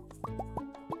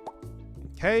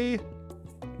 Okay.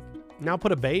 Now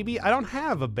put a baby? I don't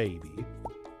have a baby.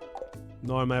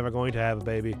 Nor am I ever going to have a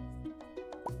baby.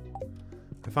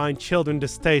 I find children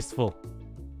distasteful.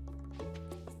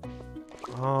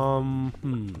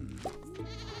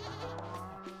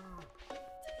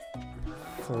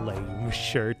 Flame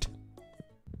shirt.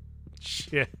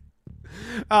 Shit.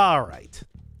 Alright.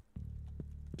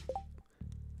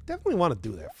 Definitely want to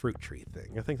do that fruit tree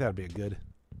thing. I think that'd be a good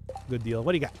deal.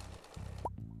 What do you got?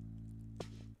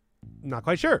 Not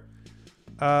quite sure.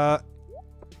 Then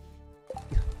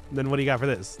what do you got for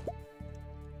this?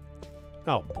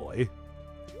 Oh boy.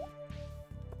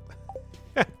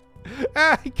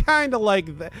 I kind of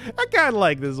like that. I kind of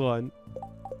like this one.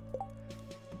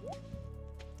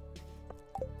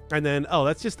 And then, oh,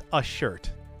 that's just a shirt.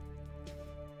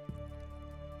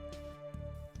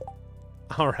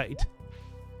 All right.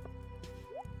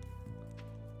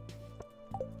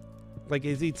 Like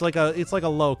it's like a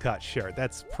low cut shirt.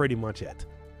 That's pretty much it.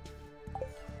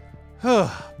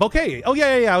 Bouquet. Oh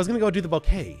yeah. I was gonna go do the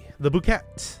bouquet, the bouquet,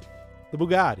 the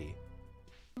Bugatti.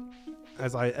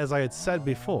 As I had said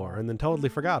before, and then totally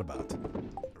forgot about.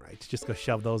 All right, just go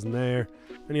shove those in there.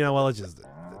 And you know, well, let's just do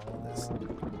this.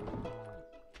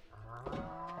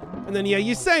 And then yeah,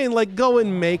 you're saying like go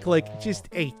and make like just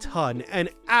a ton, an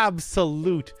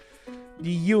absolute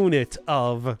unit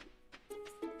of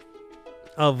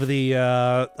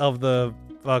the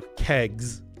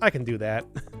kegs. I can do that.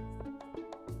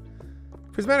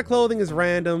 Prismatic clothing is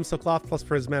random, so cloth plus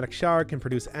prismatic shard can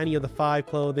produce any of the 5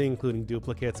 clothing, including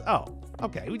duplicates. Oh,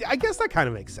 okay. I guess that kind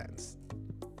of makes sense.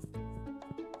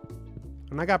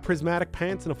 And I got prismatic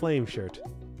pants and a flame shirt.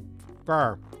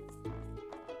 Grr.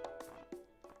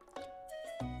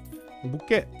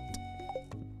 Bouquet.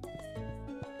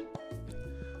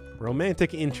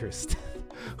 Romantic interest.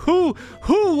 Who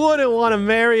wouldn't want to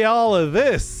marry all of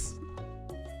this?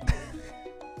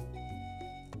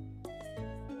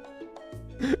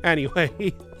 Anyway.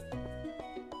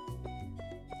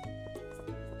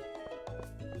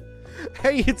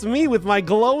 Hey, it's me with my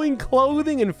glowing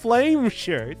clothing and flame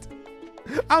shirt.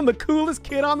 I'm the coolest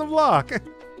kid on the block.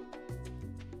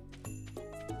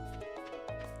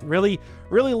 Really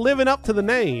living up to the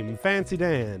name, Fancy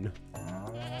Dan.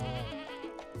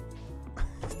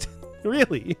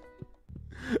 Really?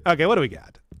 Okay, what do we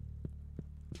got?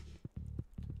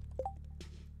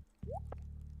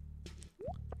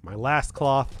 My last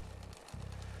cloth.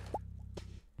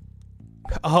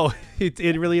 Oh, it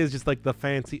really is just like the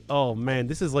fancy. Oh man,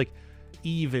 this is like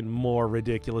even more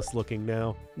ridiculous looking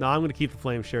now. No, I'm gonna keep the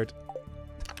flame shirt.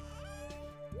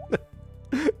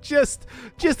 just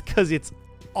because it's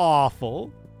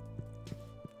awful.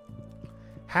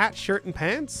 Hat, shirt, and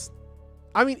pants?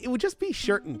 I mean, it would just be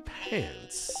shirt and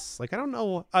pants. Like, I don't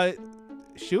know.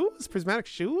 Shoes? Prismatic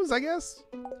shoes, I guess?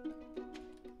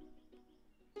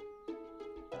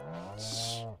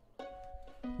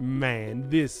 Man,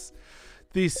 this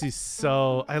is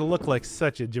so... I look like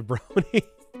such a jabroni.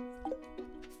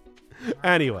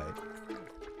 Anyway.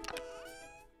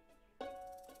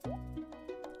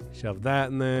 Shove that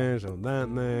in there, shove that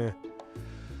in there.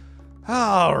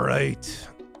 All right.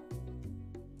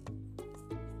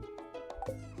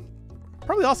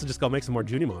 Probably also just go make some more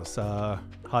Junimos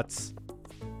huts.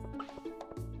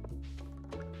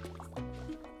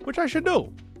 which I should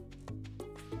do.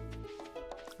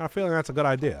 I have a feeling that's a good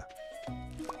idea.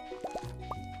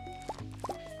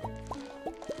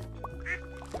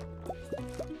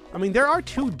 I mean, there are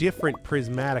 2 different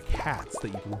prismatic hats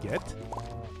that you can get,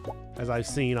 as I've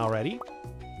seen already.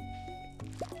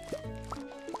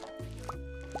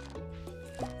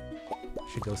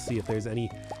 Should go see if there's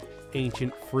any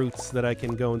ancient fruits that I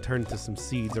can go and turn into some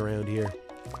seeds around here.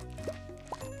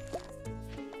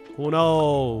 Who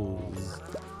knows?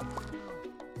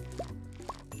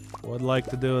 Would like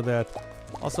to do that.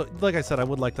 Also, like I said, I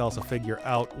would like to also figure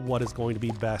out what is going to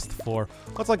be best for...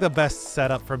 What's like the best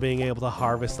setup for being able to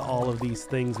harvest all of these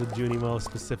things with Junimo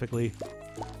specifically.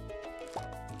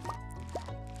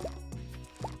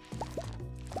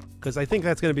 Because I think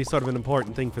that's going to be sort of an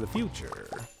important thing for the future.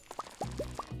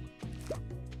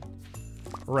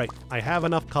 Right, I have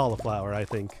enough cauliflower, I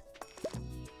think.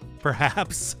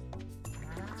 Perhaps.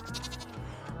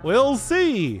 We'll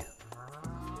see!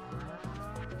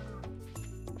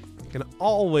 Can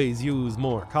always use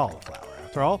more cauliflower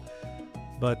after all,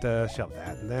 but shove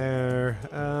that in there.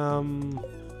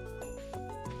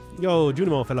 Yo,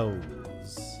 Junimo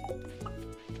fellows,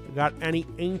 got any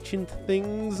ancient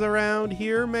things around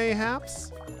here,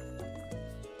 mayhaps?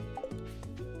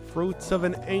 Fruits of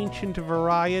an ancient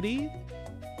variety?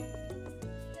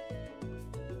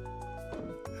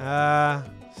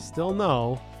 Still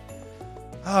no.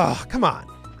 Oh, come on.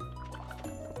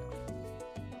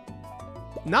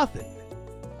 Nothing.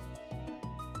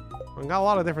 I've got a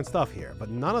lot of different stuff here, but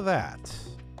none of that.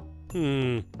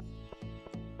 Well,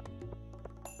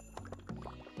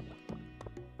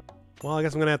 I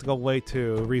guess I'm gonna have to go wait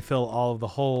to refill all of the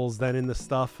holes then in the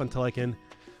stuff until I can...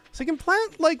 So you can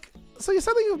plant, like... So you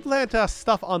said that you can plant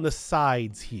stuff on the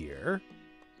sides here.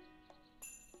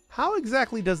 How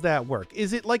exactly does that work?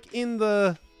 Is it like in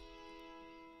the...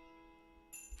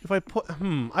 If I put...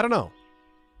 I don't know.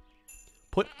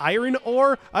 Put iron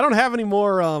ore? I don't have any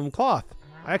more cloth.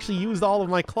 I actually used all of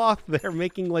my cloth there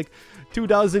making like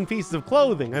 24 pieces of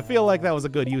clothing. I feel like that was a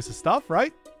good use of stuff,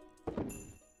 right?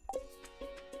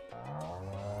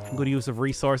 Good use of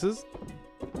resources.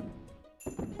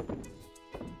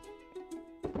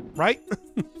 Right?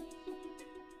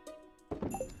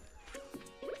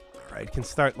 Alright, can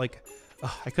start like...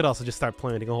 I could also just start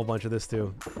planting a whole bunch of this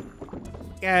too.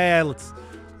 Yeah, let's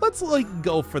like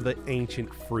go for the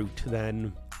ancient fruit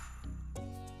then.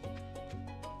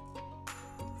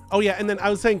 Oh yeah, and then I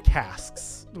was saying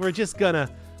casks. We're gonna,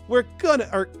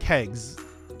 or kegs.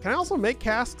 Can I also make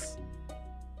casks?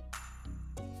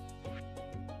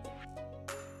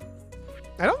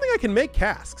 I don't think I can make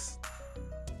casks.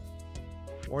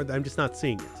 Or I'm just not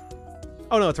seeing it.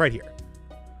 Oh no, it's right here.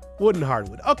 Wood and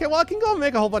hardwood. Okay, well I can go and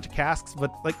make a whole bunch of casks,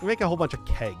 but like make a whole bunch of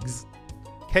kegs.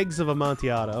 Kegs of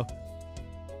Amontillado.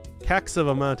 Kegs of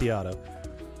Amontillado.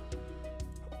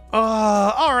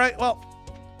 Alright, well.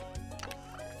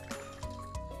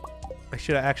 I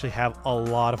should actually have a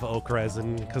lot of oak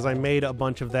resin, because I made a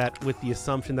bunch of that with the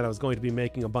assumption that I was going to be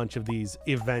making a bunch of these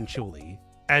eventually.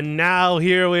 And now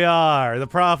here we are. The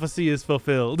prophecy is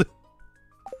fulfilled.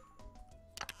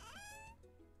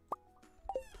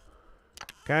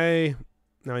 Okay.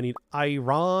 Now I need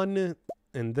iron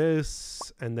and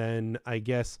this, and then I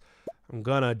guess I'm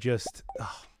gonna just... I'm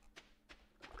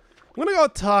gonna go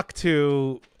talk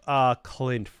to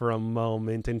Clint for a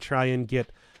moment and try and get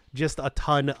just a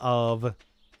ton of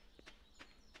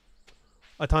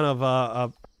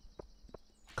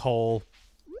coal.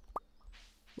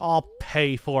 I'll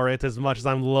pay for it as much as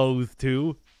I'm loath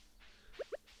to.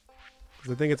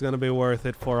 'Cause I think it's gonna be worth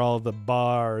it for all the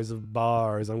bars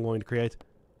I'm going to create.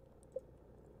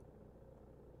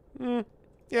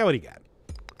 Yeah, what do you got?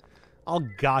 I'll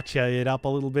gotcha it up a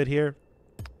little bit here.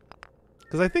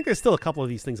 Because I think there's still a couple of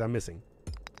these things I'm missing.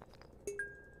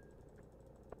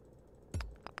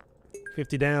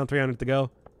 50 down, 300 to go.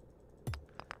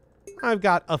 I've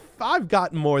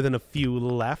got more than a few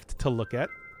left to look at.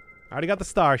 I already got the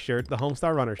star shirt, the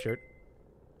Homestar Runner shirt.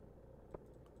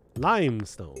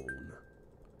 Limestone.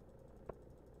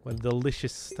 What a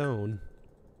delicious stone.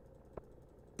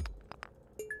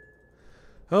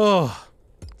 Oh,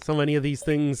 so many of these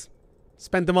things.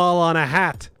 Spent them all on a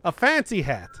hat. A fancy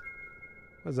hat.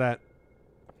 What's that?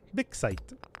 Big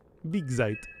sight. Big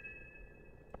sight.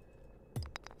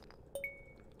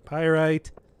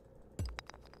 Pyrite.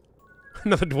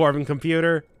 Another dwarven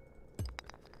computer.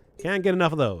 Can't get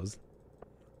enough of those.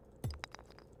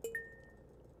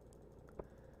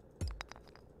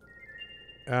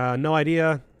 No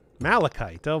idea.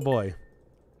 Malachite. Oh boy.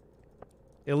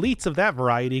 Elites of that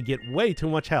variety get way too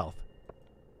much health.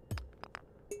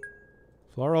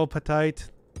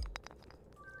 Fluoropatite.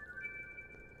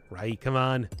 Right, come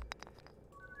on.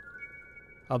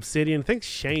 Obsidian. Think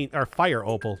Shane... Or fire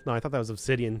opal. No, I thought that was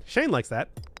obsidian. Shane likes that.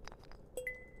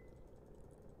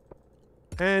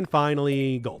 And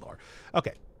finally, gold ore.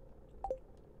 Okay.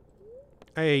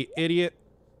 Hey, idiot.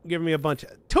 Give me a bunch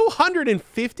of...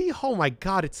 250? Oh my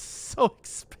god, it's so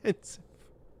expensive.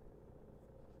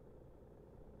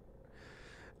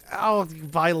 I'll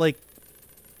buy like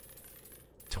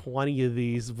 20 of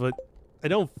these, but I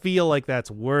don't feel like that's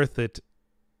worth it.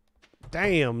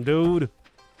 Damn, dude.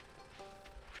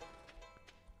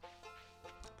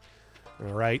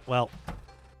 Alright, well.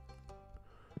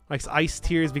 Likes Ice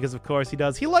Tears because of course he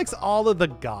does. He likes all of the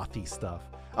gothy stuff.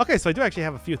 Okay, so I do actually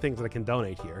have a few things that I can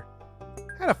donate here.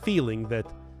 I had a feeling that...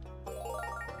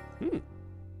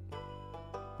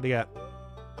 What do you got?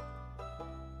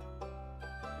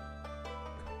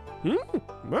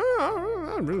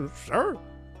 Sure.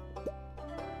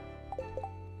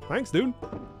 Thanks, dude.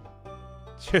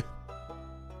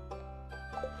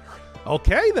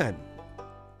 Okay, then.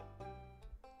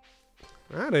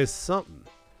 That is something.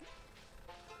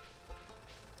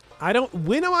 I don't...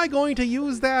 When am I going to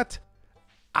use that?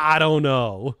 I don't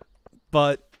know.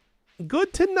 But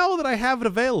good to know that I have it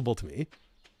available to me.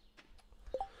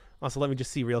 Also, let me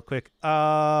just see real quick.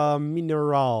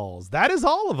 Minerals. That is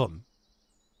all of them.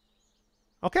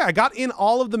 Okay, I got in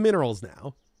all of the minerals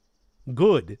now.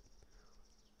 Good.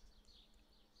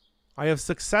 I have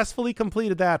successfully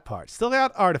completed that part. Still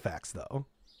got artifacts, though.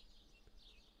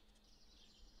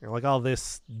 Like all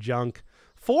this junk.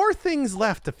 4 things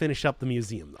left to finish up the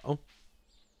museum, though.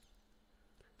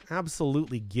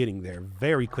 Absolutely getting there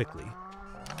very quickly.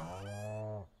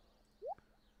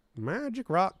 Magic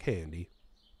rock candy.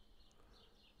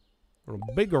 Or a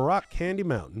big rock candy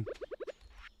mountain.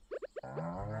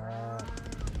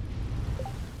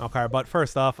 Okay, but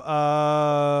first off,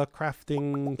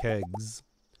 crafting kegs.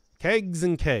 Kegs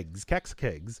and kegs.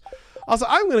 Kegs. Also,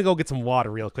 I'm going to go get some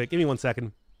water real quick. Give me 1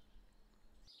 second.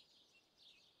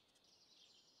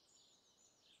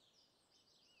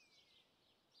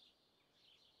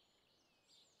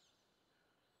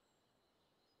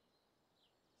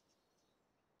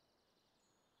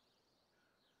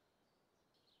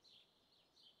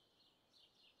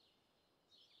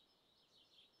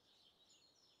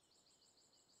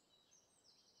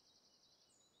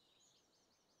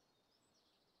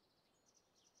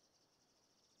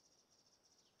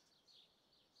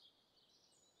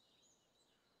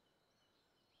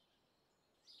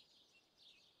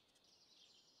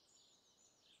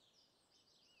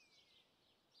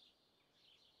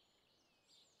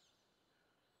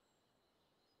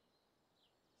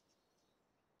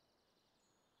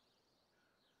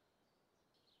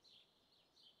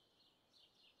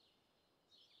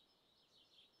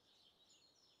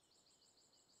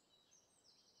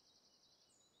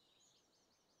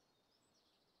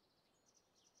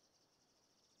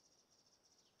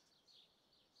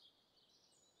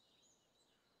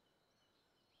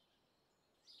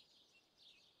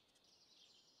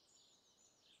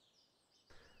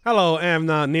 Hello, I'm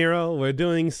not Nero. We're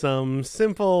doing some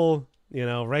simple, you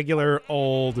know, regular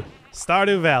old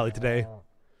Stardew Valley today.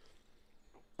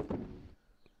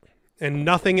 And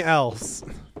nothing else.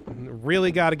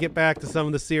 Really got to get back to some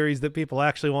of the series that people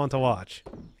actually want to watch.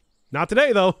 Not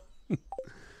today, though.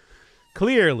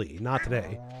 Clearly, not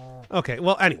today. Okay,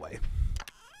 well, anyway.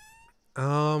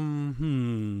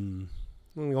 I'm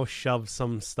gonna go shove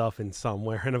some stuff in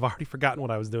somewhere, and I've already forgotten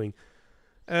what I was doing.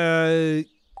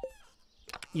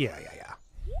 Yeah.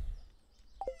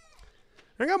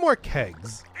 I got more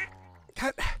kegs.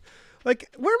 God, like,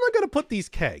 where am I going to put these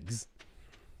kegs?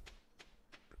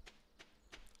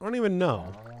 I don't even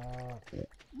know.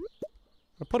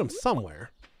 I'll put them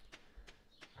somewhere.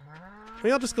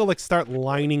 Maybe I'll just go, like, start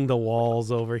lining the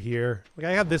walls over here. Like,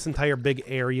 I have this entire big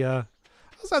area.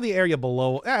 I also have the area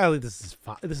below. This is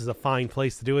fine. This is a fine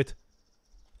place to do it.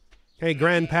 Hey,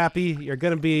 Grandpappy, you're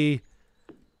going to be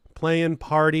playing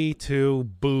party to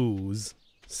booze.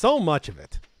 So much of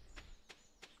it.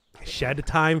 Shed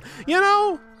time. You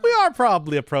know, we are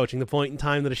probably approaching the point in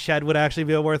time that a shed would actually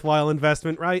be a worthwhile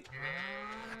investment, right?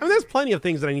 I mean, there's plenty of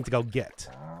things that I need to go get.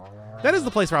 That is the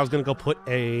place where I was going to go put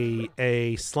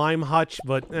a slime hutch,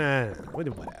 but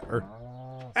whatever.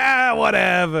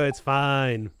 Whatever. It's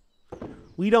fine.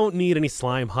 We don't need any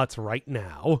slime huts right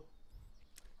now.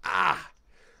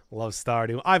 Love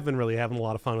Stardew. I've been really having a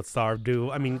lot of fun with Stardew.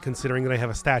 I mean, considering that I have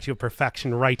a statue of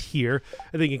perfection right here,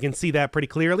 I think you can see that pretty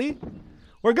clearly.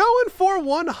 We're going for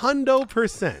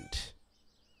 100%.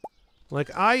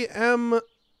 Like, I am...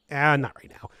 not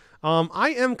right now.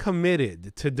 I am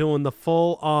committed to doing the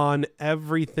full-on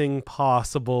everything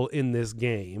possible in this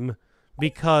game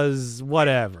because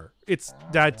whatever.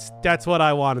 That's what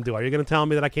I want to do. Are you going to tell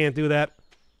me that I can't do that?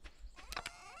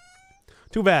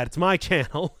 Too bad. It's my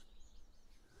channel.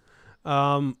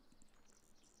 But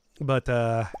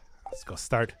let's go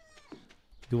start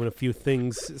doing a few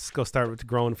things. Let's go start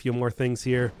growing a few more things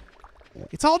here.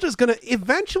 It's all just gonna,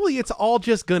 eventually it's all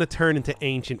just gonna turn into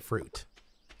ancient fruit.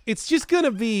 It's just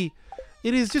gonna be,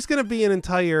 it is just gonna be an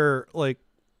entire, like,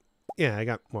 yeah, I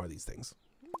got more of these things.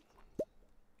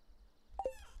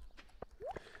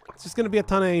 It's just gonna be a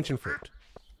ton of ancient fruit.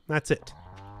 That's it.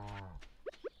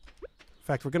 In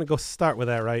fact, we're gonna go start with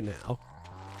that right now.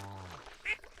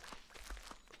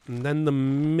 And then the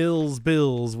Mills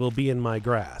Bills will be in my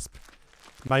grasp.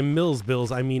 By Mills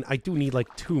Bills, I mean I do need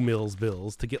like 2 Mills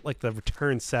Bills to get like the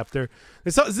return scepter.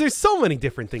 There's so many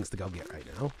different things to go get right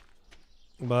now.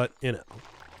 But, you know.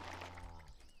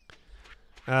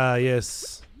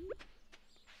 Yes.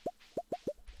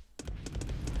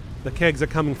 The kegs are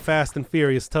coming fast and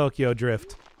furious, Tokyo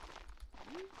Drift.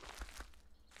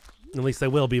 At least they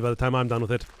will be by the time I'm done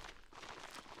with it.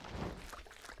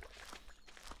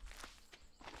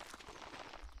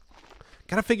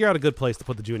 Gotta figure out a good place to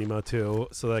put the Junimo too,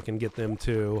 so that I can get them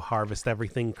to harvest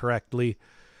everything correctly.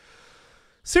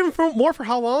 Saving for more for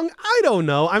how long? I don't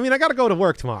know. I mean, I gotta go to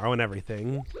work tomorrow and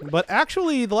everything. But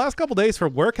actually, the last couple days for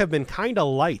work have been kind of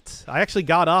light. I actually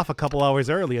got off a couple hours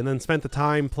early and then spent the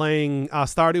time playing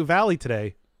Stardew Valley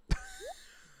today.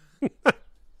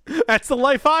 That's the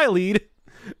life I lead.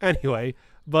 Anyway,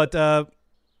 but I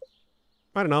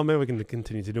don't know, maybe we can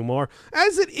continue to do more.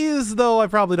 As it is, though, I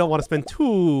probably don't want to spend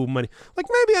too many. Like,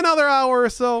 maybe another hour or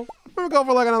so. We'll go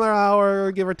for like another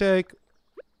hour, give or take.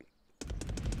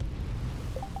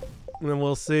 And then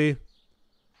we'll see.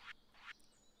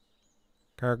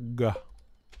 Karga.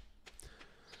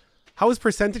 How is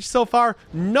percentage so far?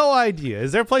 No idea.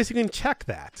 Is there a place you can check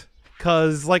that?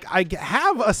 Because, like, I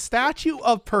have a statue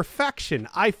of perfection.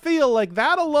 I feel like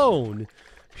that alone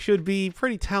should be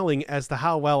pretty telling as to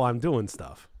how well I'm doing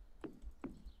stuff.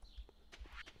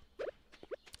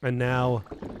 And now,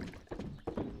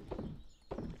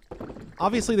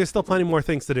 obviously there's still plenty more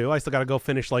things to do. I still gotta go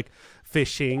finish, like,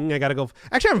 fishing. I gotta go,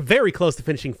 actually I'm very close to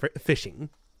finishing fishing.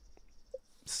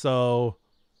 So,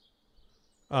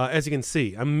 as you can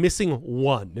see, I'm missing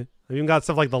 1. I even got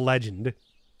stuff like the legend.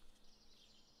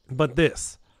 But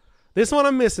this one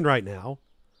I'm missing right now.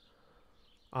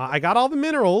 I got all the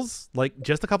minerals, like,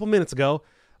 just a couple minutes ago.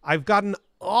 I've gotten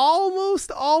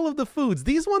almost all of the foods.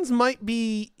 These ones might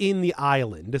be in the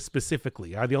island,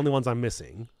 specifically. Are the only ones I'm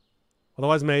missing.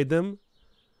 Otherwise, made them.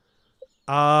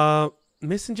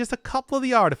 Missing just a couple of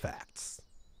the artifacts.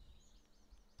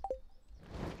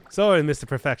 Sorry, Mr.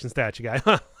 Perfection Statue Guy.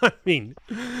 I mean,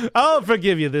 I'll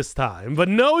forgive you this time, but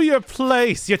know your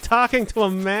place. You're talking to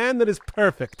a man that is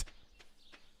perfect.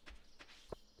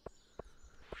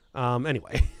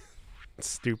 Anyway.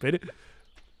 Stupid.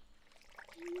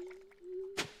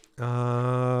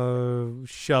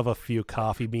 Shove a few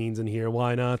coffee beans in here,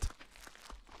 why not?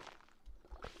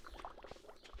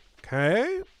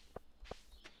 Okay.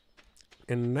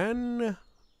 And then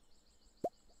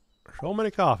so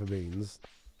many coffee beans.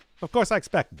 Of course I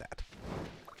expected that.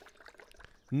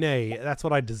 Nay, that's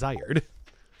what I desired.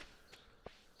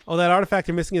 Oh, that artifact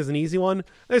you're missing is an easy one?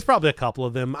 There's probably a couple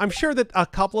of them. I'm sure that a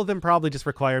couple of them probably just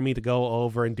require me to go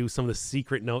over and do some of the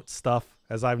secret note stuff,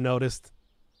 as I've noticed.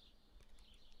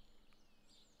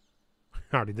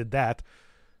 I already did that.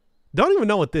 Don't even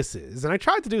know what this is. And I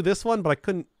tried to do this one, but I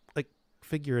couldn't, like,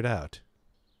 figure it out.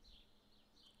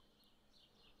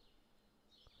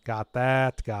 Got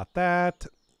that, got that,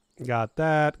 got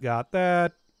that, got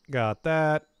that, got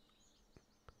that,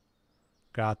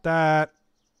 got that.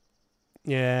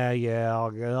 Yeah,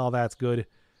 all that's good.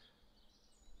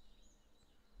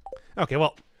 Okay,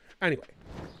 well, anyway.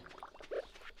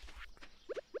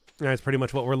 That's pretty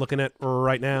much what we're looking at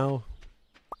right now.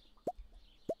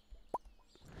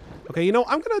 Okay, you know,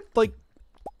 I'm gonna, like,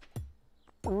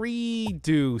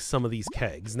 redo some of these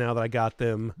kegs now that I got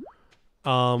them.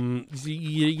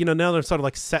 You know, now they're sort of,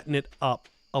 like, setting it up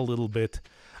a little bit.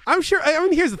 I'm sure, I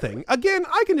mean, here's the thing. Again,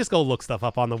 I can just go look stuff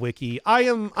up on the wiki. I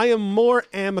am more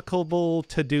amicable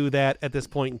to do that at this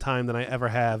point in time than I ever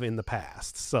have in the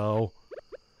past. So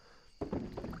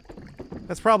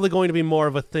that's probably going to be more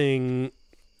of a thing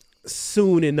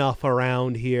soon enough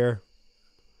around here.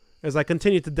 As I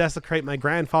continue to desecrate my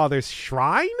grandfather's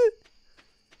shrine?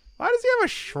 Why does he have a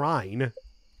shrine?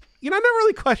 You know, I never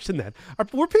really questioned that.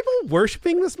 Were people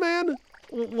worshiping this man?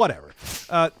 Whatever.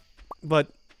 But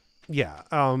yeah,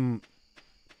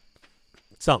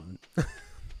 something.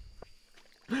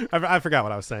 I forgot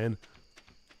what I was saying.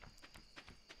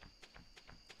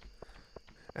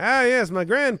 Ah, yes, my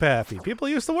grandpappy. People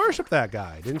used to worship that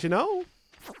guy. Didn't you know?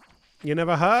 You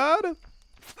never heard?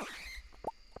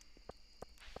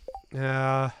 Is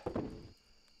there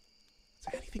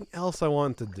anything else I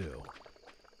want to do?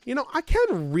 You know, I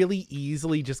can really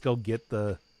easily just go get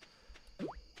the...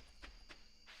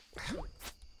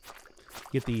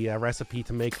 recipe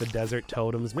to make the desert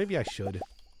totems. Maybe I should.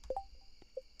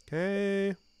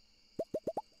 Okay.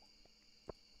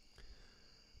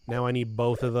 Now I need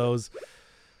both of those.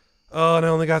 Oh, and I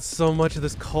only got so much of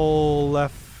this coal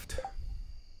left.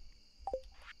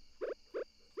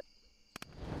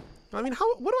 I mean,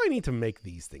 what do I need to make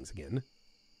these things again?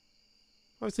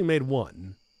 Obviously made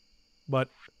one. But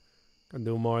I can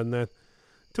do more than that.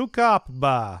 2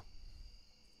 copper.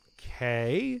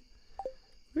 Okay.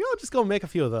 Maybe I'll just go make a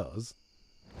few of those.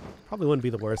 Probably wouldn't be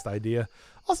the worst idea.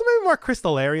 Also, maybe more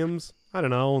crystallariums. I don't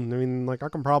know. I mean, like, I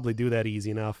can probably do that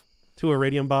easy enough. 2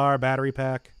 iridium bar, battery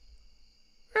pack.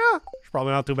 Yeah, it's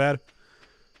probably not too bad.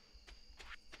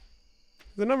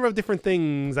 There's a number of different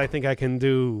things I think I can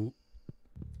do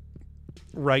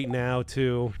right now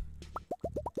to...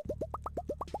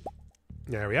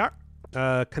 There we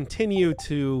are. Continue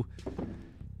to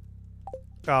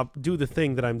do the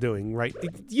thing that I'm doing, right?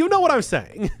 You know what I'm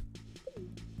saying.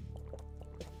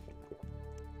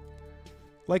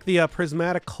 Like the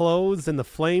prismatic clothes and the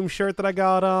flame shirt that I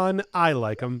got on. I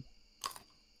like them.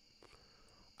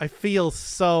 I feel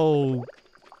so...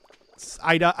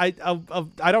 I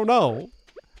don't know.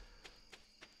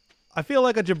 I feel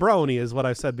like a jabroni is what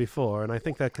I've said before, and I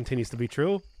think that continues to be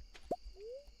true.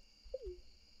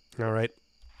 All right.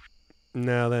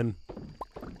 Now then.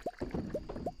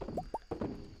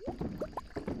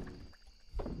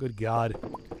 Good God.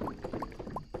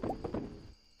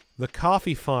 The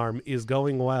coffee farm is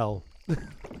going well.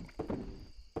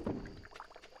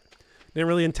 Didn't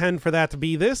really intend for that to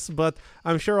be this, but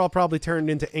I'm sure I'll probably turn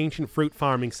it into ancient fruit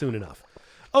farming soon enough.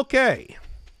 Okay.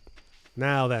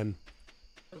 Now then.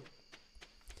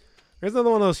 There's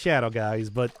another one of those shadow guys,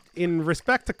 but in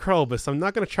respect to Krobus, I'm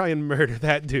not going to try and murder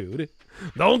that dude.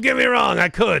 Don't get me wrong, I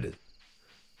could.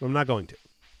 But I'm not going to.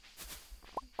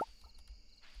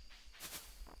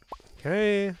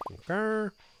 Okay.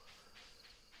 Okay.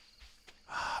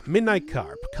 Midnight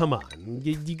Carp, come on.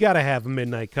 You gotta have a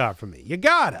Midnight Carp for me. You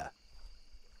gotta.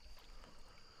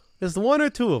 There's 1 or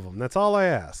 2 of them. That's all I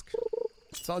ask.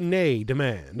 It's all nay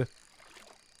demand.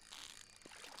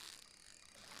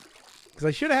 Because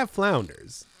I should have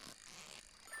flounders.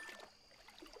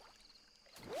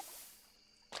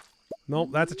 Nope,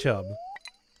 that's a chub.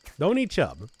 Don't need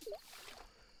chub.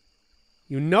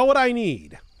 You know what I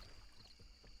need.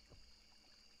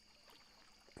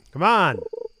 Come on.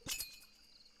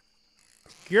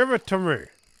 Give it to me.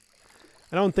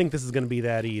 I don't think this is going to be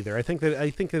that either. I think that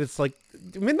it's like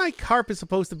Midnight Carp is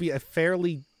supposed to be a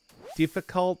fairly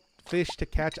difficult fish to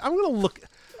catch. I'm going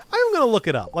to look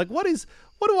it up. Like what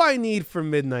do I need for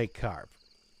Midnight Carp?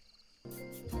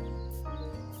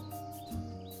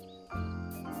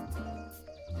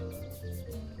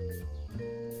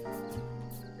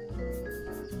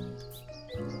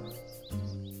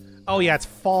 Oh yeah, it's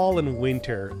fall and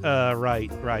winter.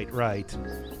 Right.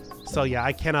 So yeah,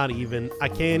 I can't even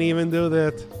do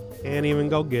that. Can't even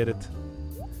go get it.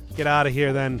 Get out of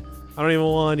here then. I don't even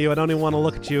want you. I don't even want to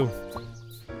look at you.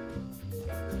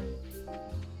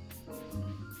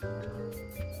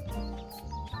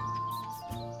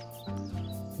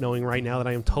 Knowing right now that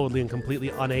I am totally and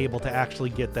completely unable to actually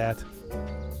get that.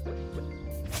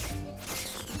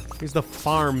 Here's the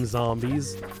farm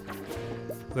zombies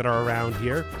that are around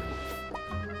here.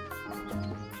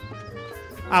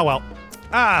 Ah, well.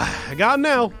 Ah, I got him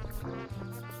now.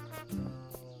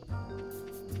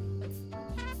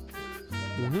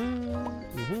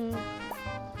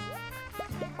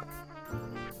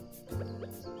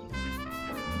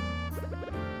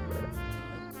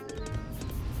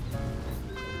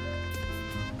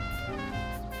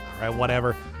 Alright,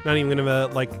 whatever. Not even gonna,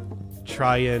 like,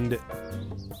 try and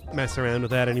mess around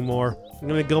with that anymore. I'm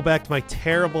gonna go back to my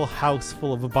terrible house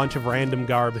full of a bunch of random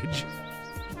garbage.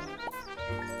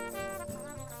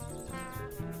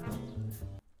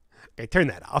 Okay, turn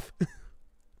that off.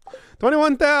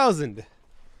 21,000.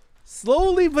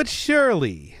 Slowly but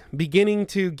surely, beginning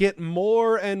to get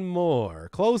more and more,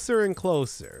 closer and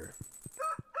closer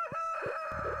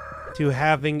to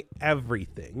having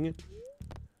everything.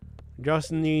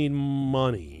 Just need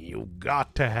money. You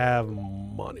got to have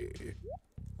money.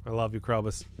 I love you,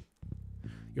 Krobus.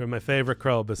 You're my favorite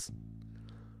Krobus.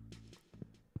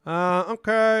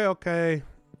 Okay.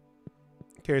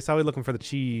 Curious, how are we looking for the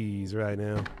cheese right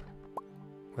now?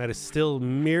 That is still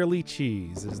merely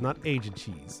cheese. It is not aged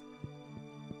cheese.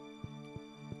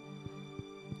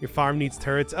 Your farm needs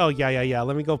turrets. Oh, yeah.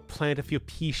 Let me go plant a few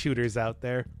pea shooters out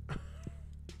there.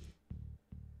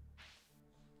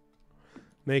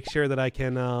 Make sure that I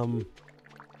can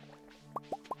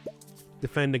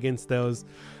defend against those.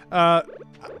 I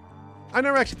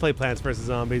never actually played Plants vs.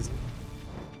 Zombies.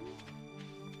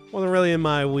 Wasn't really in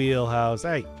my wheelhouse.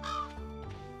 Hey.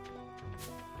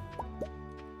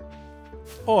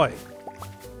 Oi.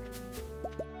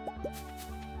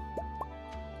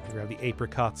 Grab the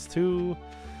apricots too.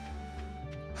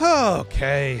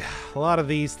 Okay. A lot of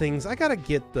these things. I gotta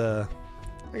get the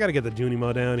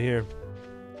Junimo down here.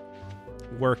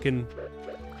 Working.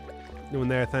 Doing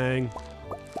their thing.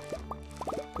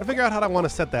 I figure out how I want to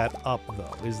set that up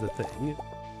though, is the thing.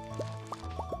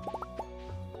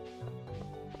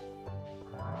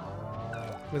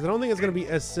 Because I don't think it's going to be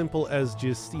as simple as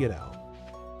just, you know.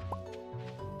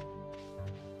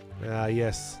 Ah,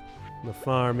 yes. The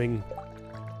farming.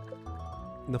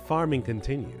 The farming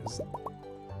continues.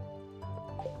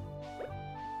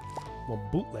 I'm a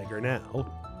bootlegger now.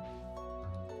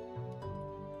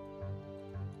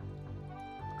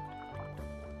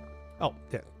 Oh,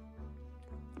 yeah.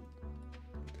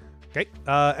 Okay,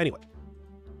 anyway.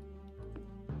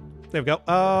 There we go.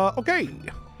 Okay.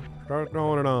 Start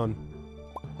going it on.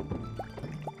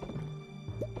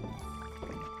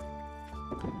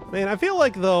 Man, I feel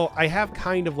like, though, I have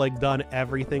kind of, like, done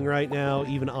everything right now,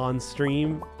 even on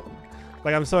stream.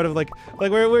 Like, I'm sort of, like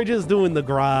we're just doing the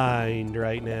grind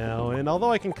right now. And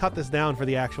although I can cut this down for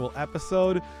the actual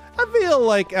episode, I feel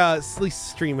like, at least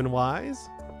streaming-wise,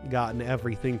 gotten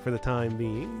everything for the time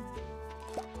being.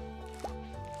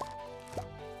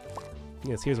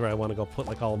 Yes, here's where I want to go put,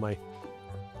 like, all my...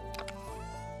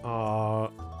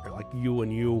 like, you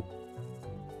and you.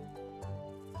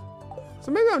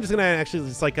 So maybe I'm just gonna actually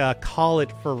just like call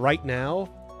it for right now.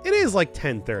 It is like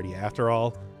 10:30 after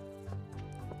all.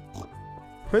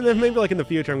 And then maybe like in the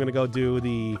future I'm gonna go do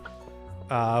the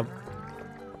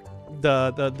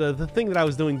thing that I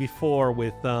was doing before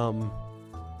with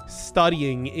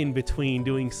studying in between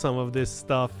doing some of this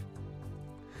stuff.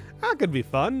 That could be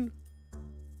fun.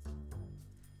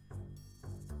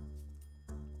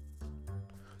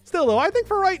 Still though, I think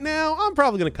for right now I'm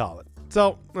probably gonna call it.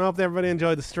 So, I hope everybody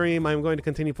enjoyed the stream. I'm going to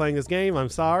continue playing this game. I'm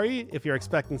sorry if you're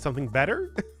expecting something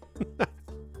better.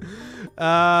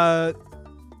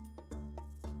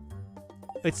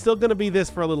 It's still going to be this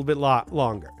for a little bit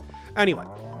longer. Anyway.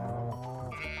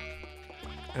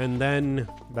 And then,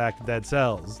 back to Dead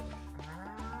Cells.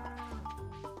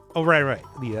 Oh, right.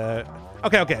 The,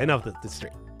 okay, enough of the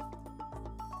stream.